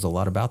guy knows a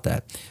lot about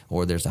that.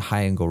 Or there's a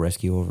high angle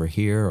rescue over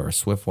here, or a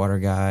swift water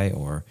guy,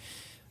 or,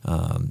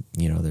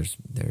 there's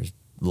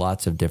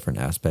lots of different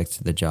aspects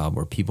to the job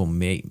where people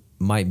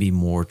might be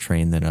more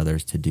trained than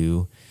others to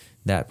do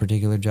that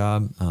particular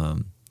job.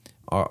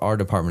 Our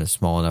department is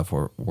small enough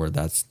where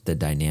that's the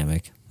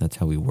dynamic. That's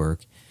how we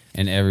work.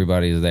 And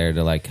everybody's there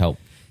to, like, help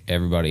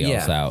everybody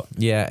else out.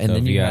 Yeah, and so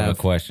then if you have a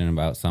question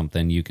about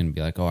something, you can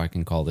be like, "Oh, I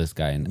can call this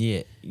guy." And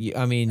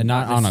I mean,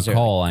 not on a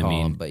call.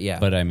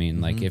 but I mean,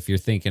 like, if you're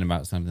thinking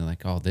about something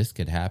like, "Oh, this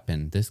could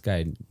happen," this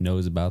guy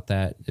knows about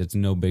that. It's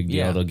no big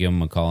deal to give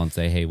him a call and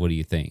say, "Hey, what do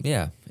you think?"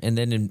 Yeah, and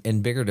then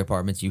in bigger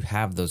departments, you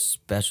have those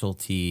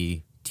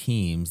specialty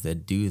teams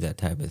that do that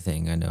type of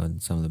thing. I know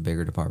in some of the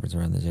bigger departments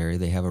around this area,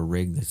 they have a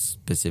rig that's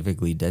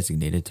specifically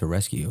designated to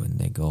rescue, and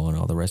they go on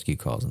all the rescue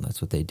calls, and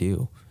that's what they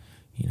do.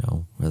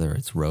 Whether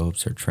it's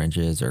ropes or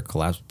trenches or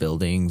collapsed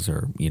buildings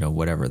or,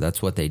 whatever,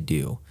 that's what they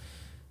do.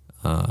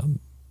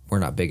 We're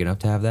not big enough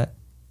to have that.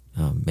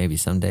 Maybe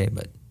someday,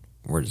 but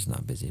we're just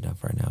not busy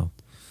enough right now.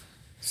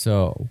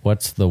 So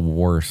what's the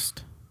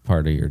worst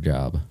part of your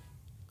job?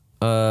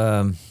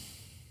 The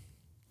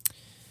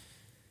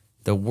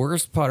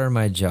worst part of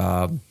my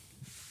job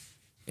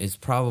is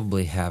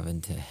probably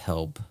having to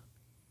help.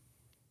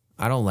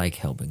 I don't like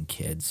helping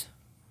kids.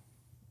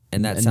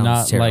 And that sounds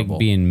not terrible. Like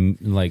being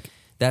like...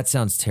 That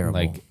sounds terrible.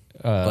 Like,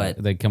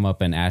 but they come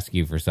up and ask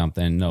you for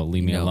something. No,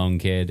 leave me alone,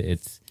 kid.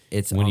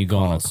 it's When on you go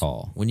on a calls.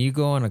 call. When you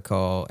go on a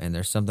call and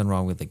there's something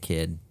wrong with a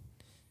kid,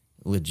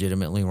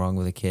 legitimately wrong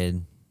with a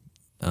kid,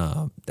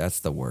 that's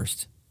the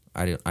worst.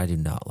 I do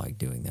not like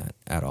doing that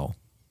at all.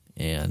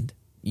 And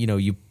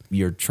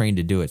you're trained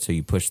to do it, so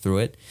you push through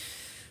it.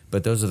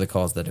 But those are the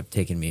calls that have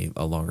taken me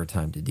a longer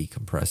time to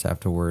decompress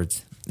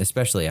afterwards,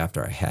 especially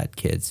after I had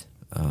kids.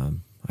 I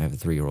have a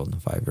 3-year-old and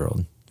a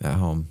 5-year-old at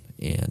home,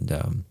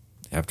 and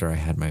after I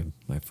had my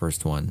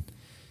first one,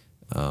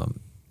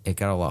 it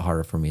got a lot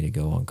harder for me to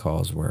go on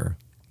calls where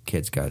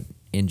kids got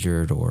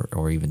injured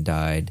or even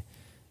died,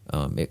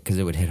 because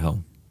it would hit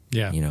home.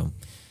 Yeah.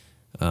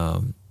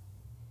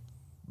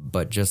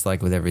 But just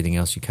like with everything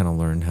else, you kind of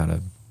learn how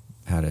to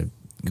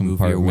move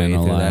your way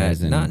through that.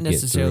 and Not get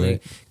necessarily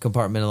through it.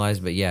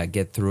 compartmentalize, but yeah,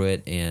 get through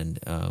it, and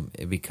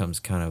it becomes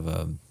kind of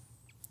a,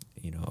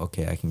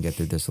 okay, I can get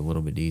through this a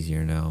little bit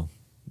easier now,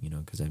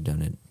 because I've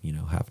done it,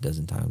 half a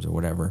dozen times or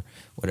whatever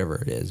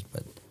it is.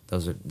 But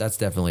that's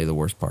definitely the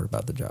worst part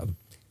about the job.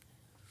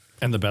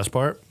 And the best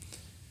part?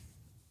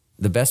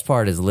 The best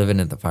part is living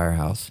at the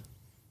firehouse.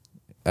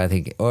 I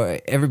think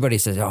everybody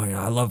says, "Oh,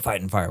 I love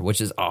fighting fire,"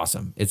 which is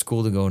awesome. It's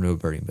cool to go into a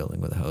burning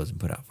building with a hose and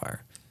put out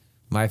fire.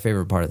 My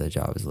favorite part of the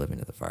job is living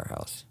at the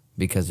firehouse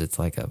because it's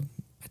like a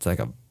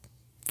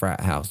frat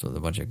house with a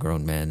bunch of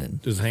grown men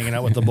and Just hanging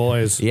out with the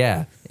boys.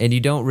 yeah, and you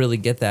don't really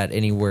get that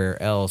anywhere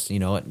else.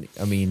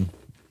 I mean,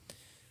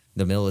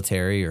 the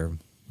military or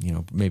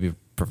maybe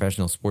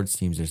professional sports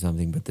teams or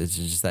something, but there's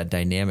just that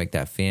dynamic,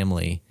 that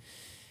family,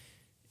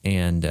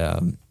 and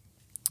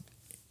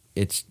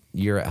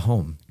you're at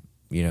home.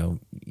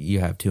 You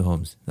have 2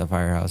 homes, the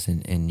firehouse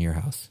and your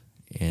house,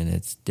 and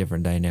it's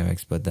different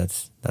dynamics. But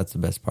that's the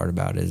best part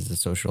about it, is the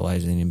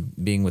socializing and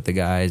being with the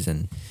guys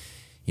and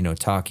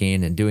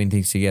talking and doing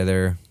things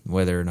together,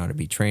 whether or not it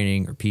be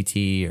training or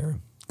PT or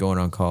going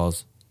on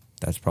calls.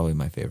 That's probably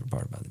my favorite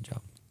part about the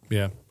job.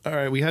 Yeah. All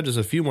right. We had just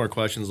a few more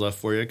questions left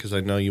for you because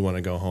I know you want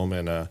to go home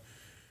and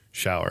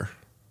shower.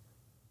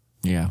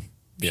 Yeah,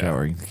 Yeah.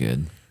 showering's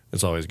good.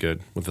 It's always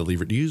good with the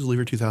Lever. Do you use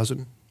Lever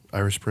 2000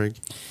 Irish Spring?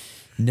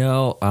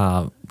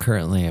 No,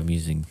 currently I'm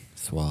using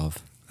Suave.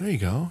 There you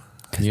go.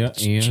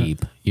 It's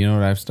cheap. You know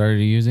what I've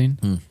started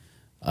using?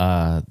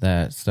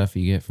 That stuff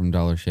you get from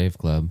Dollar Shave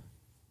Club.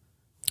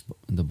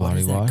 The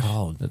body is that wash.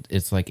 called?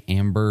 It's like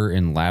amber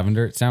and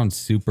lavender. It sounds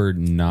super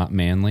not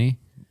manly,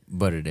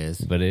 But it is.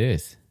 but it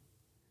is.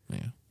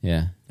 Yeah,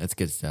 Yeah. that's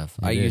good stuff.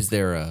 It I is. use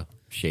their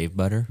shave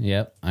butter.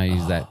 Yep. I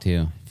use that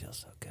too. It feels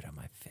so good on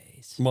my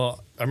face.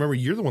 Well, I remember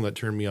you're the one that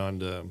turned me on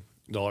to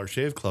Dollar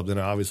Shave Club. Then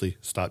I obviously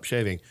stopped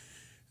shaving.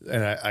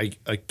 And I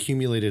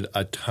accumulated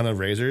a ton of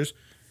razors.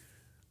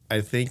 I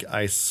think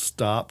I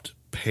stopped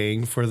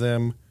paying for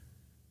them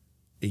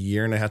a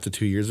year and a half to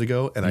 2 years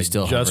ago, and You I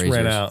still have just ran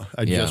razors? out.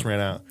 I Yeah. just ran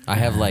out. I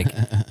have like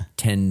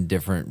 10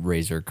 different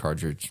razor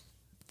cartridge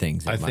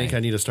things. I think I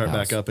need to start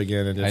back up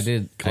again and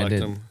just collect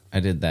them. I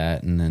did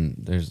that, and then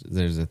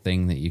there's a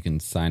thing that you can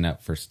sign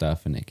up for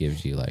stuff, and it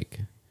gives you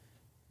like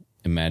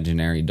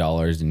imaginary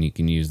dollars, and you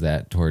can use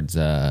that towards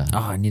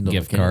I need to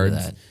gift look into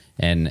cards. that.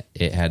 And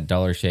it had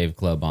Dollar Shave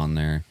Club on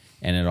there,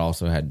 and it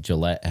also had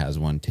Gillette has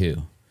one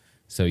too,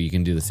 so you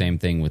can do the same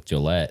thing with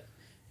Gillette.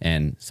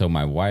 And so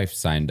my wife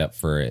signed up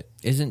for it.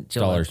 Isn't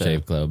Dollar Gillette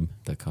Shave Club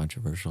the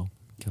controversial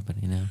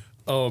company now?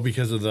 Oh,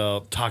 because of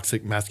the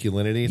toxic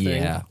masculinity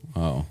thing? Yeah.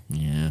 Oh,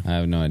 Yeah. I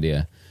have no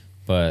idea.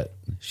 But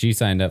she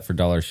signed up for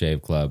Dollar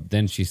Shave Club.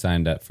 Then she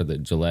signed up for the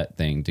Gillette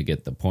thing to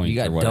get the points. You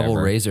got or whatever. double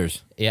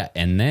razors. Yeah,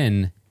 and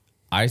then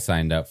I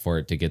signed up for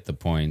it to get the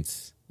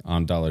points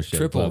on Dollar Shave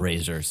Triple Club.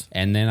 razors.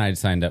 And then I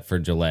signed up for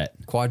Gillette.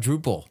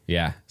 Quadruple.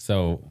 Yeah,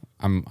 so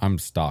I'm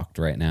stocked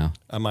right now.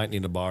 I might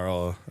need to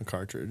borrow a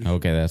cartridge.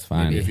 Okay, that's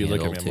fine. Maybe If you look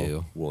at handle me, I'm a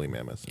too. woolly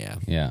mammoth. Yeah.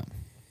 Yeah.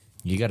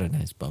 You got a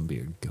nice bum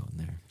beard going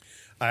there.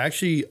 I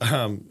actually,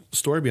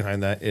 story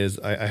behind that is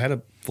I had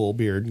a full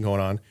beard going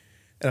on,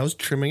 and I was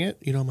trimming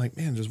it. I'm like,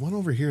 man, there's one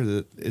over here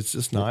that it's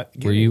just not.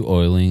 Were you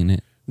oiling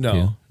it? No,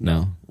 too?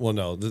 No. Well,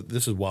 no.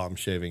 This is while I'm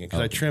shaving it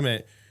because I trim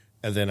it,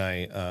 and then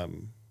I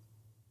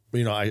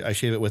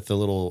shave it with the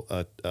little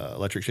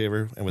electric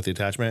shaver and with the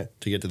attachment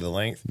to get to the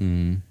length.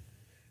 Mm-hmm.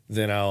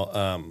 Then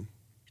I'll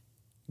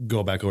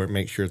go back over it,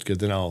 make sure it's good.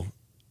 Then I'll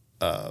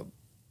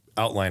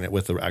outline it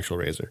with the actual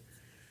razor.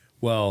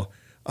 Well,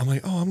 I'm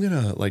like, I'm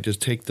gonna like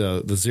just take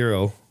the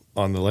zero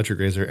on the electric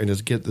razor and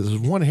just get this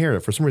one hair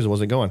that for some reason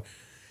wasn't going.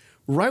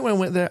 Right when I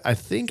went there, I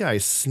think I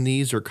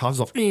sneezed or coughed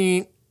off.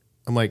 I'm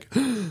like,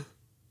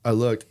 I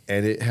looked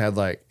and it had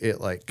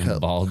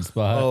cut. Bald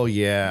spot? Oh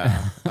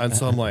yeah. And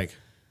so I'm like,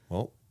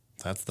 well,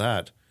 that's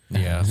that.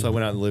 Yeah. So I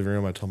went out in the living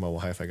room. I told my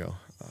wife, I go,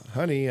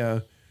 honey,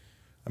 I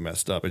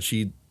messed up. And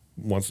she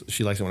likes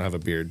it when I have a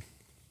beard.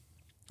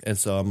 And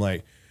so I'm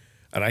like,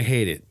 and I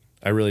hate it.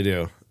 I really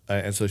do.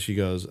 And so she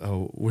goes,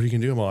 oh, what are you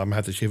going to do, Mo? I'm going to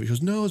have to shave it. She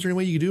goes, no, is there any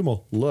way you can do,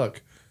 Mo?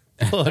 Look,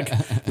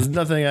 there's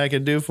nothing I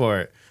can do for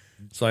it.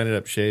 So I ended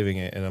up shaving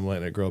it and I'm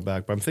letting it grow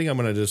back. But I'm thinking I'm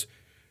going to just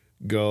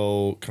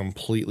go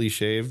completely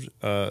shaved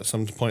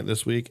some point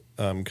this week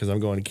because I'm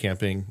going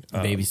camping.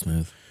 Baby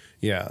smooth.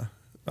 Yeah.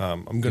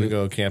 I'm going to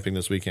go camping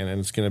this weekend, and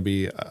it's going to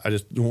be. I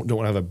just don't want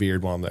to have a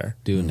beard while I'm there.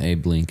 Do an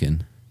Abe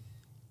Lincoln.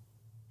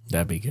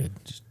 That'd be good.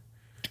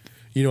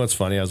 You know what's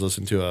funny? I was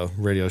listening to a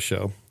radio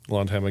show a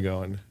long time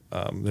ago, and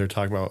they were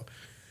talking about.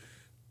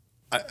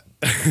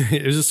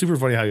 It was just super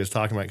funny how he was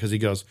talking about it, because he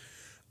goes,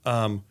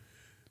 I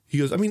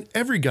mean,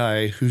 every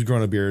guy who's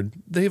grown a beard,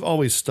 they've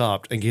always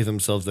stopped and gave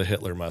themselves the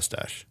Hitler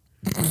mustache.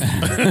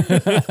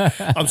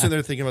 I'm sitting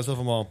there thinking to myself,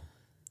 I'm all,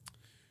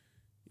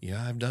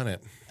 yeah, I've done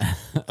it.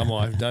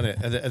 I've done it.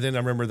 And then I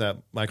remember that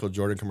Michael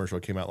Jordan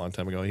commercial came out a long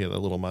time ago. He had a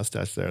little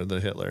mustache there,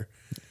 the Hitler.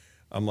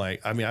 I'm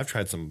like, I mean, I've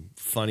tried some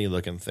funny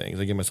looking things.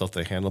 I give myself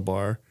the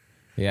handlebar.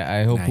 Yeah,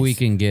 I hope we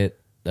can get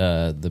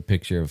the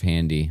picture of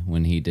Handy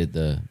when he did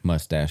the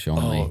mustache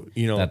only. Oh,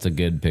 you know, that's a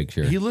good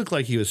picture. He looked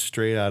like he was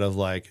straight out of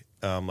like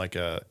a like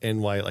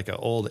a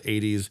old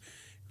 80s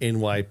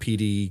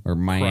NYPD or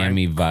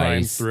Miami crime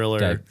Vice thriller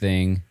type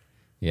thing.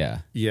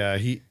 Yeah. Yeah,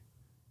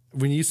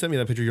 when you sent me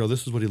that picture, you go,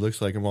 this is what he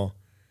looks like. I'm all,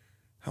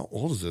 how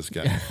old is this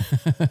guy?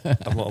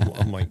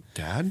 I'm like,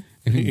 Dad?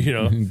 You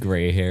know?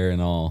 Gray hair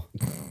and all.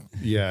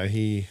 Yeah,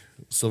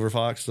 Silver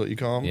Fox is what you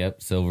call him?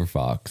 Yep, Silver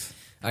Fox.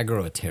 I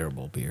grow a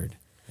terrible beard.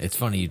 It's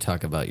funny you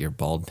talk about your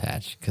bald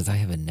patch, because I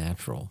have a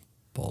natural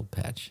bald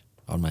patch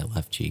on my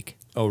left cheek.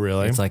 Oh,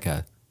 really? It's like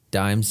a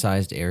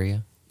dime-sized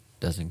area.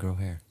 Doesn't grow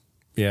hair.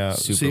 Yeah.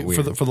 Super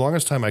weird. For the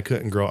longest time, I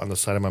couldn't grow it on the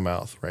side of my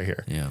mouth right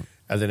here. Yeah.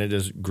 And then it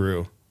just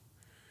grew.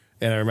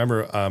 And I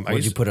remember...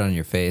 What'd you put it on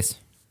your face?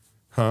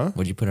 Huh?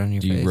 What'd you put on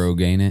your Do face? you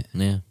Rogaine it?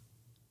 Yeah.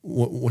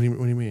 What do you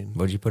mean?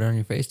 What'd you put on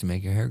your face to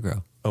make your hair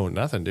grow? Oh,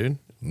 nothing, dude.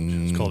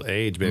 It's called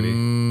age,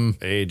 baby.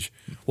 Age.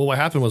 Well, what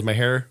happened was my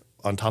hair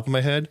on top of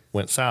my head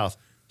went south,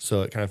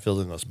 so it kind of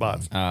filled in those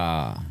spots.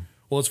 Ah.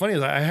 Well, what's funny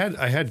is I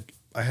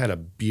had a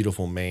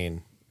beautiful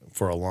mane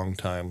for a long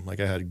time.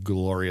 Like I had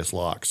glorious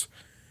locks,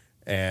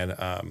 and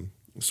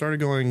started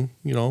going,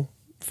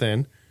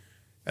 thin,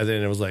 and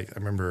then it was like I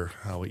remember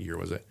what year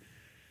was it?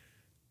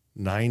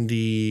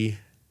 99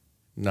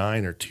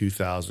 or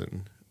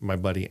 2000. My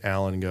buddy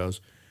Alan goes,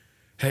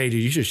 "Hey,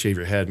 dude, you should shave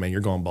your head, man.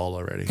 You're going bald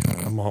already."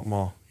 I'm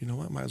all, you know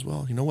what? Might as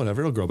well.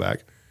 Whatever. It'll grow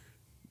back.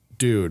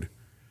 Dude,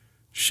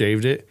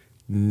 shaved it,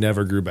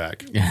 never grew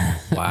back.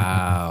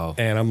 Wow.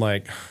 And I'm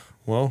like,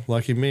 well,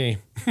 lucky me.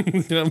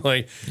 I'm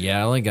like, yeah,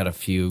 I only got a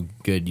few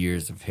good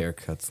years of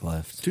haircuts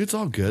left. Dude, it's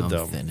all good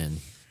though. Thinning.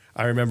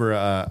 I remember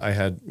I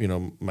had,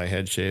 my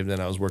head shaved,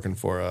 and I was working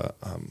for a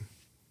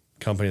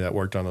company that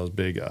worked on those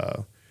big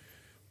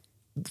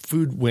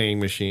food weighing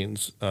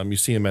machines. You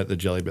see them at the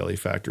Jelly Belly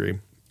factory.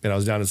 And I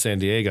was down in San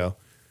Diego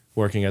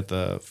working at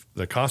the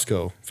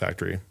Costco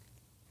factory.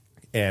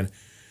 And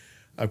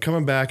I'm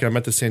coming back, and I'm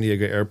at the San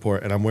Diego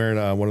airport, and I'm wearing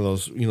one of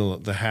those,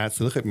 the hats.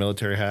 They look like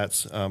military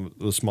hats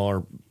with a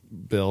smaller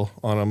bill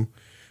on them,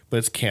 but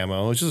it's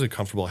camo. It's just a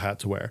comfortable hat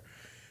to wear.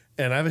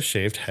 And I have a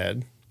shaved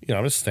head.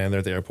 I'm just standing there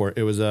at the airport.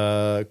 It was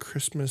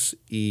Christmas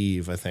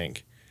Eve, I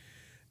think.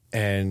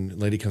 And a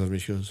lady comes up to me.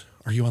 She goes,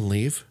 "Are you on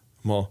leave?"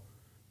 I'm all,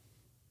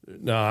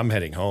 "No, I'm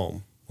heading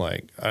home."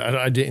 Like,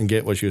 I didn't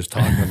get what she was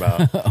talking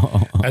about.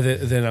 And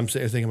then I'm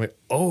thinking, like,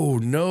 oh,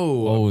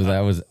 no. Oh, that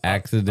was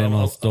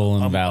accidental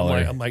stolen valor.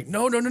 I'm like,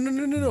 no.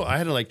 I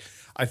had to,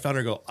 I found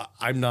her go,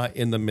 "I'm not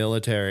in the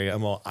military.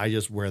 I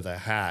just wear the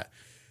hat."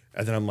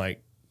 And then I'm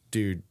like,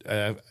 dude,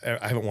 I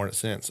haven't worn it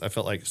since. I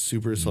felt like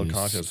super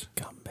self-conscious.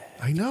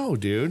 I know,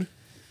 dude.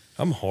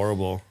 I'm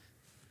horrible.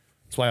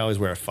 That's why I always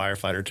wear a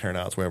firefighter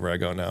turnouts wherever I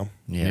go now.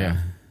 Yeah.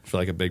 I feel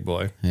like a big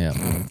boy.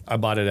 Yeah. I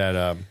bought it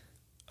at,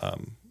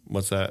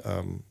 what's that?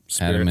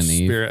 Adam and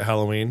Eve. Spirit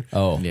Halloween.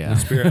 Oh, yeah.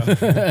 Spirit.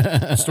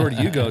 What store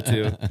do you go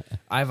to?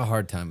 I have a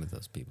hard time with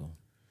those people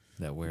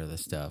that wear the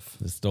stuff.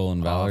 The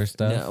stolen valor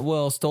stuff? No,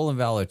 well, stolen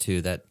valor,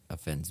 too. That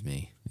offends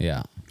me.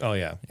 Yeah. Oh,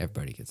 yeah.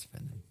 Everybody gets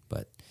offended.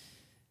 But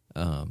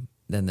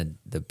then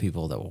the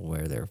people that will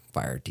wear their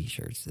fire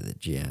T-shirts to the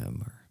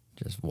gym or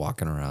just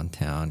walking around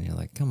town, you're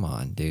like, come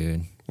on,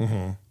 dude.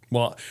 Mm-hmm.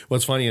 Well,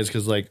 what's funny is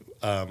because,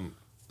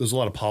 there's a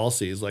lot of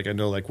policies. I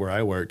know, where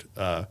I worked,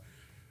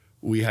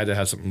 we had to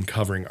have something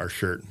covering our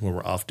shirt when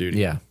we're off duty.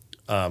 Yeah.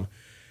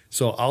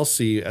 So I'll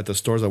see at the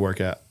stores I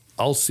work at,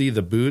 I'll see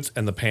the boots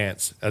and the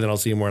pants, and then I'll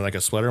see him wearing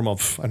a sweater.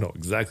 I know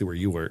exactly where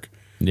you work.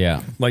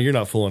 Yeah. You're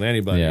not fooling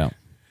anybody. Yeah.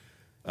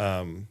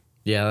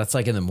 Yeah, that's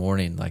in the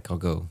morning. I'll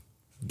go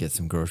get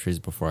some groceries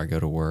before I go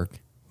to work,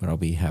 but I'll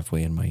be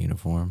halfway in my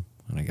uniform,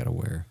 and I got to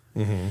wear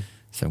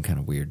some kind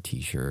of weird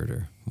T-shirt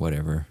or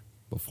whatever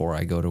before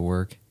I go to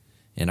work.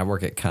 And I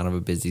work at kind of a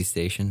busy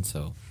station,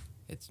 so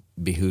it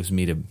behooves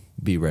me to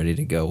be ready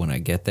to go when I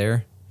get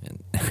there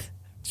and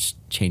just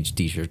change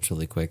T-shirts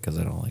really quick because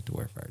I don't like to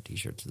wear fire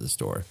T-shirts to the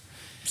store.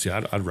 See,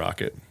 I'd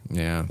rock it.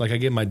 Yeah. I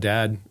gave my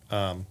dad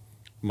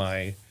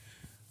my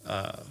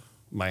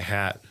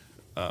hat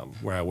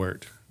where I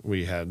worked.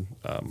 We had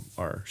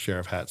our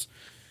sheriff hats.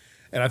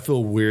 And I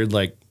feel weird,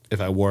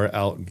 if I wore it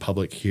out in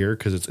public here,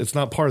 because it's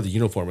not part of the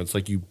uniform. It's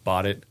you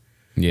bought it.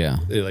 Yeah.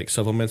 It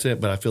supplements it,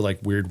 but I feel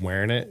weird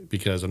wearing it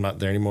because I'm not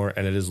there anymore,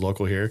 and it is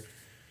local here.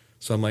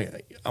 So I'm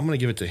I'm going to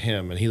give it to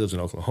him, and he lives in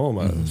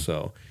Oklahoma,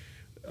 so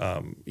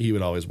he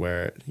would always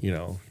wear it. He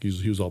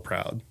was all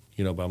proud,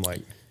 but I'm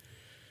like,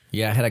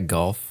 Yeah, I had a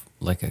golf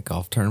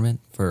tournament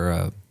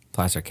for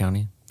Placer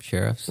County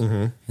Sheriffs,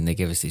 and they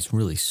gave us these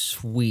really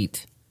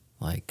sweet,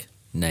 like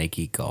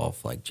Nike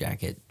golf, like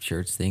jacket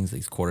shirts things,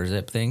 these quarter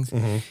zip things,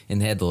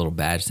 and they had the little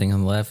badge thing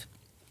on the left,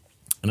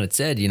 and it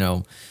said,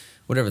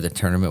 whatever the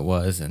tournament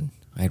was, and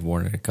I had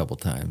worn it a couple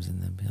times,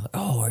 and then be like,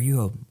 "Oh, are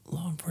you a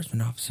law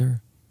enforcement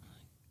officer?"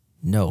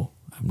 No,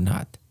 I'm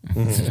not.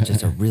 This is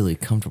just a really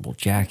comfortable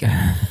jacket,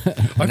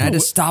 and I had to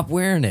stop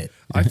wearing it.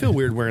 I feel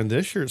weird wearing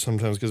this shirt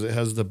sometimes because it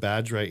has the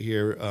badge right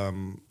here.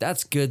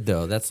 That's good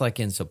though. That's like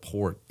in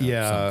support.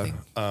 Of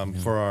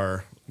something. For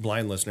our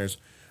blind listeners,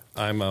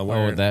 I'm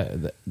wearing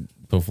that.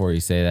 Before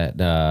you say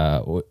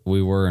that,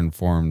 we were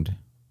informed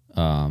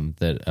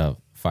that a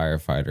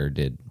firefighter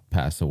did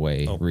pass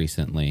away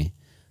recently.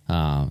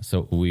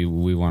 So we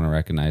want to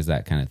recognize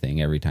that kind of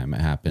thing every time it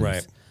happens.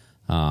 Right.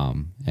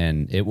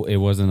 And it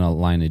wasn't a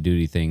line of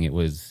duty thing. It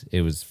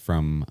was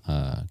from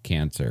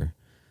cancer,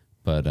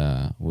 but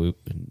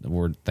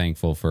we're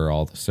thankful for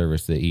all the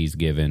service that he's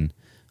given,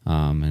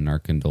 and our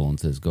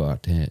condolences go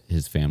out to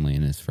his family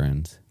and his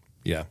friends.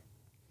 Yeah.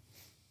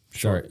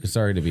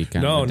 Sorry to be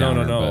kind of a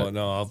downer,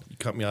 no. I'll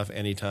cut me off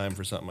anytime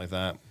for something like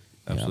that.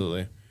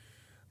 Absolutely.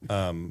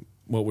 Yeah.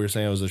 What we were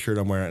saying was the shirt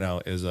I'm wearing right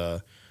now is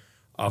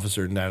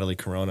Officer Natalie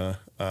Corona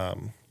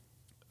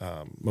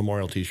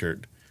memorial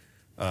T-shirt.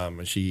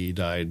 And she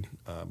died,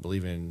 I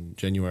believe, in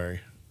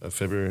January of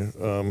February.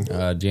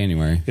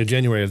 January. Yeah,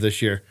 January of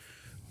this year.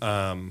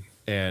 And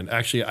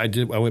actually, I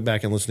went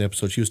back and listened to the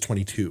episode. She was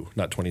 22,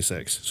 not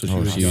 26. So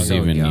she was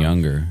even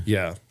younger.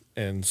 Yeah,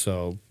 and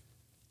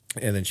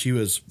then she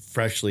was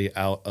freshly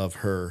out of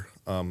her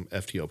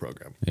FTO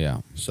program.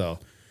 Yeah. So,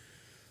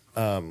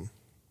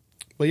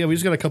 but yeah, we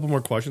just got a couple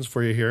more questions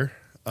for you here.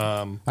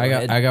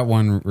 I got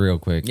one real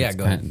quick. Yeah, it's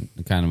go ahead.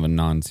 Kind of a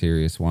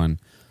non-serious one.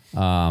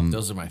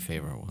 Those are my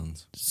favorite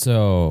ones.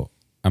 So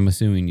I'm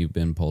assuming you've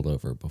been pulled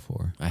over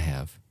before. I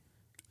have.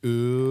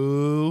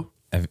 Ooh.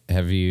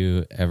 Have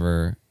you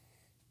ever?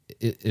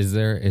 Is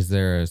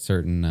there a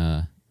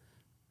certain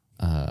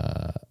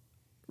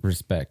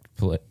respect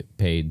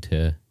paid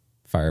to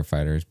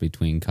firefighters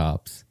between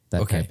cops?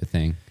 That type of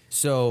thing.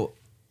 So,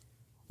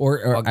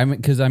 or I mean,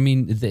 because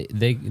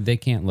they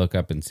can't look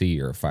up and see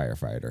you're a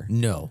firefighter.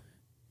 No.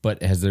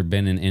 But has there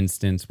been an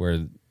instance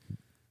where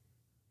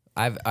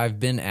I've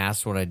been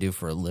asked what I do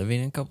for a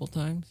living a couple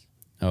times?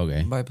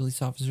 Okay. By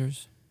police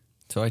officers.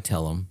 So I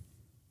tell them.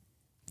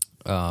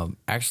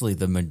 Actually,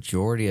 the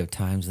majority of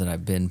times that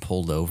I've been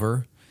pulled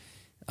over,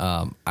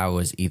 I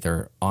was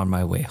either on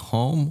my way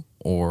home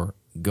or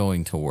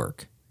going to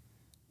work,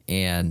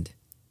 and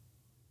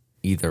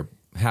either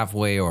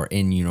halfway or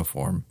in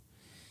uniform.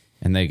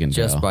 And they can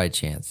just tell. By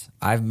chance.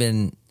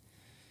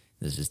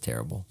 This is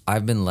terrible.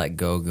 I've been let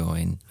go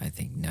going, I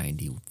think,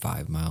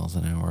 95 miles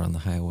an hour on the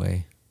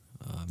highway.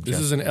 This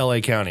is in L.A.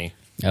 County.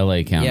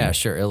 L.A. County. Yeah,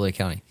 sure, L.A.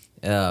 County.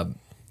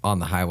 On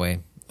the highway.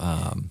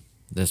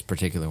 This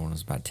particular one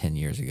was about 10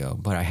 years ago.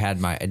 But I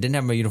didn't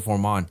have my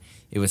uniform on.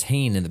 It was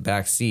hanging in the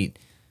back seat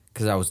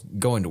because I was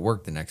going to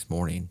work the next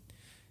morning.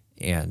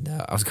 And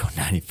I was going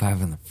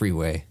 95 on the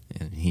freeway.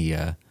 And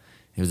it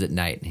was at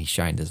night, and he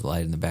shined his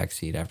light in the back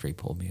seat after he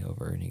pulled me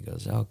over. And he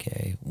goes,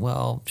 "Okay,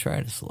 well,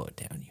 try to slow it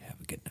down. You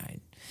have a good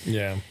night."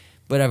 Yeah.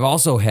 But I've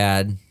also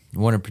had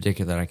one in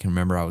particular that I can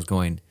remember.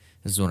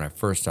 This is when I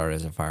first started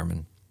as a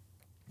fireman.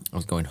 I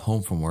was going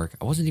home from work.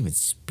 I wasn't even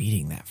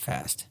speeding that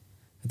fast.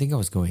 I think I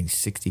was going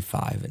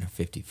 65 and a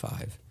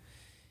 55.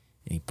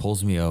 And he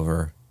pulls me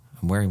over.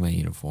 I'm wearing my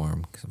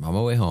uniform because I'm on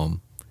my way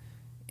home.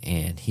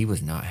 And he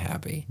was not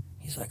happy.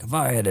 He's like, "If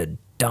I had a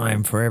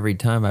dime for every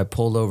time I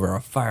pulled over a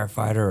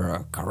firefighter or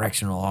a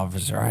correctional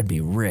officer, I'd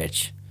be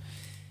rich."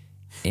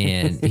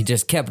 And he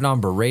just kept on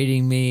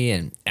berating me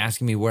and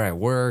asking me where I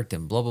worked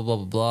and blah, blah, blah,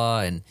 blah,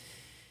 blah. And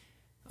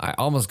I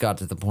almost got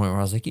to the point where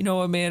I was like, "You know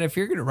what, man, if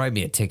you're going to write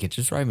me a ticket,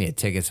 just write me a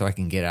ticket so I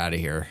can get out of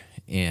here."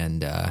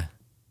 And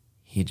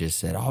he just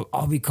said,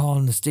 I'll be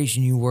calling the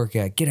station you work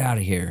at. Get out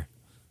of here.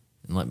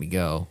 And let me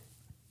go.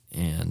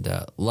 And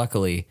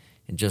luckily,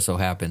 it just so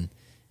happened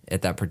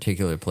at that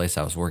particular place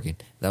I was working,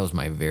 that was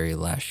my very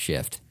last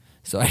shift.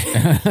 So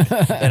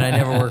and I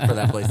never worked for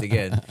that place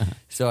again.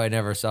 So I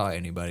never saw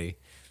anybody.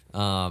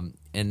 And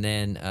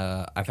then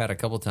I've had a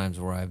couple times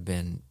where I've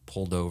been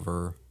pulled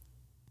over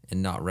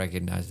and not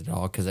recognized at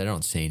all because I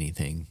don't say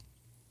anything.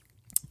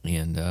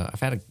 And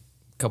I've had a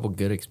couple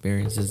good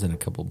experiences and a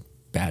couple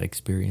bad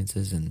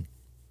experiences, and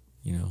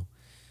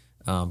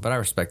but I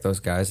respect those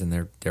guys, and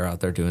they're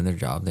out there doing their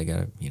job. They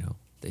gotta,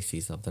 they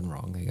see something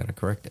wrong, they gotta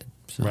correct it.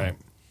 So. Right.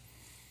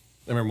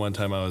 I remember one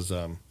time I was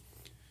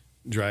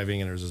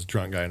driving and there was this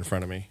drunk guy in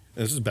front of me.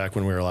 And this is back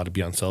when we were allowed to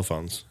be on cell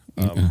phones.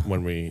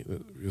 It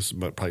was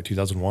about probably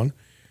 2001.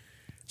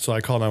 So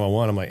I called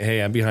 911. I'm like,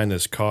 "Hey, I'm behind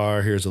this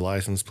car. Here's the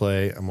license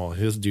plate."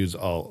 His dude's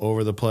all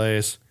over the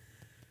place.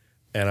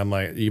 And I'm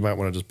like, "You might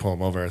want to just pull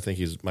him over. I think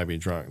he might be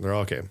drunk." They're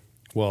all okay.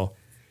 Well,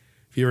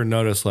 if you ever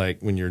notice, like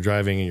when you're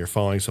driving and you're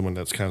following someone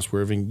that's kind of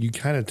swerving, you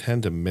kind of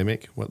tend to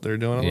mimic what they're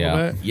doing a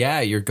little bit.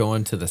 Yeah, you're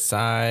going to the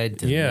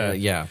side.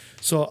 Yeah.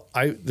 So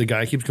the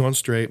guy keeps going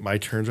straight. My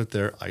turn's right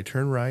there. I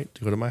turn right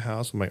to go to my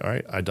house. I'm like, all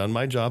right, I done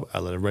my job. I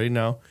let everybody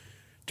know.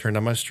 Turn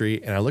down my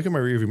street, and I look at my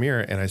rearview mirror,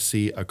 and I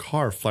see a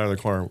car fly on the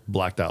corner,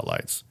 blacked out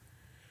lights.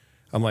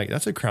 I'm like,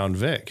 that's a Crown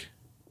Vic.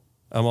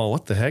 I'm all,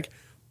 what the heck?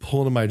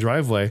 Pull into my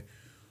driveway.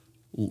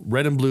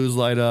 Red and blues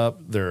light up.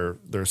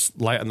 There's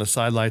light on the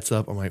side lights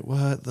up. I'm like,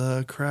 what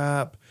the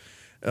crap?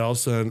 And all of a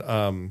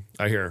sudden,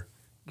 I hear,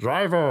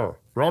 driver,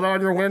 roll down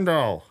your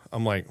window.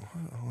 I'm like,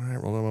 all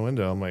right, roll down my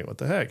window. I'm like, what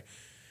the heck?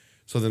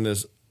 So then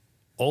this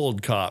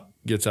old cop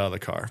gets out of the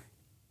car.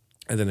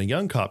 And then a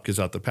young cop gets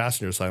out the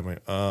passenger side. I'm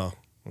like, oh,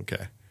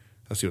 okay.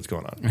 Let's see what's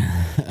going on.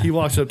 He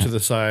walks up to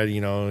the side,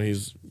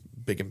 he's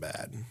big and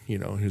bad.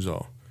 He's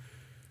all,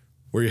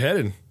 where you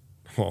headed?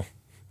 Well,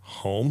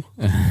 home.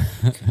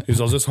 He's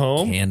all, is this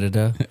home?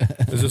 Canada.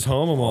 Is this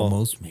home? I'm all,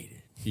 almost made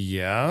it.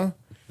 Yeah.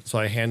 So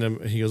I hand him,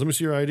 he goes, let me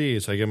see your ID.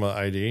 So I give him an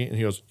ID, and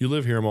he goes, you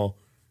live here? I'm all,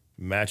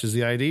 matches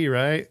the ID,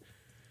 right?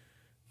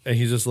 And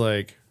he's just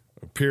like,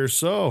 appears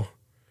so.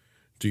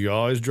 Do you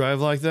always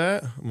drive like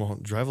that? I'm all,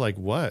 drive like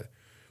what?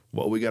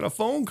 Well, we got a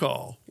phone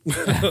call.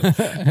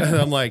 And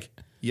I'm like,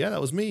 yeah,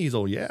 that was me. He's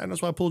all, yeah, and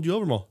that's why I pulled you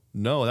over. I'm all,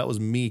 no, that was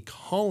me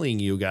calling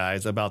you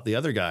guys about the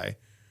other guy.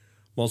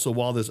 Well, so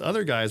while this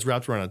other guy is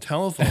wrapped around a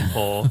telephone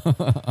pole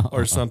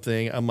or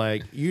something, I'm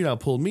like, you now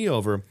pulled me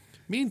over.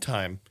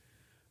 Meantime,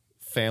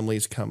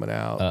 family's coming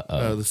out.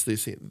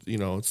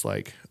 It's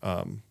like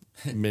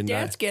midnight.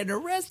 Dad's getting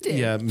arrested.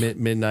 Yeah,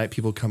 midnight,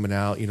 people coming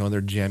out, in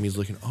their jammies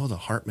looking, oh, the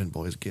Hartman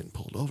boy's getting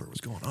pulled over. What's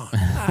going on?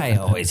 I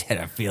always had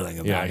a feeling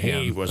about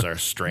him. He was our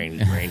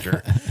strange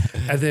ranger.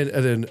 And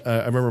then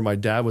I remember my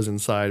dad was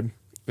inside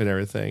and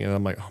everything, and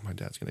I'm like, oh, my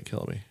dad's going to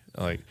kill me.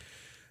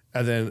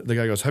 And then the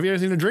guy goes, have you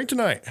anything to drink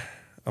tonight?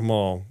 I'm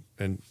all,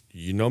 and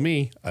you know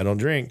me, I don't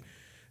drink.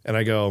 And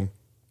I go,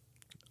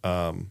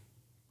 Mr.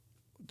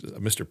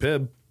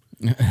 Pibb.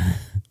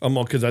 I'm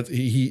all, because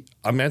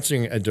I'm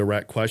answering a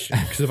direct question.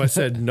 Because if I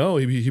said no,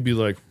 he'd be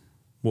like,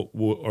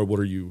 what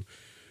are you,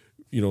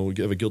 you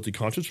have a guilty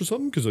conscience or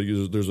something? Because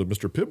there's a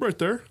Mr. Pibb right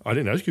there. I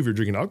didn't ask you if you're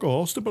drinking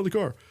alcohol. Step out of the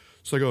car.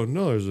 So I go,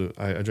 no,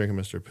 I drank a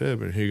Mr.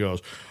 Pibb. And he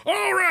goes,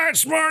 all right,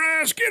 smart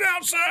ass, get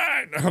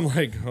outside. I'm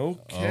like,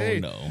 okay. Oh,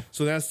 no.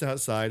 So that's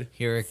outside.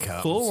 Here it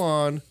comes. Full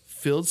on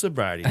field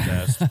sobriety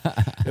test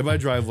in my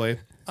driveway.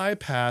 I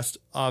passed,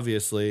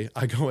 obviously.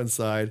 I go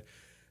inside,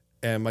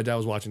 and my dad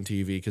was watching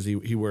TV because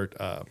he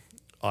worked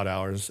odd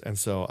hours. And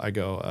so I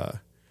go,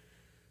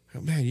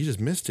 man, you just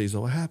missed it. He's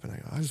all, what happened? I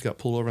go, I just got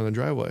pulled over in the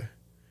driveway.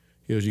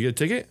 He goes, you get a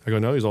ticket? I go,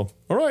 no. He's all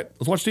right,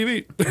 let's watch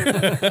TV.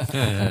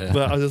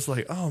 But I was just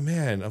like, oh,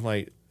 man. I'm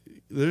like,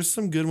 there's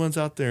some good ones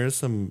out there. There's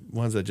some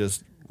ones that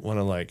just want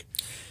to, like,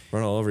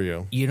 run all over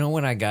you. You know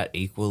when I got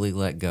equally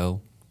let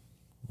go?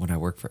 When I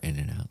worked for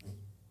In-N-Out.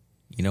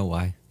 You know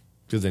why?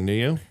 Because they knew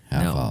you?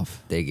 Half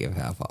off. They give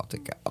half off to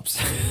cops.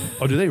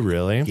 Oh, do they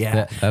really?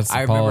 Yeah. That's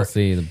the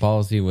policy. The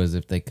policy was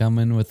if they come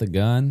in with a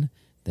gun,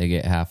 they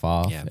get half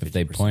off. Yeah, if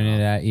they point it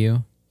at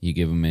you, you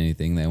give them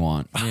anything they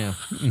want. Yeah.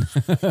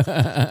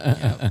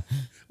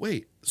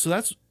 Wait, so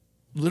that's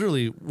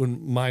literally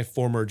when my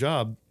former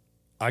job,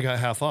 I got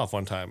half off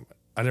one time.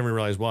 I didn't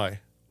realize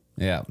why.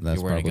 Yeah, that's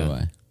You're wearing a probably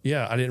gun. why.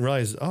 Yeah, I didn't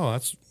realize,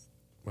 that's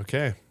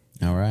okay.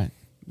 All right.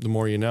 The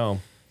more you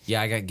know.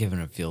 Yeah, I got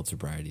given a field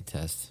sobriety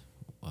test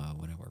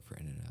when I worked for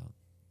In-N-Out.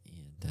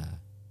 And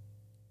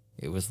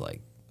it was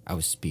like I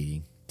was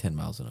speeding 10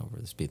 miles an over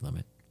the speed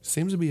limit.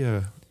 Seems to be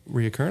a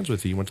reoccurrence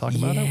with you. You want to talk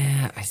about it?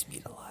 Yeah, I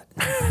speed a lot.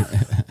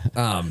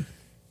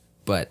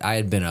 But I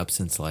had been up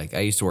since I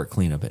used to work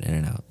cleanup at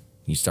In-N-Out.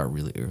 You start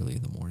really early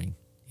in the morning.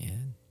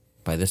 And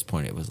by this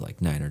point, it was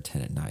like 9 or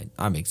 10 at night.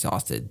 I'm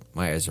exhausted.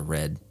 My eyes are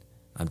red.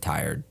 I'm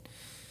tired.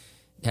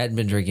 Hadn't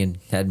been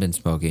drinking, hadn't been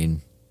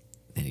smoking.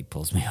 And he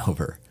pulls me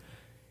over.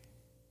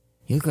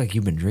 You look like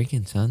you've been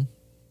drinking, son.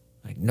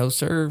 Like, no,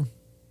 sir.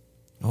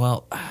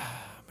 Well,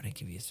 I'm going to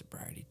give you a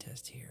sobriety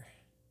test here.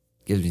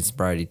 Gives me a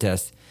sobriety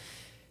test.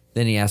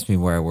 Then he asked me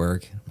where I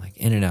work. I'm like,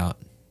 In-N-Out.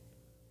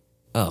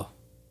 Oh,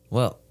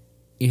 well,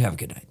 you have a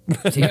good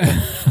night. See you.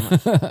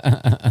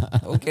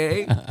 Like,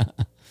 okay.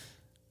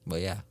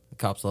 But yeah, the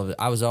cops loved it.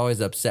 I was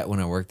always upset when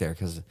I worked there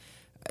because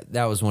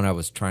that was when I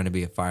was trying to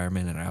be a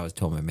fireman, and I always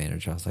told my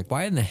manager, I was like,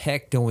 why in the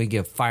heck don't we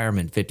give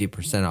firemen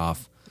 50%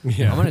 off?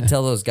 Yeah. I'm going to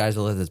tell those guys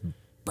to let this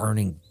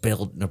building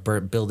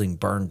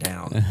burn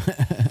down.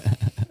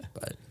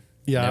 But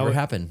Yeah, never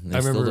happened. They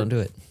still don't do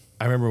it.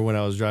 I remember when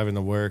I was driving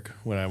to work,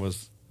 when I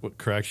was with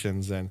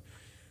corrections, and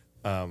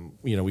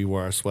we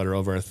wore our sweater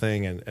over our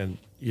thing, and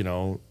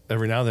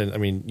every now and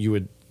then, you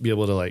would be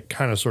able to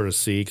kind of sort of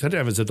see, because I didn't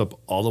have it zipped up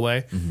all the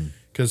way,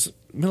 because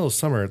middle of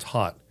summer it's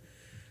hot,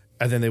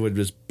 and then they would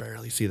just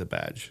barely see the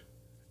badge,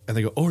 and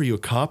they go, "Oh, are you a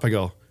cop?" I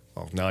go,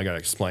 "Oh, now I got to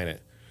explain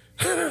it."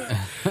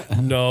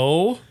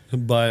 No,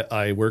 but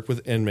I work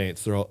with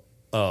inmates. They're all,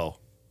 oh,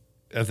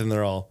 and then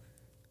they're all,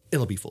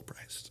 it'll be full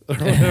priced or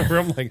whatever.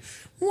 I'm like,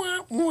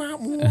 wow, wow,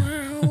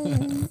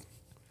 wow.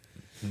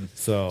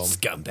 So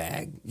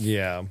Scumbag.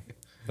 yeah.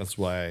 That's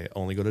why I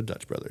only go to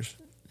Dutch Brothers.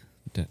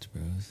 Dutch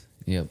Bros.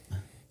 Yep.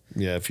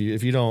 Yeah, if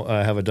you don't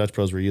have a Dutch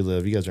Bros where you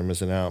live, you guys are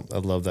missing out. I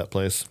love that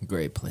place.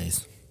 Great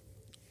place.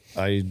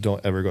 I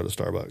don't ever go to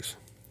Starbucks.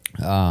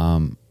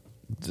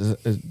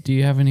 Do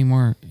you have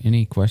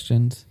any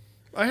questions?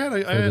 I had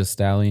the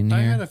Stallion here.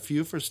 I had a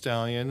few for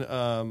Stallion.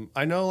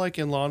 I know, like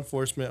in law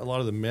enforcement, a lot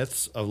of the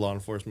myths of law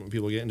enforcement when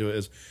people get into it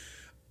is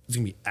it's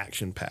gonna be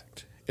action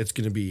packed. It's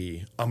gonna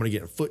be I'm gonna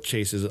get in foot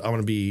chases. I'm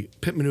gonna be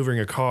pit maneuvering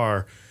a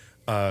car,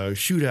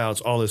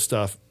 shootouts, all this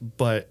stuff.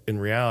 But in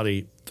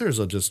reality, there's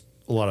just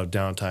a lot of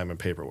downtime and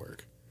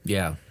paperwork.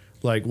 Yeah.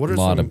 Like what are a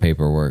lot of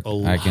paperwork?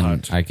 I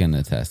can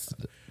attest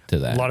to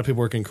that. A lot of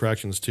paperwork in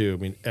corrections too.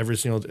 I mean,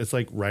 it's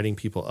like writing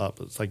people up.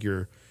 It's like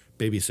you're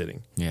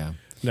babysitting. Yeah.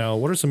 Now,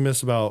 what are some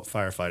myths about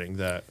firefighting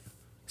that?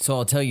 So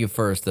I'll tell you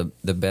first,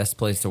 the best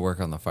place to work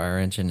on the fire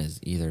engine is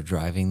either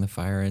driving the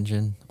fire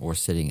engine or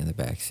sitting in the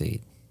back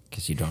seat,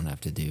 because you don't have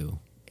to do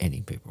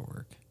any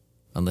paperwork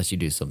unless you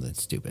do something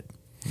stupid.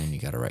 Then you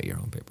got to write your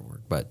own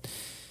paperwork. But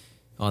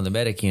on the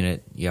medic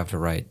unit, you have to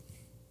write,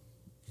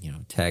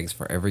 tags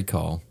for every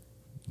call.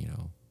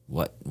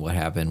 What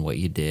happened, what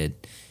you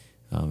did.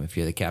 If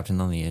you're the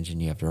captain on the engine,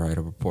 you have to write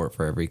a report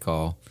for every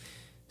call.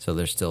 So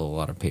there's still a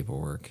lot of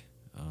paperwork.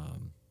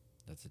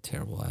 That's a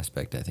terrible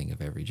aspect, I think,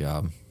 of every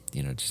job,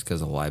 just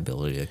because of the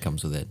liability that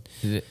comes with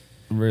it.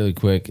 Really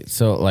quick.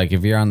 So, like,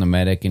 if you're on the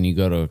medic and you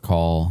go to a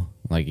call,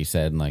 like you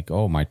said, like,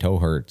 oh, my toe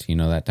hurts,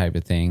 that type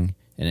of thing,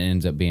 and it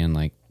ends up being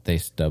like they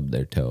stubbed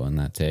their toe and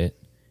that's it,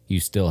 you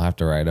still have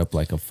to write up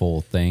like a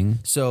full thing.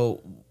 So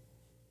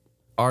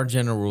our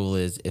general rule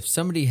is if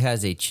somebody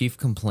has a chief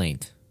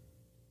complaint,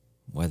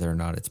 whether or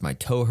not it's my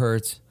toe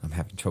hurts, I'm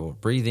having trouble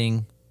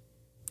breathing,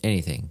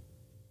 anything,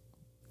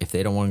 if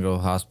they don't want to go to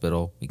the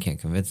hospital, we can't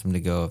convince them to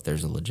go. If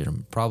there's a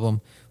legitimate problem,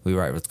 we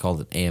write what's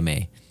called an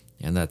AMA,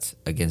 and that's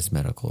against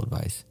medical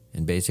advice.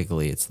 And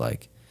basically it's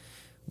like,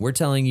 we're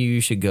telling you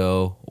should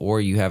go,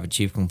 or you have a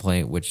chief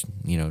complaint, which,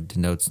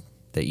 denotes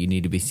that you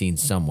need to be seen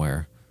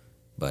somewhere.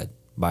 But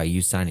by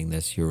you signing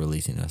this, you're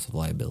releasing us of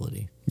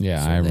liability.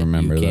 Yeah, I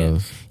remember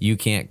those. You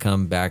can't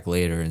come back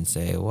later and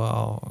say,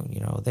 well,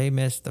 they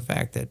missed the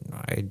fact that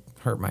I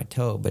hurt my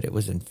toe, but it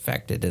was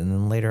infected. And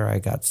then later I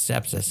got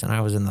sepsis and I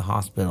was in the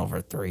hospital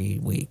for 3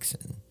 weeks.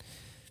 And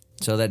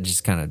so that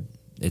just kind of,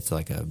 it's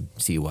like a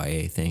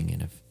CYA thing.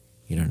 And if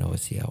you don't know what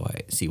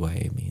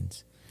CYA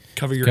means.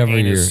 Cover your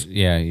anus.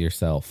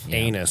 Yourself. Yeah.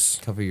 Anus.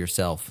 Cover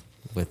yourself,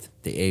 with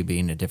the A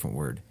being a different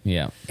word.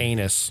 Yeah.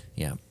 Anus.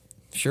 Yeah.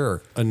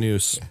 Sure. A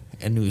noose.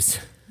 Yeah. A noose.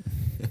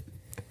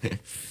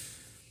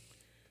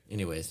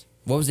 Anyways,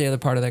 what was the other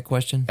part of that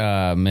question?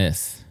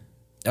 Miss.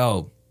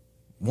 Oh,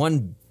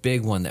 one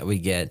big one that we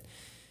get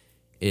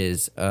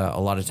is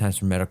a lot of times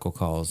for medical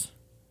calls.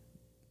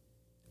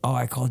 Oh,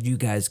 I called you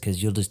guys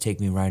because you'll just take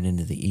me right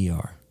into the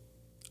ER.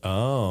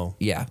 Oh.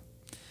 Yeah.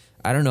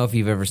 I don't know if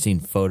you've ever seen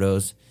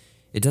photos.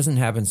 It doesn't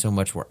happen so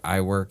much where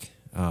I work.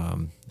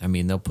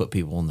 They'll put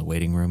people in the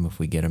waiting room if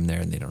we get them there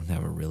and they don't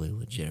have a really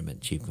legitimate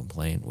chief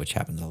complaint, which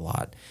happens a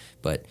lot.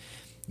 But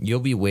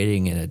you'll be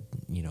waiting in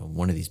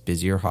one of these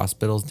busier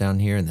hospitals down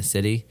here in the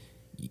city.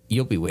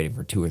 You'll be waiting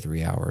for 2 or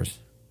 3 hours.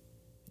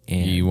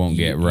 And you won't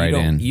get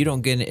in. You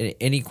don't get in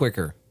any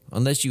quicker.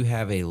 Unless you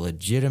have a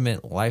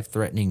legitimate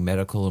life-threatening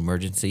medical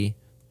emergency,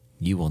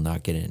 you will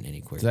not get in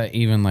any quicker. Is that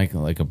even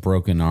like a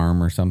broken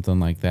arm or something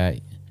like that?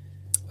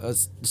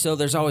 So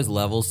there's always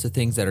levels to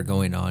things that are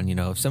going on.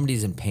 If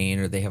somebody's in pain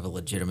or they have a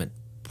legitimate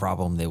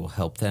problem, they will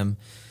help them.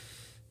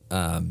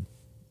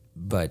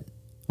 But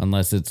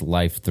unless it's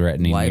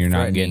life-threatening, you're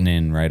not getting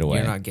in right away.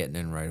 You're not getting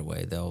in right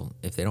away.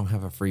 If they don't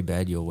have a free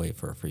bed, you'll wait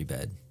for a free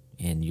bed,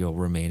 and you'll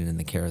remain in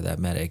the care of that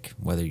medic.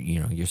 Whether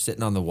you're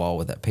sitting on the wall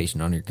with that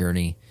patient on your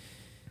gurney,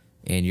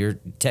 and you're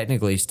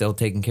technically still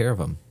taking care of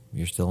them.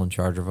 You're still in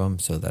charge of them,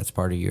 so that's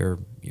part of your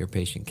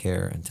patient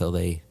care until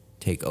they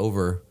take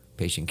over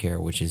patient care,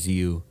 which is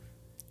you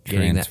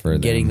getting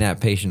that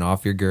patient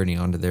off your gurney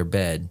onto their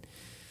bed.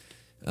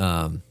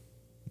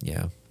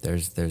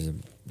 There's a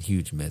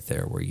huge myth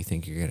there where you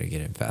think you're going to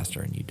get in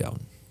faster and you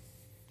don't.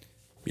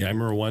 Yeah, I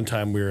remember one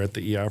time we were at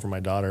the ER for my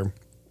daughter,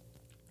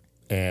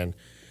 and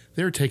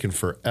they were taking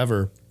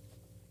forever,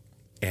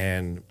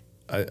 and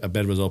a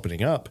bed was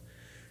opening up,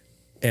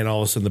 and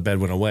all of a sudden the bed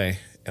went away,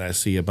 and I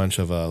see a bunch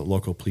of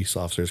local police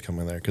officers come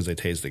in there because they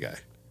tased the guy.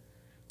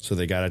 So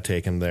they got to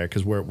take him there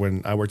because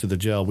when I worked at the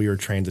jail, we were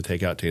trained to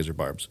take out taser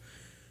barbs.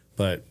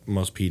 But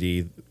most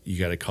PD, you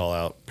got to call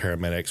out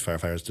paramedics,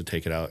 firefighters to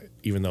take it out,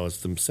 even though it's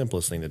the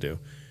simplest thing to do.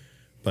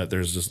 But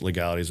there's just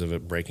legalities of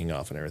it breaking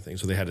off and everything.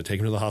 So they had to take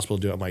him to the hospital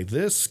to do it. I'm like,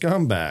 this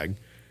scumbag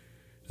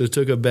just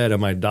took a bed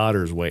and my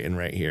daughter's waiting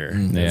right here.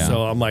 Yeah.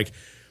 So I'm like,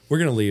 we're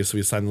going to leave. So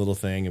we signed the little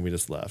thing and we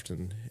just left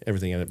and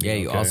everything ended up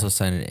being you okay. also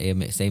signed an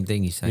AMA. Same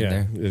thing you signed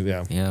there.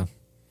 Yeah. Yeah.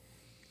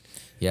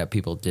 Yeah,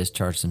 people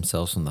discharge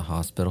themselves from the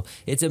hospital.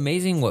 It's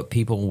amazing what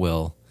people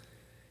will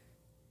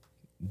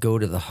go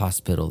to the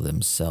hospital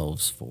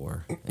themselves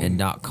for and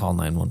not call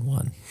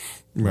 911.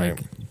 Right.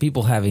 Like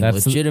people having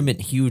That's-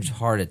 legitimate huge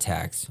heart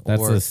attacks. That's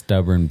or, the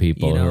stubborn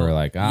people you know, who are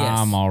like, yes.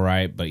 I'm all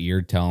right, but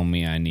you're telling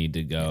me I need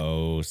to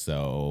go.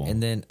 So,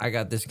 And then I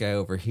got this guy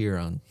over here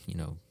on,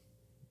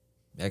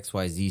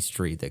 XYZ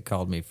Street that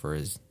called me for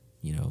his,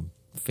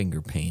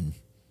 finger pain.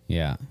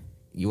 yeah.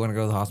 You want to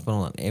go to the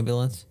hospital in an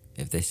ambulance?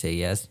 If they say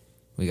yes,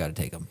 we got to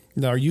take them.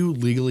 Now, are you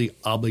legally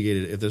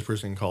obligated if this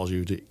person calls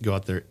you to go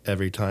out there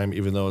every time,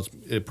 even though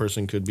a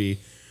person could be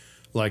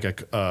like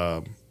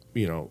they're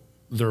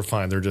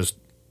fine. They're just,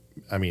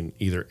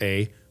 either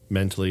A,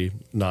 mentally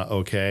not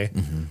okay,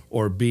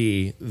 or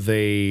B,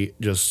 they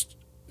just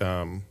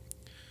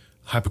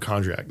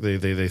hypochondriac.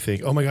 They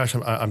think, oh my gosh,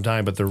 I'm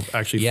dying, but they're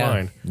actually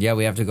fine. Yeah,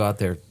 we have to go out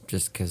there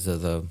just because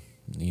of the,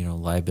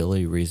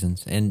 liability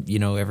reasons. And,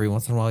 every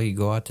once in a while you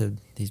go out to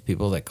these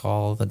people that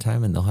call all the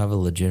time and they'll have a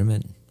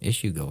legitimate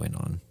issue going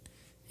on.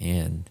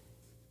 And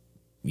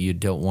you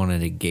don't want to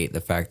negate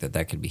the fact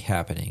that could be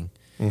happening.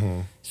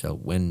 Mm-hmm. So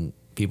when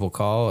people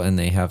call and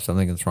they have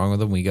something that's wrong with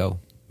them, we go.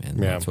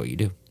 And that's what you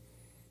do.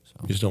 So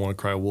You just don't want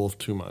to cry wolf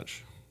too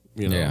much.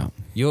 Yeah.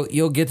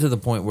 You'll get to the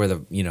point where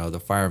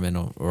the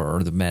firemen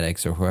or the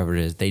medics or whoever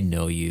it is, they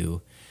know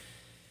you.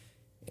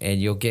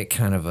 And you'll get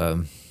kind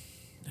of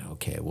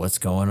okay, what's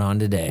going on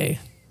today?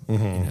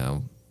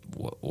 Mm-hmm.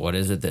 What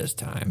is it this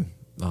time?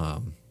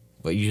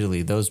 But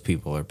usually those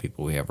people are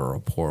people we have a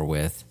rapport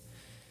with,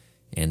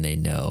 and they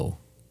know,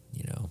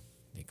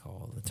 they call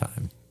all the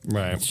time.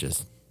 Right.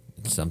 It's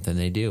something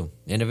they do.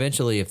 And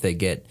eventually, if they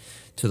get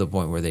to the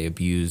point where they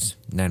abuse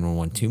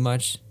 911 too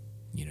much,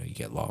 you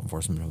get law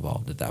enforcement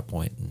involved at that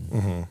point,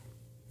 and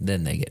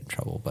then they get in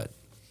trouble. But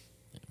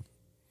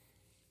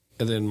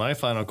And then my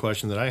final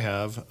question that I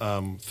have,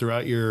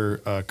 throughout your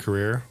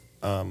career,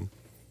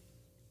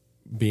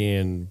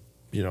 being,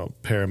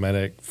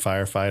 paramedic,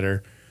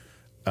 firefighter,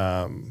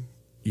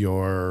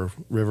 your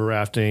river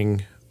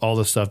rafting, all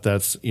the stuff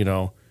that's,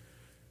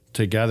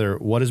 together,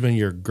 what has been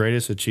your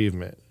greatest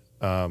achievement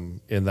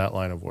in that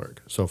line of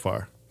work so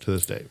far to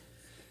this date?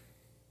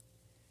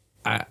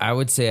 I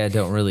would say I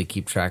don't really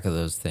keep track of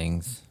those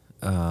things.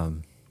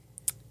 I'm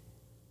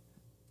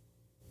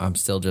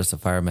still just a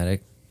firemedic.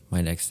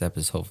 My next step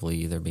is hopefully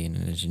either being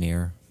an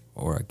engineer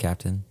or a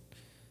captain.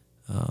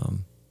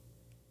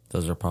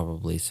 Those are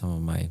probably some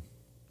of my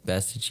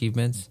best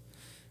achievements.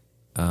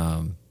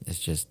 It's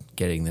just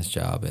getting this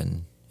job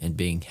and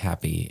being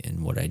happy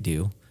in what I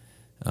do.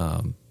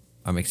 I'm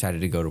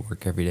excited to go to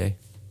work every day.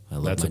 I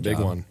love That's my a big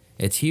job. one.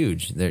 It's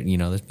huge.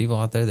 There's people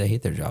out there that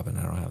hate their job, and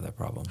I don't have that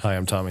problem. Hi,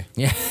 I'm Tommy.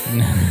 Yeah.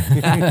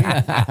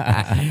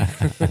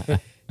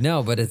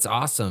 No, but it's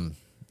awesome.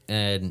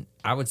 And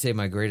I would say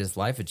my greatest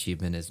life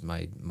achievement is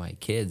my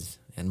kids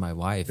and my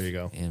wife. There you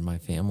go. And my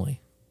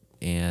family.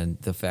 And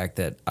the fact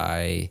that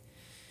I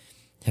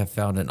have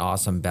found an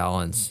awesome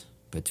balance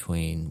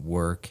between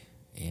work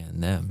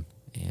and them,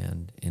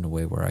 and in a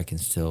way where I can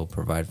still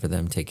provide for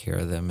them, take care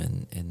of them,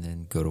 and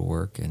then go to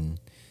work and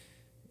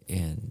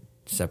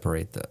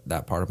separate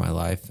that part of my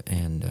life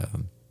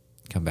and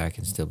come back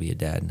and still be a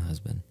dad and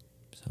husband.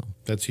 So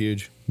That's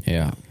huge.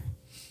 Yeah.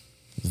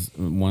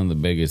 One of the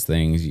biggest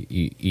things,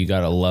 you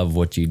got to love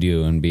what you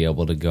do and be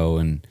able to go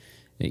and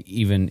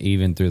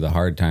even through the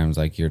hard times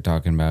like you're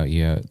talking about,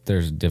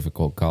 there's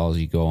difficult calls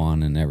you go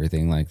on and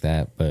everything like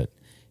that, but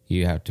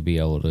you have to be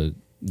able to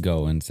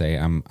go and say,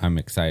 I'm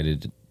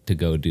excited to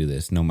go do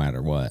this no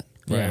matter what.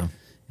 yeah.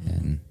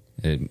 And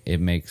it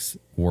makes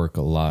work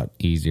a lot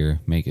easier,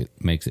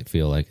 makes it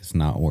feel like it's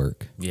not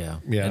work. Yeah.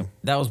 Yeah. And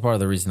that was part of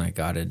the reason I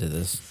got into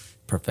this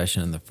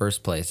profession in the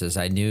first place, is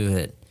I knew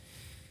that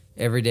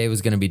every day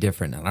was going to be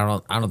different. And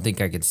I don't think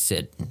I could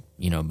sit,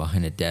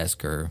 behind a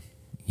desk or,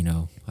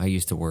 I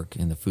used to work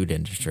in the food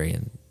industry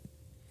and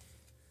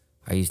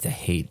I used to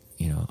hate,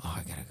 I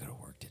got to go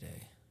to work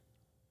today.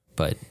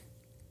 But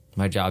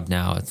my job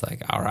now, it's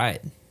like, all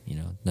right,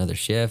 another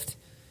shift,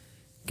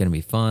 going to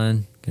be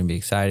fun, going to be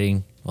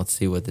exciting. Let's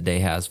see what the day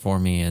has for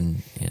me.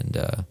 And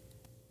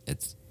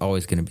it's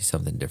always going to be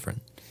something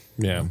different.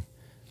 Yeah.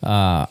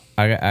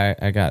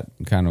 I got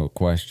kind of a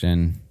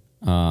question.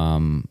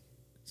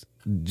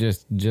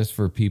 Just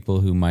for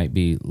people who might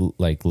be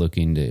like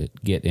looking to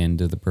get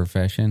into the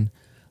profession,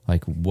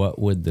 like what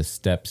would the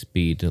steps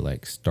be to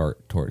like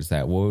start towards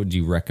that? What would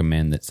you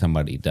recommend that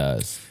somebody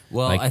does?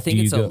 Well, like, I think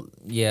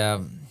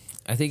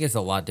I think it's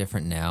a lot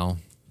different now.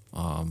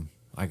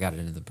 I got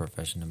into the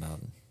profession about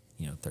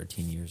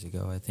 13 years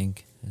ago. I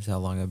think is how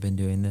long I've been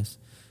doing this.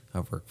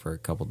 I've worked for a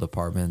couple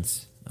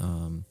departments,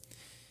 and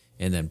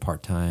then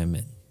part time,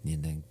 and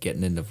then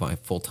getting into my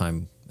full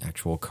time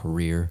actual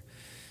career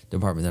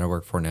department that I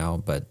work for now.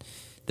 But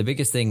the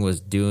biggest thing was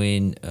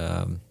doing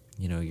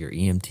your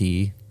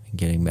EMT,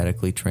 getting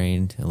medically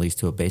trained at least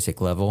to a basic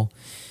level.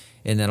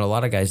 And then a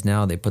lot of guys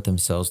now, they put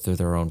themselves through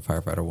their own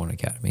Firefighter 1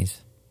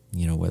 academies,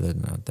 whether or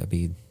not that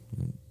be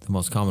the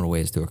most common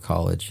way is through a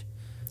college.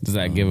 Does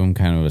that give them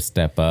kind of a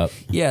step up?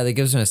 Yeah, that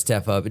gives them a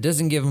step up. It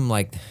doesn't give them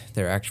like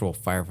their actual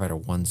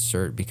Firefighter 1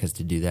 cert, because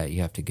to do that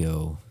you have to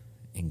go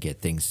get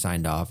things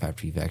signed off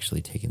after you've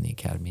actually taken the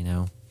academy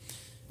now.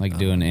 Like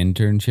do an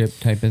internship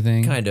type of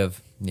thing? Kind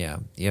of, yeah.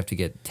 You have to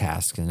get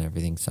tasks and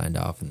everything signed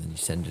off, and then you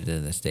send it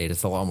in the state.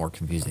 It's a lot more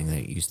confusing than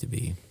it used to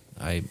be.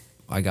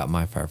 I got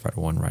my firefighter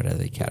one right out of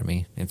the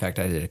academy. In fact,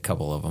 I did a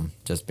couple of them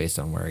just based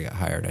on where I got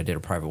hired. I did a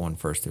private one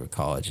first through a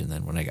college, and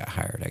then when I got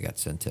hired, I got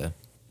sent to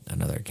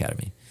another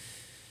academy.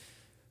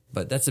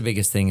 But that's the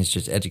biggest thing, is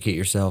just educate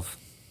yourself.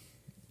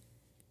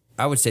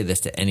 I would say this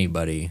to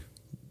anybody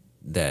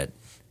that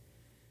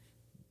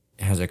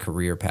has a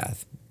career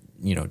path.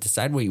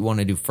 Decide what you want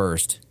to do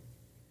first.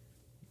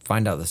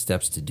 Find out the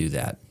steps to do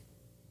that.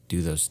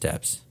 Do those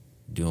steps.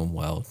 Do them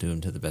well. Do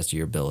them to the best of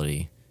your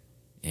ability.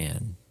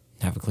 And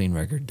have a clean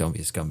record. Don't be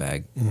a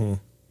scumbag. Mm-hmm.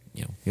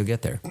 You'll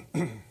get there.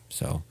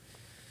 So,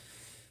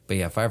 but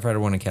yeah, Firefighter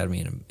One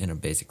Academy in a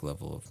basic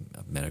level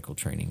of medical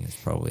training is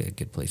probably a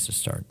good place to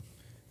start.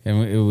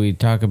 And we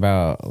talk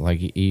about,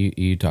 like,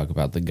 you talk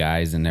about the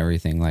guys and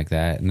everything like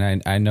that.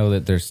 And I know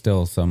that there's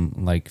still some,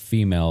 like,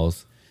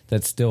 females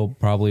that still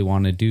probably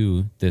want to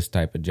do this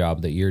type of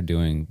job that you're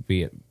doing,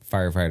 be it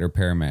firefighter,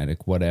 paramedic,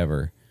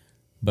 whatever.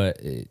 But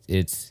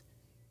is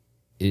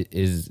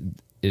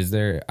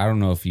there, I don't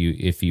know if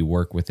you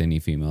work with any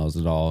females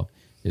at all.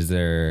 Is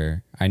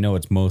there, I know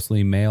it's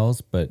mostly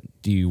males, but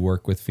do you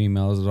work with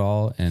females at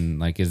all? And,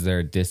 like, is there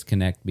a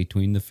disconnect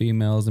between the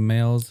females and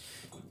males?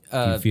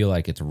 Do you feel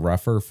like it's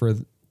rougher for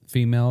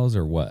females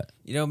or what?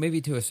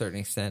 Maybe to a certain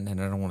extent, and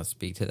I don't want to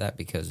speak to that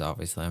because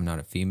obviously I'm not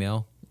a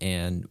female.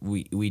 And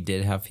we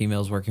did have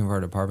females working for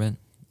our department,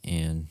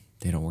 and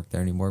they don't work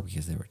there anymore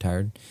because they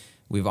retired.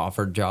 We've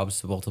offered jobs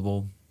to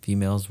multiple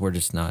females. We're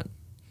just not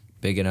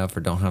big enough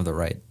or don't have the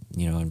right,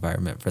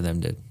 environment for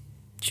them to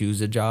choose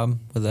a job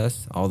with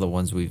us. All the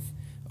ones we've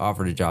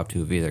offered a job to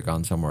have either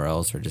gone somewhere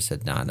else or just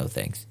said, nah, no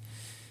thanks.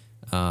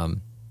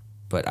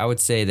 But I would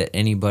say that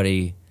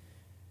anybody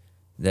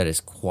that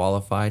is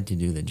qualified to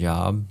do the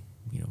job,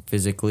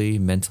 physically,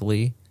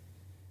 mentally,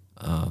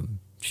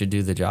 should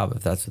do the job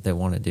if that's what they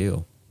want to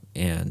do.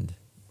 And,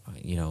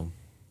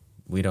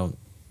 we don't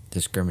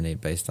discriminate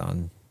based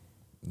on,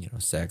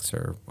 sex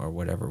or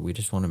whatever. We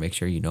just want to make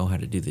sure you know how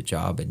to do the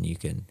job and you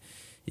can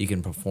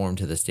perform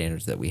to the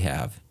standards that we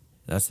have.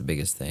 That's the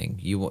biggest thing.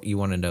 You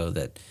want to know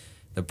that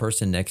the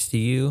person next to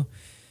you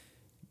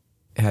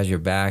has your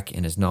back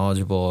and is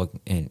knowledgeable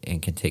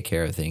and can take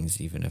care of things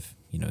even if,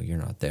 you're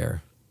not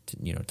there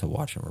to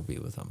watch them or be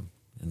with them.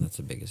 And that's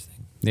the biggest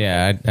thing.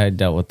 Yeah, I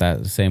dealt with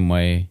that the same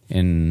way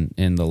in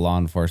the law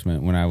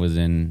enforcement when I was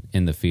in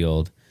the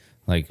field.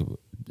 Like,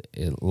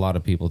 a lot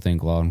of people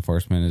think law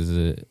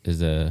enforcement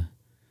is a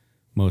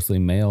mostly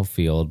male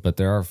field, but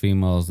there are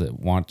females that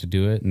want to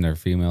do it, and there are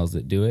females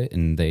that do it,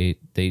 and they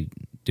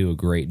do a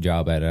great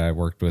job at it. I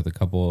worked with a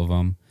couple of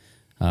them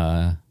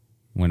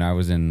when I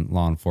was in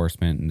law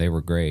enforcement, and they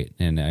were great,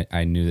 and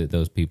I knew that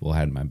those people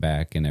had my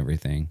back and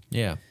everything.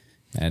 Yeah.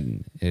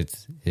 And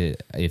if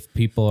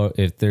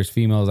there's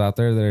females out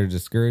there that are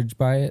discouraged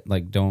by it,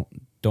 like,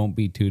 don't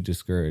be too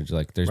discouraged.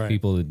 Like, there's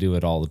people that do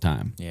it all the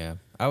time. Yeah.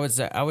 I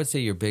would say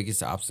your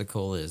biggest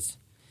obstacle is,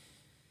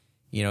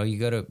 you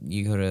go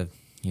to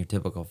your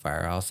typical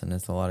firehouse and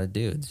it's a lot of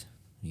dudes.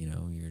 You're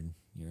in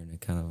a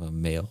kind of a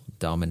male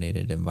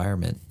dominated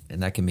environment,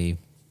 and that can be,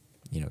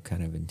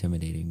 kind of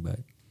intimidating, but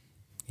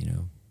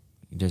you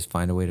just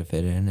find a way to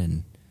fit in,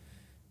 and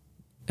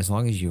as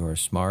long as you are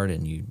smart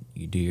and you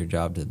do your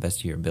job to the best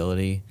of your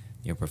ability,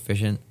 you're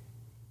proficient,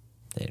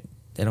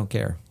 they don't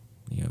care.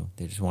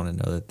 They just want to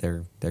know that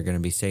they're going to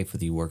be safe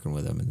with you working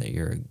with them and that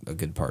you're a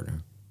good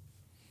partner.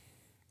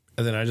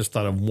 And then I just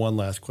thought of one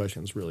last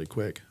question really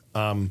quick.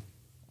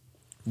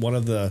 One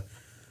of the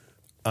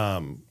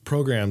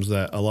programs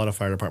that a lot of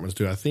fire departments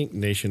do, I think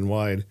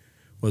nationwide,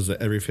 was the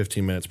every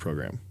 15 minutes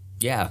program.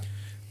 Yeah.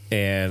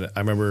 And I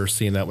remember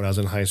seeing that when I was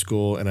in high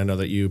school, and I know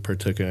that you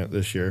partook in it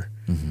this year.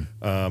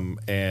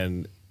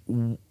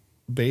 Mm-hmm.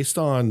 Based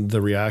on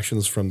the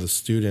reactions from the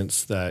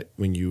students that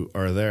when you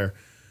are there,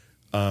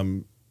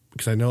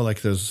 because I know,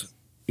 like, there's,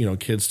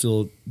 kids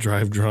still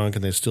drive drunk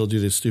and they still do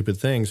these stupid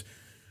things.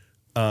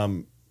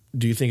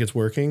 Do you think it's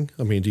working?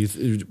 I mean,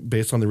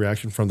 based on the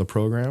reaction from the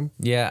program?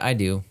 Yeah, I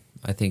do.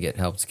 I think it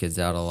helps kids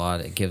out a lot.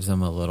 It gives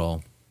them a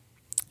little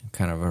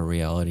kind of a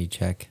reality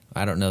check.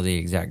 I don't know the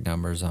exact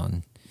numbers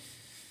on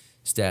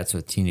stats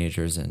with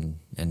teenagers and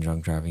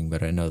drunk driving,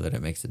 but I know that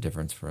it makes a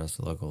difference for us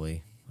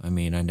locally. I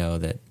mean, I know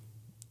that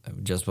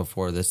just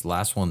before this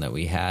last one that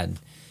we had,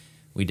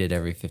 we did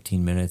every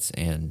 15 minutes,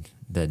 and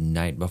the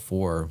night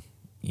before,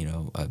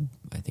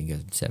 I think a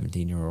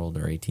 17-year-old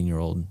or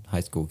 18-year-old high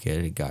school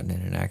kid had gotten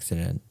in an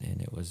accident,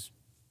 and it was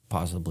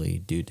possibly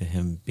due to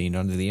him being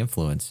under the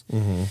influence.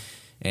 Mm-hmm.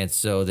 And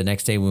so the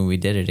next day when we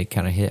did it, it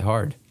kind of hit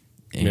hard.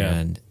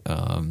 And,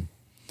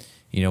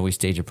 we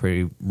staged a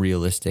pretty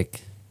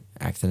realistic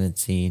accident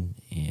scene.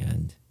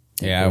 And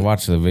I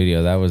watched the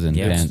video. That was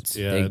intense.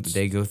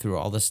 They go through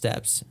all the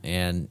steps,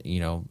 and,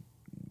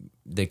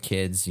 the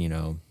kids,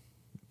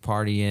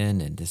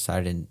 partying and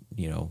deciding,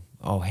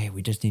 oh, hey,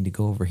 we just need to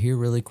go over here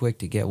really quick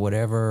to get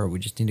whatever, or we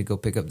just need to go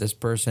pick up this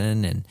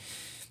person. And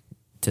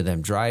to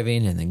them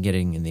driving and then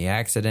getting in the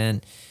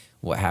accident,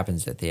 what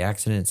happens at the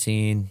accident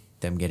scene,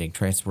 them getting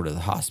transported to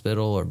the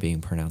hospital or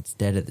being pronounced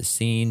dead at the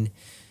scene,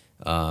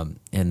 and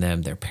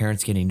then their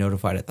parents getting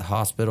notified at the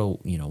hospital,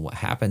 what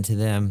happened to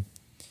them,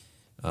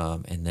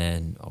 and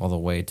then all the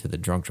way to the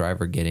drunk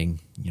driver getting,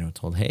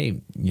 told,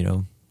 hey,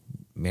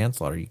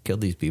 manslaughter, you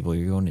killed these people,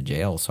 you're going to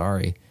jail,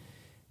 sorry.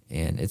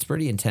 And it's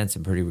pretty intense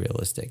and pretty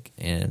realistic.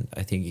 And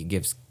I think it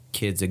gives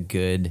kids a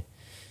good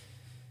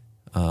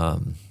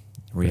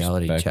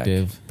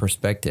reality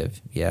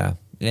perspective. Yeah.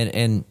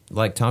 And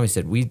like Tommy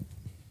said, we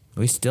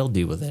still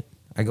deal with it.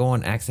 I go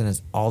on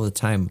accidents all the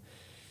time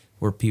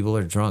where people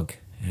are drunk.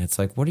 And it's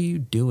like, what are you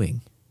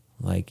doing?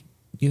 Like,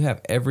 you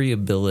have every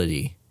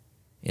ability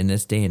in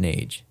this day and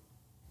age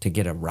to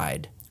get a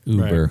ride.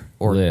 Uber, right?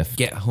 Or Lyft.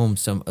 Get home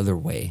some other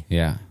way.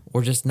 Yeah.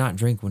 Or just not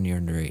drink when you're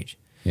underage.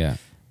 Yeah.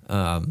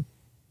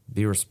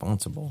 Be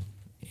responsible.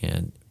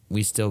 And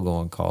we still go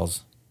on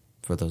calls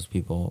for those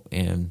people.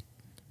 And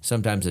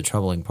sometimes the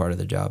troubling part of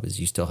the job is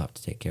you still have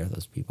to take care of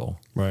those people.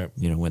 Right.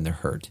 When they're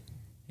hurt.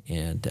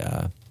 And,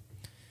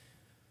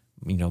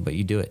 but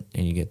you do it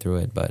and you get through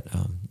it. But,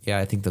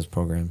 I think those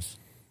programs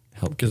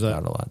help kids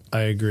out a lot.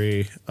 I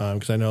agree.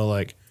 Because I know,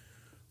 like,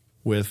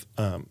 with,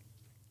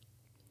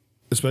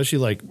 especially,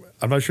 like,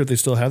 I'm not sure if they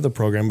still have the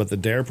program, but the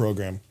DARE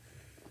program.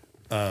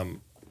 And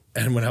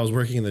when I was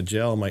working in the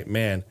jail, I'm like,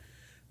 man,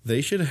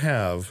 they should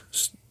have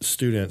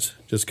students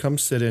just come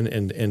sit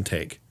in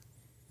intake.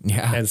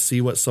 Yeah. And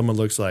see what someone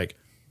looks like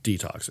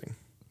detoxing.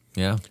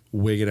 Yeah.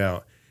 Wigging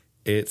out.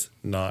 It's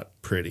not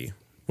pretty.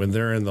 When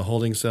they're in the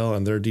holding cell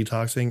and they're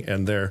detoxing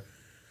and they're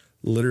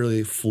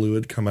literally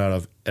fluid come out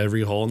of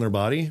every hole in their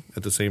body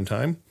at the same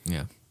time.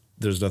 Yeah.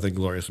 There's nothing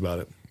glorious about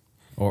it.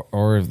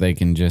 Or if they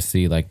can just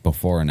see like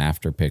before and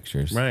after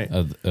pictures right.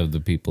 of the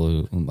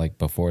people who like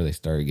before they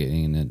started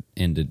getting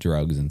into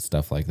drugs and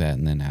stuff like that,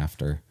 and then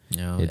after.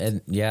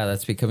 And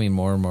that's becoming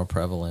more and more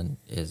prevalent.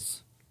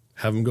 Is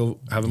have them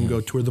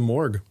go tour the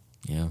morgue.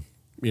 Yeah,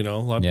 a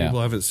lot of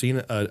people haven't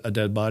seen a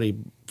dead body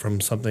from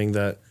something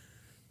that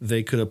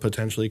they could have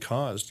potentially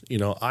caused.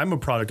 I'm a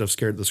product of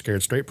the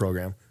Scared Straight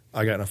program.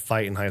 I got in a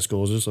fight in high school.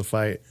 It was just a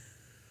fight,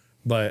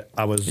 but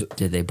I was.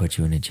 Did they put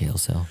you in a jail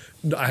cell?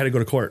 I had to go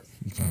to court.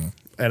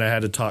 And I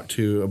had to talk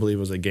to, I believe it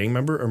was a gang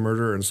member, a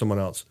murderer, and someone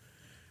else.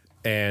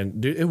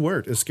 And dude, it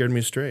worked. It scared me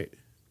straight.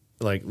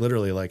 Like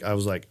literally, like I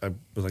was like,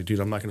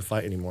 dude, I'm not going to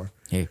fight anymore.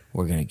 Hey,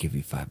 we're going to give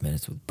you 5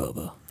 minutes with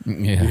Bubba.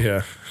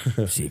 Yeah.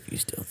 See if you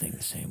still think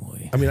the same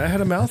way. I mean, I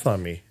had a mouth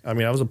on me. I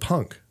mean, I was a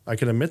punk. I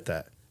can admit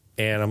that.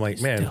 And I'm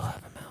like, man. Still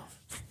have a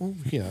mouth. Well,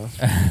 yeah.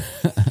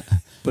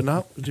 But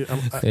not, dude,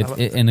 I'm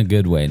in a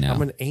good way now.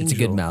 I'm an angel. It's a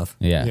good mouth.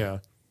 Yeah.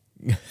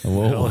 Yeah.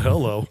 Whoa.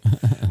 Hello.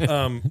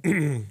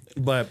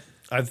 But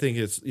I think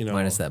it's,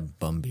 minus that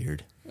bum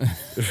beard.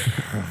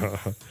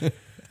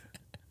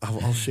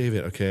 I'll shave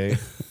it, okay.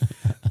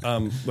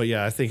 But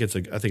yeah, I think it's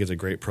a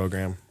great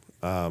program,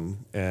 and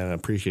I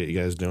appreciate you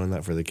guys doing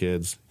that for the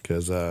kids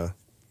because, I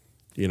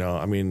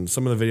mean,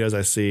 some of the videos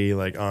I see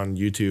like on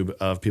YouTube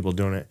of people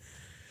doing it,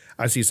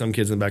 I see some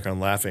kids in the background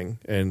laughing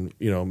and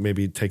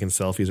maybe taking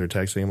selfies or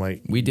texting. I'm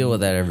like, we deal with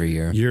that every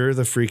year. You're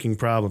the freaking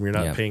problem. You're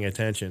not paying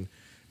attention,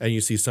 and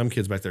you see some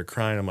kids back there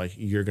crying. I'm like,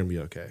 you're gonna be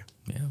okay.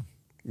 Yeah.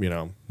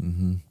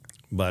 Mm-hmm.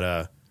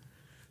 But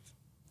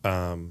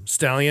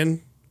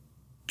Stallion,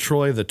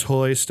 Troy the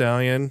Toy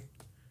Stallion.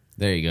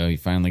 There you go. You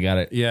finally got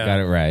it. Yeah. Got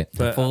it right.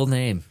 The full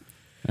name.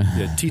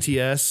 Yeah,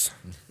 TTS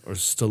or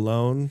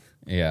Stallone.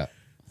 Yeah.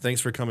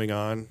 Thanks for coming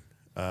on.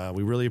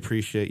 We really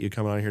appreciate you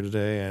coming on here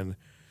today, and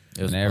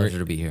it was a pleasure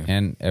to be here.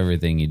 And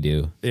everything you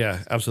do. Yeah,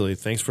 absolutely.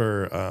 Thanks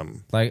for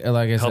like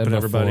I said helping before,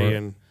 everybody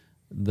and.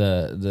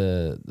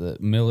 The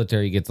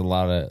military gets a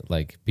lot of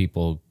like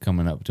people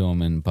coming up to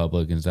them in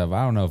public and stuff.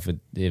 I don't know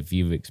if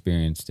you've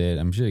experienced it.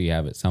 I'm sure you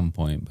have at some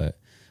point, but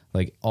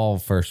like all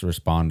first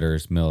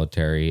responders,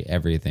 military,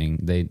 everything,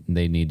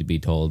 they need to be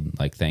told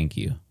like thank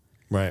you.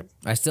 Right.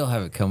 I still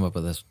haven't come up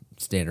with a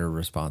standard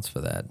response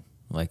for that.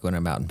 Like when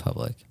I'm out in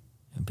public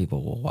and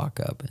people will walk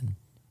up and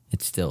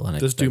it's still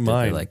unexpected. Just do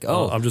mine. They're like,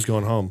 oh, I'm just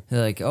going home. They're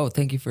like, oh,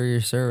 thank you for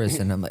your service.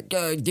 And I'm like,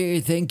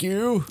 dude, thank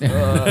you.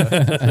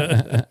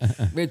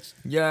 Which,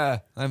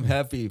 I'm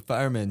happy.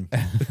 Fireman.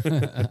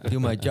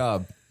 Do my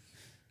job.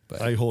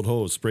 But I hold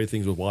hose, spray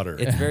things with water.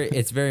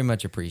 It's very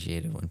much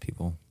appreciated when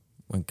people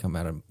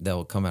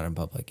they'll come out in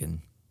public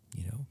and,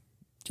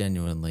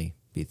 genuinely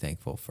be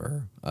thankful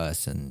for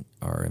us and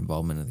our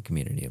involvement in the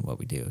community and what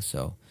we do.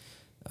 So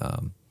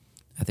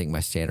I think my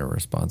standard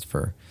response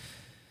for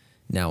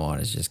now on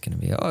is just going to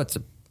be, it's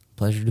a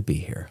pleasure to be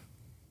here.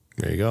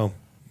 There you go.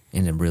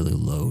 In a really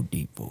low,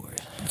 deep voice.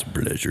 It's a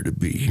pleasure to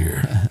be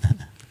here.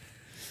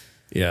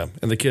 Yeah,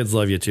 and the kids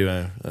love you too.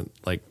 I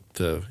like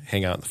to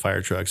hang out in the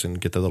fire trucks and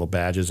get the little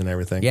badges and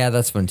everything. Yeah,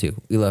 that's fun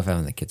too. We love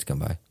having the kids come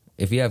by.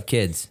 If you have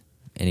kids,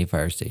 any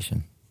fire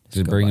station,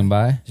 just bring them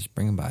by. Just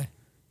bring them by.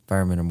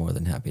 Firemen are more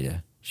than happy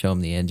to show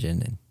them the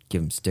engine and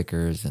give them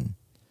stickers and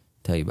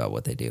tell you about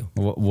what they do.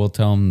 We'll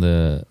tell them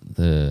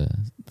the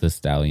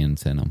Stallion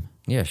sent them.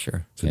 Yeah,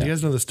 sure. So do you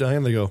guys know the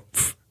Stallion? They go,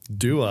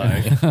 do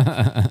I?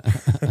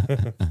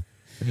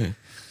 And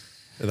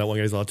that one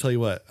guy's, I'll tell you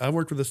what, I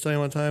worked with a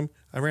Stallion one time.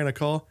 I ran a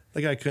call.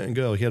 That guy couldn't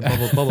go. He had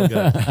bubble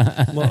gut.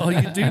 Well, oh,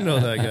 you do know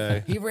that guy.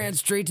 He ran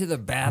straight to the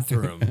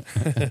bathroom.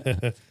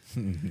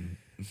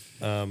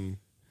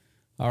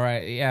 All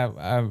right.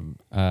 Yeah.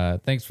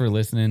 Thanks for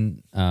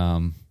listening.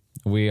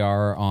 We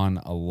are on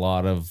a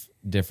lot of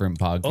different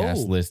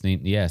podcasts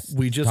listening. Yes.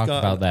 We just talked got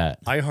about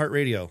that.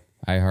 iHeartRadio.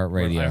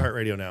 iHeartRadio. We're on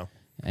iHeartRadio now.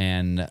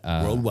 And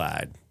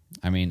worldwide.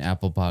 I mean,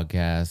 Apple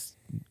Podcasts,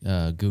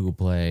 Google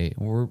Play.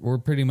 We're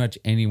pretty much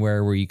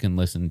anywhere where you can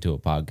listen to a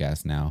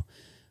podcast now.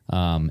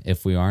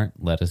 If we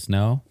aren't, let us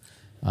know.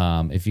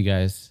 If you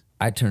guys,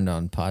 I turned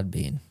on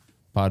Podbean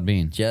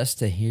just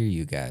to hear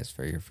you guys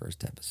for your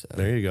first episode.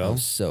 There you go. I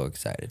was so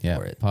excited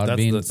for it.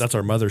 Podbean. That's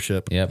our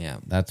mothership. Yep. Yeah.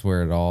 That's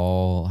where it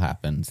all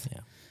happens. Yeah.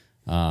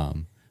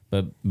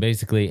 But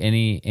basically,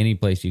 any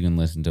place you can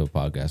listen to a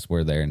podcast,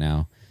 we're there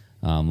now.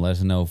 Let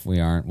us know if we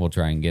aren't. We'll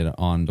try and get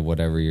on to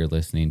whatever you're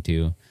listening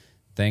to.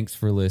 Thanks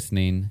for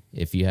listening.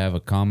 If you have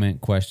a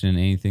comment, question,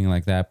 anything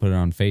like that, put it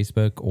on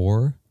Facebook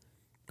or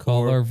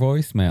call our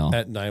voicemail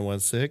at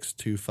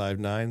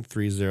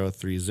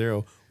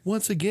 916-259-3030.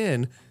 Once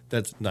again,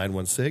 that's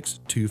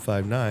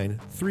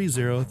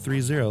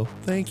 916-259-3030.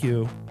 Thank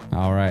you.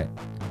 All right.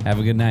 Have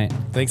a good night.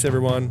 Thanks,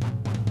 everyone.